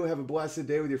all you do. Have a blessed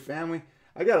day with your family.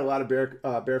 I got a lot of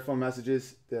bear phone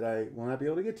messages that I will not be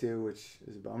able to get to, which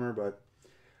is a bummer.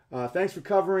 But thanks for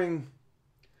covering.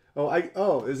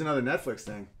 There's another Netflix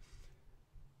thing.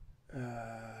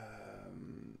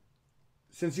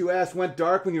 Since you asked, went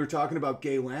dark when you were talking about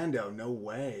Gay Lando. No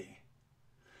way.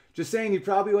 Just saying, you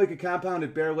probably like a compound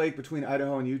at Bear Lake between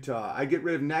Idaho and Utah. I get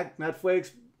rid of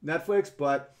Netflix,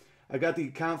 but I got the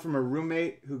account from a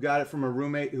roommate who got it from a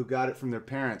roommate who got it from their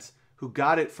parents, who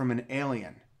got it from an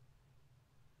alien.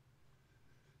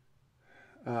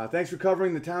 Thanks for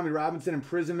covering the Tommy Robinson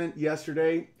imprisonment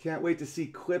yesterday. Can't wait to see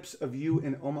clips of you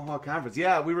in Omaha conference.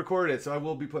 Yeah, we recorded it, so I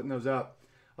will be putting those up.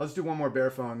 I'll just do one more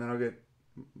bear phone, then I'll get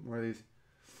more of these.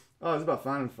 Oh, it's about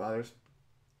founding fathers.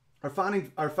 Our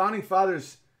founding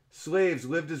fathers' slaves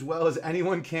lived as well as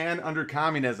anyone can under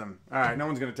communism. All right, no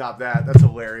one's going to top that. That's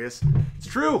hilarious. It's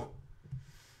true.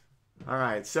 All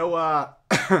right, so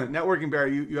networking bear,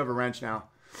 you have a wrench now.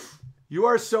 You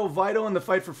are so vital in the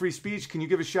fight for free speech. Can you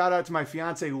give a shout out to my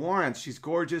fiance Lawrence? She's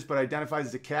gorgeous, but identifies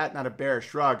as a cat, not a bear.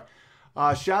 Shrug.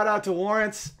 Shout out to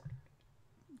Lawrence.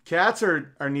 Cats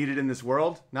are needed in this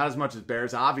world, not as much as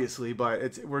bears, obviously,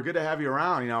 but we're good to have you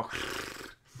around. You know.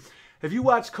 Have you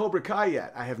watched Cobra Kai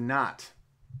yet? I have not.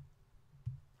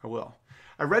 I will.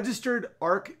 I registered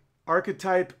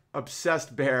archetype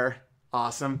obsessed bear.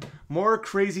 Awesome. More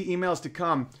crazy emails to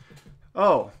come.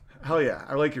 Oh, hell yeah.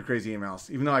 I like your crazy emails,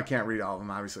 even though I can't read all of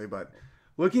them, obviously. But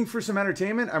looking for some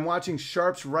entertainment? I'm watching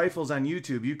Sharp's Rifles on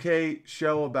YouTube, UK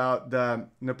show about the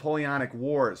Napoleonic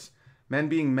Wars. Men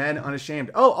being men,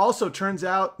 unashamed. Oh, also, turns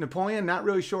out Napoleon, not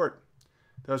really short.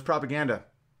 That was propaganda.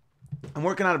 I'm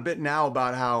working on a bit now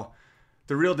about how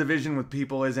the real division with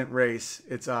people isn't race,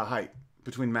 it's height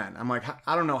between men. I'm like,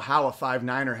 I don't know how a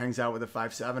 5'9" hangs out with a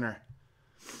 5'7".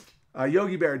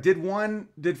 Yogi Bear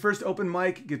did first open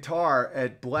mic guitar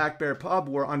at Black Bear Pub,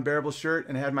 wore unBEARables shirt,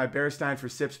 and had my Bearstein for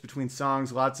sips between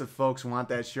songs. Lots of folks want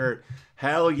that shirt.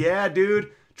 Hell yeah,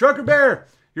 dude. Trucker Bear,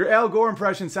 your Al Gore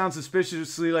impression sounds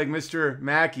suspiciously like Mr.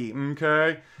 Mackey.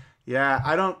 Okay.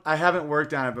 Yeah, I haven't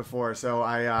worked on it before, so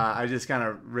I just kind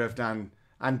of riffed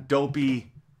on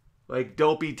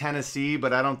dopey Tennessee,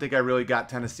 but I don't think I really got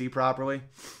Tennessee properly.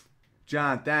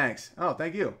 John, thanks. Oh,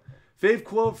 thank you. Fave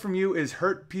quote from you is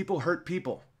hurt people hurt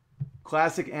people.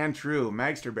 Classic and true.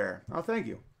 Magster Bear. Oh, thank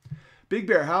you. Big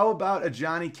Bear, how about a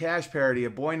Johnny Cash parody?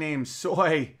 A boy named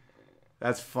Soy.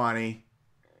 That's funny.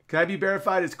 Can I be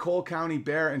verified as Cole County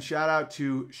Bear? And shout out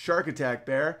to Shark Attack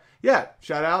Bear. Yeah,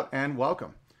 shout out and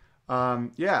welcome.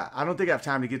 Yeah, I don't think I have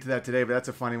time to get to that today, but that's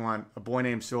a funny one. A boy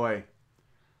named Soy.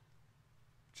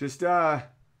 Just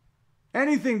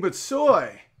anything but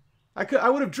soy. I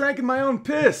would have drank in my own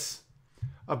piss.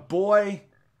 A boy.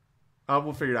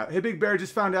 We'll figure it out. Hey, Big Bear,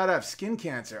 just found out I have skin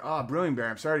cancer. Oh, Brewing Bear,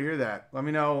 I'm sorry to hear that. Let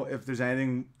me know if there's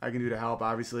anything I can do to help.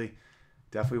 Obviously,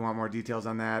 definitely want more details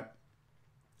on that.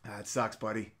 It sucks,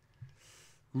 buddy.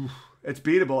 Oof. It's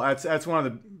beatable. That's one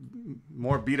of the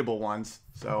more beatable ones.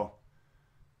 So,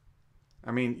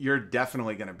 I mean, you're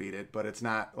definitely going to beat it, but it's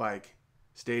not like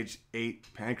stage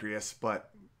 8 pancreas,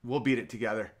 but we'll beat it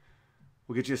together.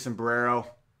 We'll get you a sombrero.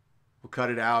 We'll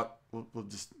cut it out.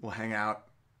 We'll hang out.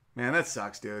 Man, that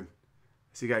sucks, dude.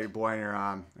 So you got your boy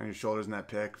on your shoulders in that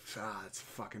pic. It's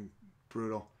fucking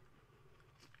brutal.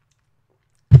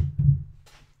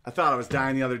 I thought I was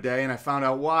dying the other day, and I found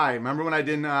out why. Remember when I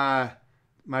didn't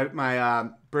my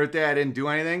birthday I didn't do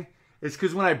anything. It's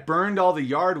because when I burned all the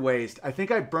yard waste, I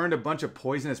think I burned a bunch of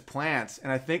poisonous plants,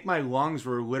 and I think my lungs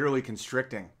were literally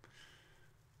constricting.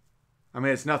 I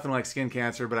mean, it's nothing like skin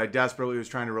cancer, but I desperately was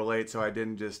trying to relate, so I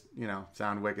didn't just,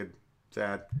 sound wicked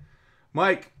sad.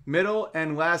 Mike, middle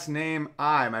and last name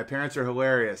I. My parents are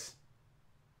hilarious.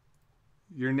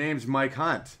 Your name's Mike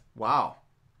Hunt. Wow.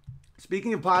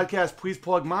 Speaking of podcasts, please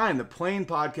plug mine, the Plane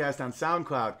Podcast on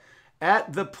SoundCloud.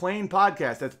 At the Plane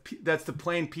Podcast. That's the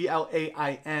Plane,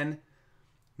 Plain,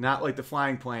 not like the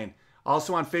flying plane.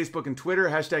 Also on Facebook and Twitter,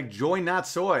 hashtag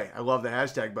JoyNotSoy. I love the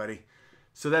hashtag, buddy.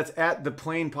 So that's at the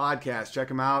Plane Podcast. Check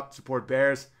them out. Support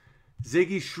bears.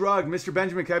 Ziggy Shrug. Mr.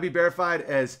 Benjamin, can I be verified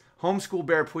as homeschool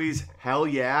bear, please? Hell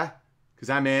yeah, because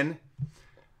I'm in.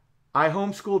 I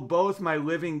homeschooled both my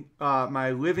living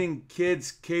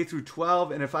kids K through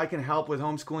 12, and if I can help with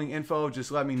homeschooling info,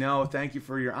 just let me know. Thank you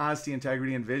for your honesty,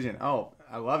 integrity, and vision. Oh,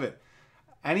 I love it.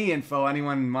 Any info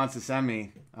anyone wants to send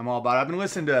me, I'm all about it. I've been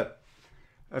listening to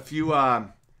a few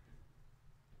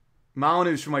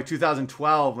Molyneux from like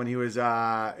 2012 when he was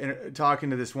talking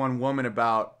to this one woman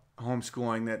about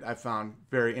homeschooling that I found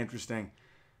very interesting.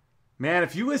 Man,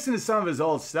 if you listen to some of his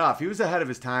old stuff, he was ahead of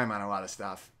his time on a lot of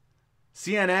stuff.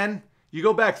 CNN, you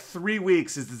go back 3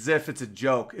 weeks, it's as if it's a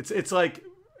joke. It's like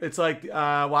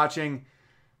watching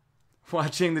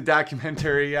the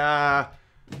documentary An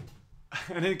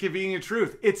Inconvenient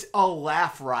Truth. It's a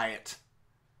laugh riot.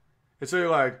 It's really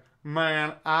like,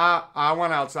 man, I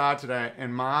went outside today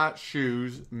and my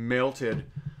shoes melted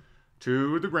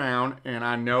to the ground, and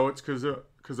I know it's because of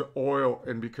oil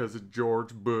and because of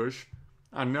George Bush.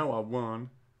 I know I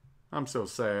won. I'm so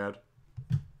sad.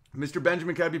 Mr.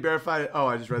 Benjamin, can I be verified? Oh,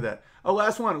 I just read that. Oh,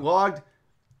 last one. Logged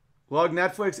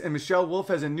Netflix, and Michelle Wolf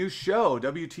has a new show,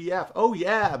 WTF. Oh,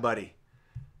 yeah, buddy.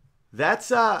 That's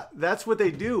what they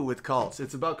do with cults.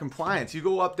 It's about compliance. You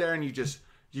go up there and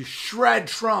you shred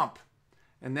Trump.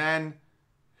 And then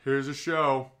here's a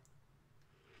show.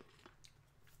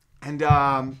 And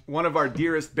one of our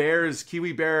dearest bears,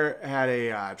 Kiwi Bear, had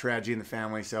a tragedy in the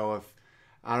family. So if,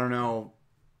 I don't know,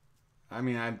 I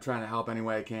mean, I'm trying to help any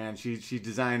way I can. She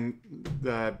designed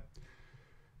the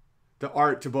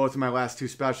art to both of my last two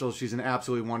specials. She's an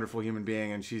absolutely wonderful human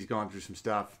being, and she's going through some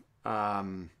stuff.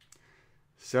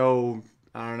 So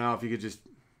I don't know if you could just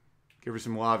give her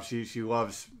some love. She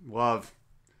loves love.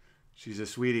 She's a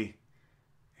sweetie,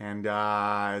 and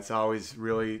it's always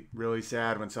really, really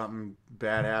sad when something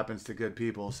bad happens to good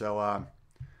people. So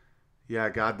yeah,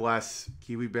 God bless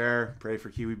Kiwi Bear. Pray for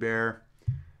Kiwi Bear.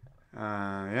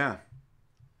 Yeah.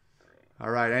 All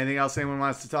right. Anything else anyone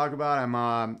wants to talk about?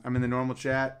 I'm in the normal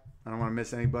chat. I don't want to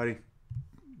miss anybody,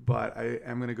 but I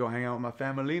am going to go hang out with my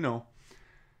familino.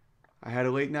 I had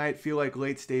a late night, feel like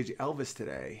late stage Elvis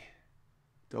today.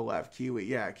 Don't laugh, Kiwi.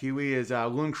 Yeah, Kiwi is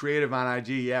Loon Creative on IG.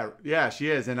 Yeah, she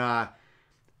is. And I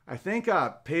think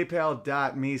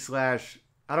paypal.me/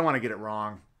 I don't want to get it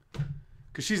wrong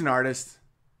because she's an artist.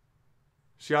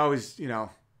 She always,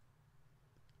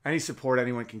 any support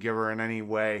anyone can give her in any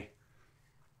way.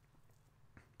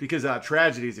 Because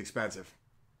tragedy is expensive.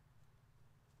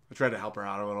 I tried to help her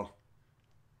out a little.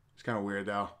 It's kind of weird,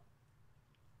 though.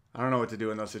 I don't know what to do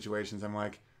in those situations. I'm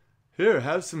like, here,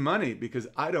 have some money, because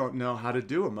I don't know how to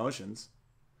do emotions.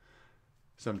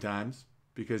 Sometimes.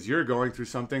 Because you're going through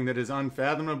something that is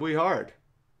unfathomably hard.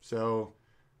 So,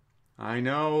 I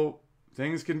know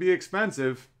things can be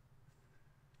expensive.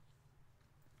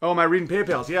 Oh, am I reading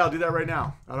PayPals? Yeah, I'll do that right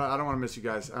now. I don't want to miss you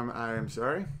guys. I am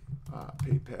sorry.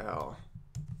 PayPal.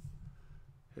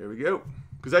 Here we go.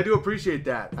 Because I do appreciate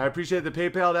that. I appreciate the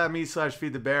paypal.me/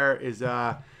 feedthebear is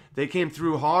they came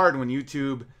through hard when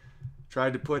YouTube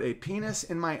tried to put a penis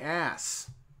in my ass.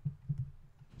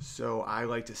 So I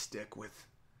like to stick with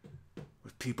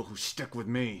people who stick with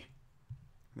me.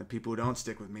 And the people who don't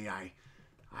stick with me, I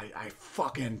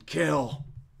fucking kill.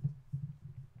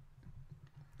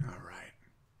 All right.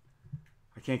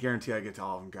 I can't guarantee I get to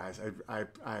all of them, guys. I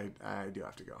do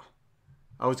have to go.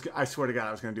 I swear to God,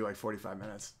 I was going to do like 45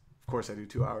 minutes. Of course, I do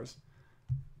 2 hours.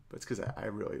 But it's because I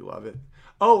really love it.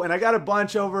 Oh, and I got a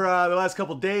bunch over the last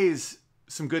couple days,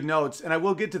 some good notes. And I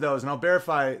will get to those, and I'll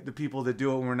verify the people that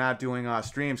do it when we're not doing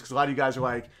streams. Because a lot of you guys are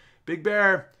like, Big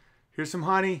Bear, here's some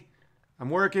honey. I'm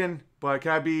working, but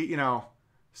can I be,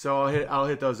 So I'll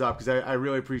hit those up because I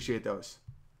really appreciate those.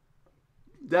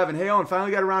 Devin, hey, Owen,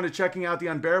 finally got around to checking out the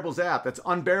unBEARables app. That's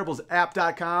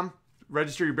unbearablesapp.com.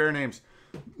 Register your bear names.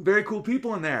 Very cool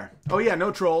people in there. Oh, yeah,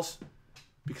 no trolls.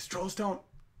 Because trolls don't...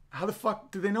 How the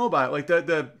fuck do they know about it? Like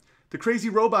the crazy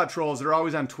robot trolls that are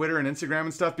always on Twitter and Instagram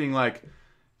and stuff being like,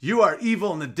 you are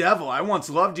evil and the devil. I once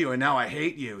loved you and now I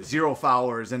hate you. 0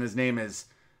 followers and his name is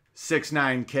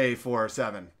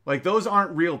 69K47. Like, those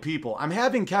aren't real people. I'm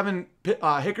having Kevin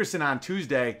Hickerson on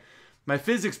Tuesday, my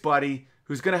physics buddy,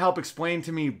 who's going to help explain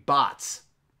to me bots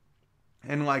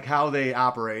and like how they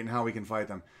operate and how we can fight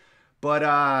them. But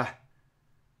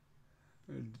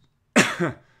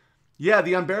yeah,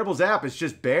 the unBEARables app is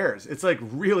just bears. It's like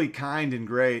really kind and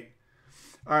great.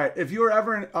 All right, if you're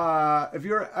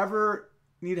ever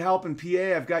need help in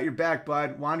PA, I've got your back,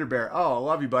 bud. Wander Bear. Oh, I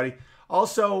love you, buddy.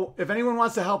 Also, if anyone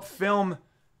wants to help film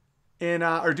in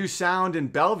or do sound in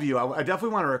Bellevue, I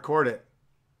definitely want to record it.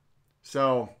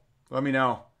 So let me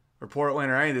know, or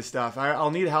Portland, or any of this stuff. I'll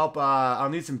need help. I'll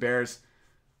need some bears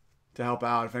to help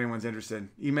out if anyone's interested.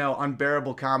 Email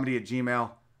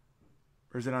unbearablecomedy@gmail.com.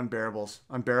 Or is it unBEARables?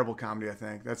 Unbearable Comedy, I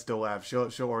think. That's Dolev.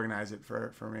 She'll organize it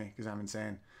for me because I'm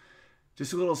insane.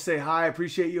 Just a little say hi.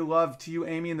 Appreciate you. Love to you,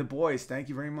 Amy and the boys. Thank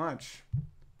you very much.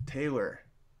 Taylor.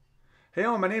 Hey,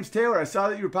 Owen, my name's Taylor. I saw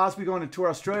that you were possibly going to tour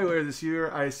Australia later this year.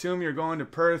 I assume you're going to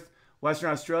Perth, Western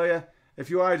Australia. If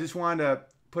you are, I just wanted to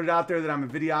put it out there that I'm a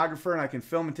videographer and I can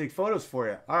film and take photos for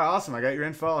you. All right, awesome. I got your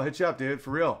info. I'll hit you up, dude,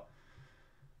 for real.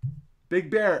 Big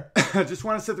Bear, just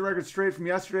want to set the record straight from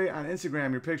yesterday on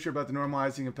Instagram. Your picture about the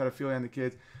normalizing of pedophilia and the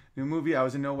kids. New movie. I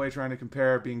was in no way trying to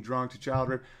compare being drunk to child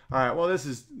rape. All right, well, this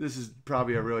is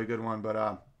probably a really good one,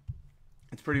 but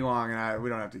it's pretty long, and we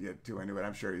don't have to get too into it.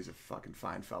 I'm sure he's a fucking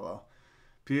fine fellow.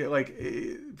 Like,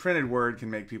 printed word can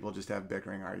make people just have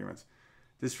bickering arguments.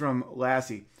 This from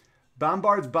Lassie.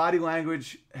 Bombard's body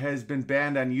language has been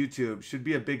banned on YouTube. Should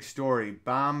be a big story.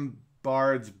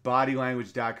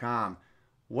 Bombardsbodylanguage.com.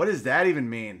 What does that even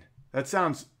mean? That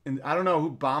sounds... I don't know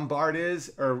who Bombard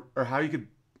is or how you could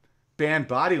ban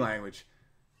body language.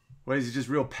 What, is he just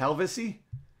real pelvis-y?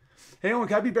 Hey, Owen,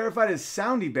 can I be verified as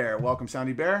Soundy Bear? Welcome,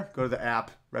 Soundy Bear. Go to the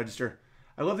app. Register.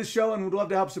 I love the show and would love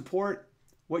to help support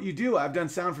what you do. I've done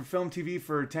sound for film, TV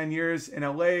for 10 years. In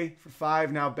LA for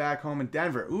 5. Now back home in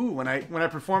Denver. Ooh, when I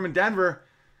perform in Denver,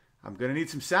 I'm going to need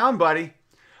some sound, buddy.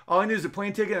 All I need is a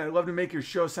plane ticket, and I'd love to make your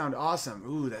show sound awesome.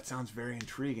 Ooh, that sounds very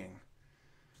intriguing.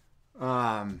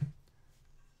 Well,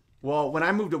 when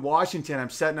I moved to Washington, I'm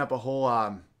setting up a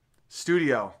whole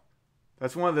studio.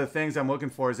 That's one of the things I'm looking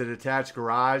for, is a detached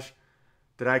garage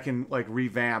that I can like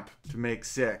revamp to make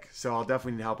sick. So I'll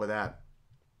definitely need help with that.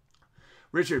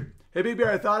 Richard, hey Big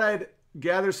Bear, I thought I'd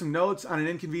gather some notes on an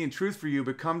inconvenient truth for you,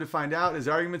 but come to find out his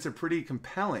arguments are pretty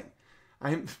compelling.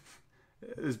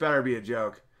 This better be a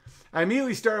joke. I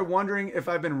immediately started wondering if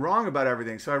I've been wrong about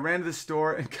everything, so I ran to the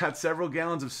store and got several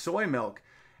gallons of soy milk,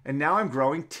 and now I'm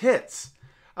growing tits.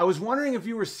 I was wondering if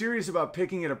you were serious about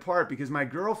picking it apart, because my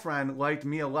girlfriend liked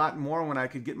me a lot more when I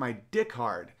could get my dick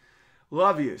hard.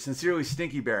 Love you. Sincerely,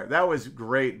 Stinky Bear. That was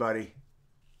great, buddy.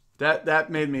 That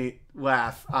made me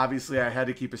laugh. Obviously, I had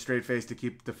to keep a straight face to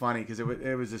keep the funny, because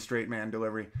it was a straight man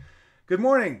delivery. Good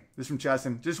morning. This is from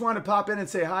Chesson. Just wanted to pop in and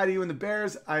say hi to you and the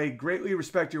Bears. I greatly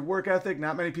respect your work ethic.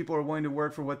 Not many people are willing to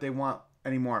work for what they want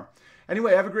anymore.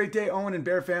 Anyway, have a great day, Owen and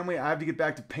Bear family. I have to get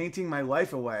back to painting my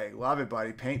life away. Love it,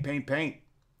 buddy. Paint, paint, paint.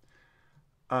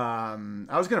 I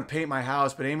was going to paint my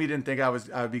house, but Amy didn't think I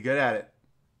would be good at it.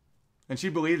 And she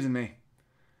believes in me.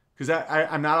 Because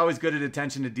I'm not always good at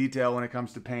attention to detail when it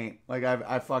comes to paint. Like,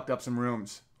 I've fucked up some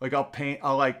rooms. Like,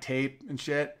 I'll like tape and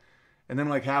shit. And then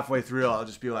like halfway through, I'll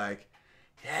just be like,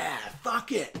 yeah,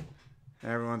 fuck it.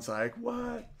 And everyone's like,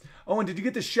 what? Oh, and did you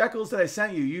get the shekels that I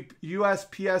sent you?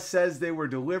 USPS says they were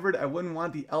delivered. I wouldn't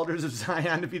want the elders of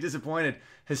Zion to be disappointed.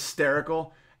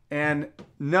 Hysterical. And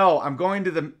no, I'm going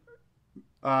to the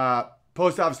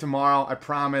post office tomorrow. I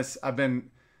promise. I've been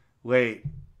late.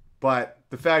 But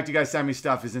the fact you guys sent me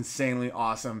stuff is insanely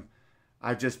awesome.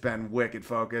 I've just been wicked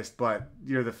focused, but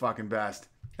you're the fucking best.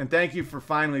 And thank you for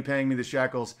finally paying me the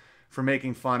shekels for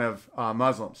making fun of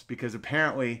Muslims, because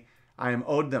apparently I am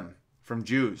owed them from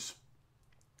Jews.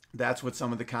 That's what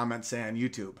some of the comments say on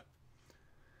YouTube.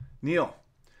 Neil,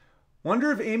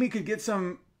 wonder if Amy could get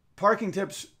some parking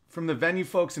tips from the venue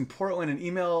folks in Portland and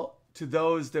email to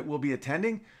those that will be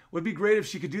attending. Would be great if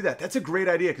she could do that. That's a great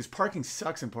idea, because parking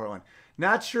sucks in Portland.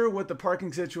 Not sure what the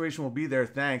parking situation will be there.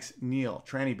 Thanks, Neil,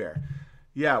 Tranny Bear.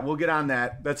 Yeah, we'll get on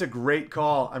that. That's a great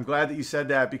call. I'm glad that you said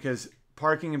that, because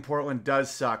parking in Portland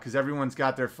does suck, because everyone's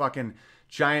got their fucking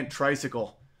giant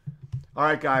tricycle. All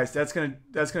right, guys, that's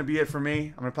gonna be it for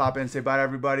me. I'm gonna pop in and say bye to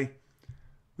everybody.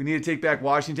 We need to take back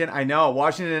Washington. I know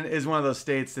Washington is one of those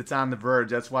states that's on the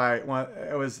verge. That's why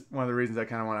it was one of the reasons I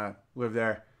kind of want to live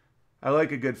there. I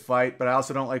like a good fight, but I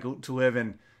also don't like to live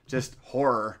in just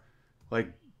horror,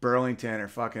 like Burlington or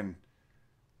fucking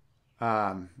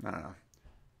I don't know.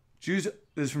 Jews.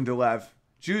 This is from Delev.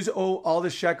 Jews owe all the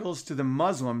shekels to the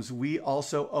Muslims. We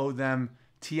also owe them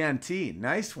TNT.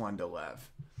 Nice one, Delev.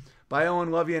 Bye,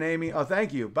 Owen. Love you and Amy. Oh,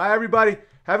 thank you. Bye, everybody.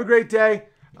 Have a great day.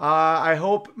 I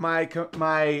hope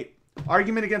my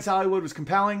argument against Hollywood was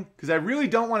compelling, because I really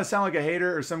don't want to sound like a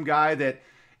hater or some guy that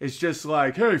is just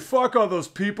like, hey, fuck all those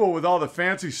people with all the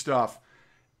fancy stuff.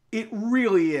 It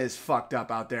really is fucked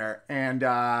up out there. And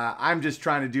I'm just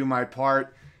trying to do my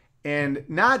part and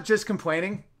not just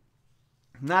complaining,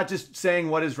 not just saying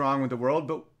what is wrong with the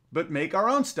world, but make our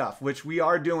own stuff, which we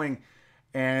are doing.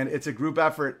 And it's a group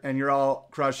effort, and you're all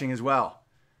crushing as well.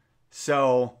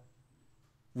 So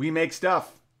we make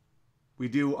stuff. We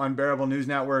do Unbearable News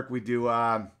Network. We do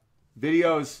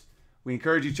videos. We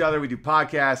encourage each other. We do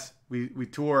podcasts. We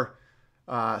tour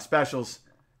specials.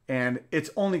 And it's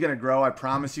only going to grow. I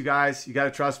promise you guys. You got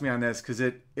to trust me on this, because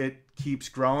it keeps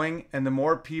growing. And the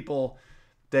more people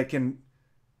that can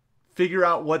figure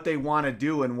out what they want to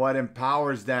do and what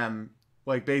empowers them,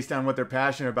 like based on what they're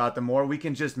passionate about, the more we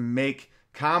can just make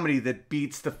comedy that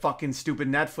beats the fucking stupid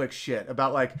Netflix shit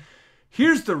about, like,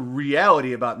 here's the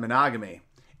reality about monogamy.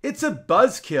 It's a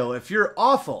buzzkill if you're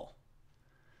awful.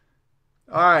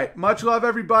 All right. Much love,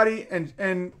 everybody.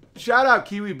 And shout out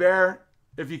Kiwi Bear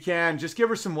if you can. Just give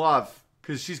her some love,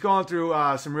 because she's going through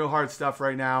some real hard stuff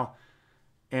right now.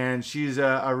 And she's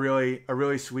a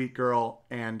really sweet girl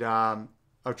and a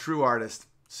true artist.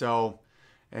 So,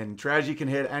 and tragedy can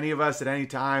hit any of us at any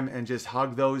time, and just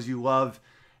hug those you love.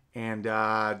 And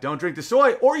don't drink the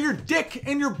soy, or your dick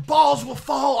and your balls will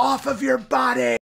fall off of your body.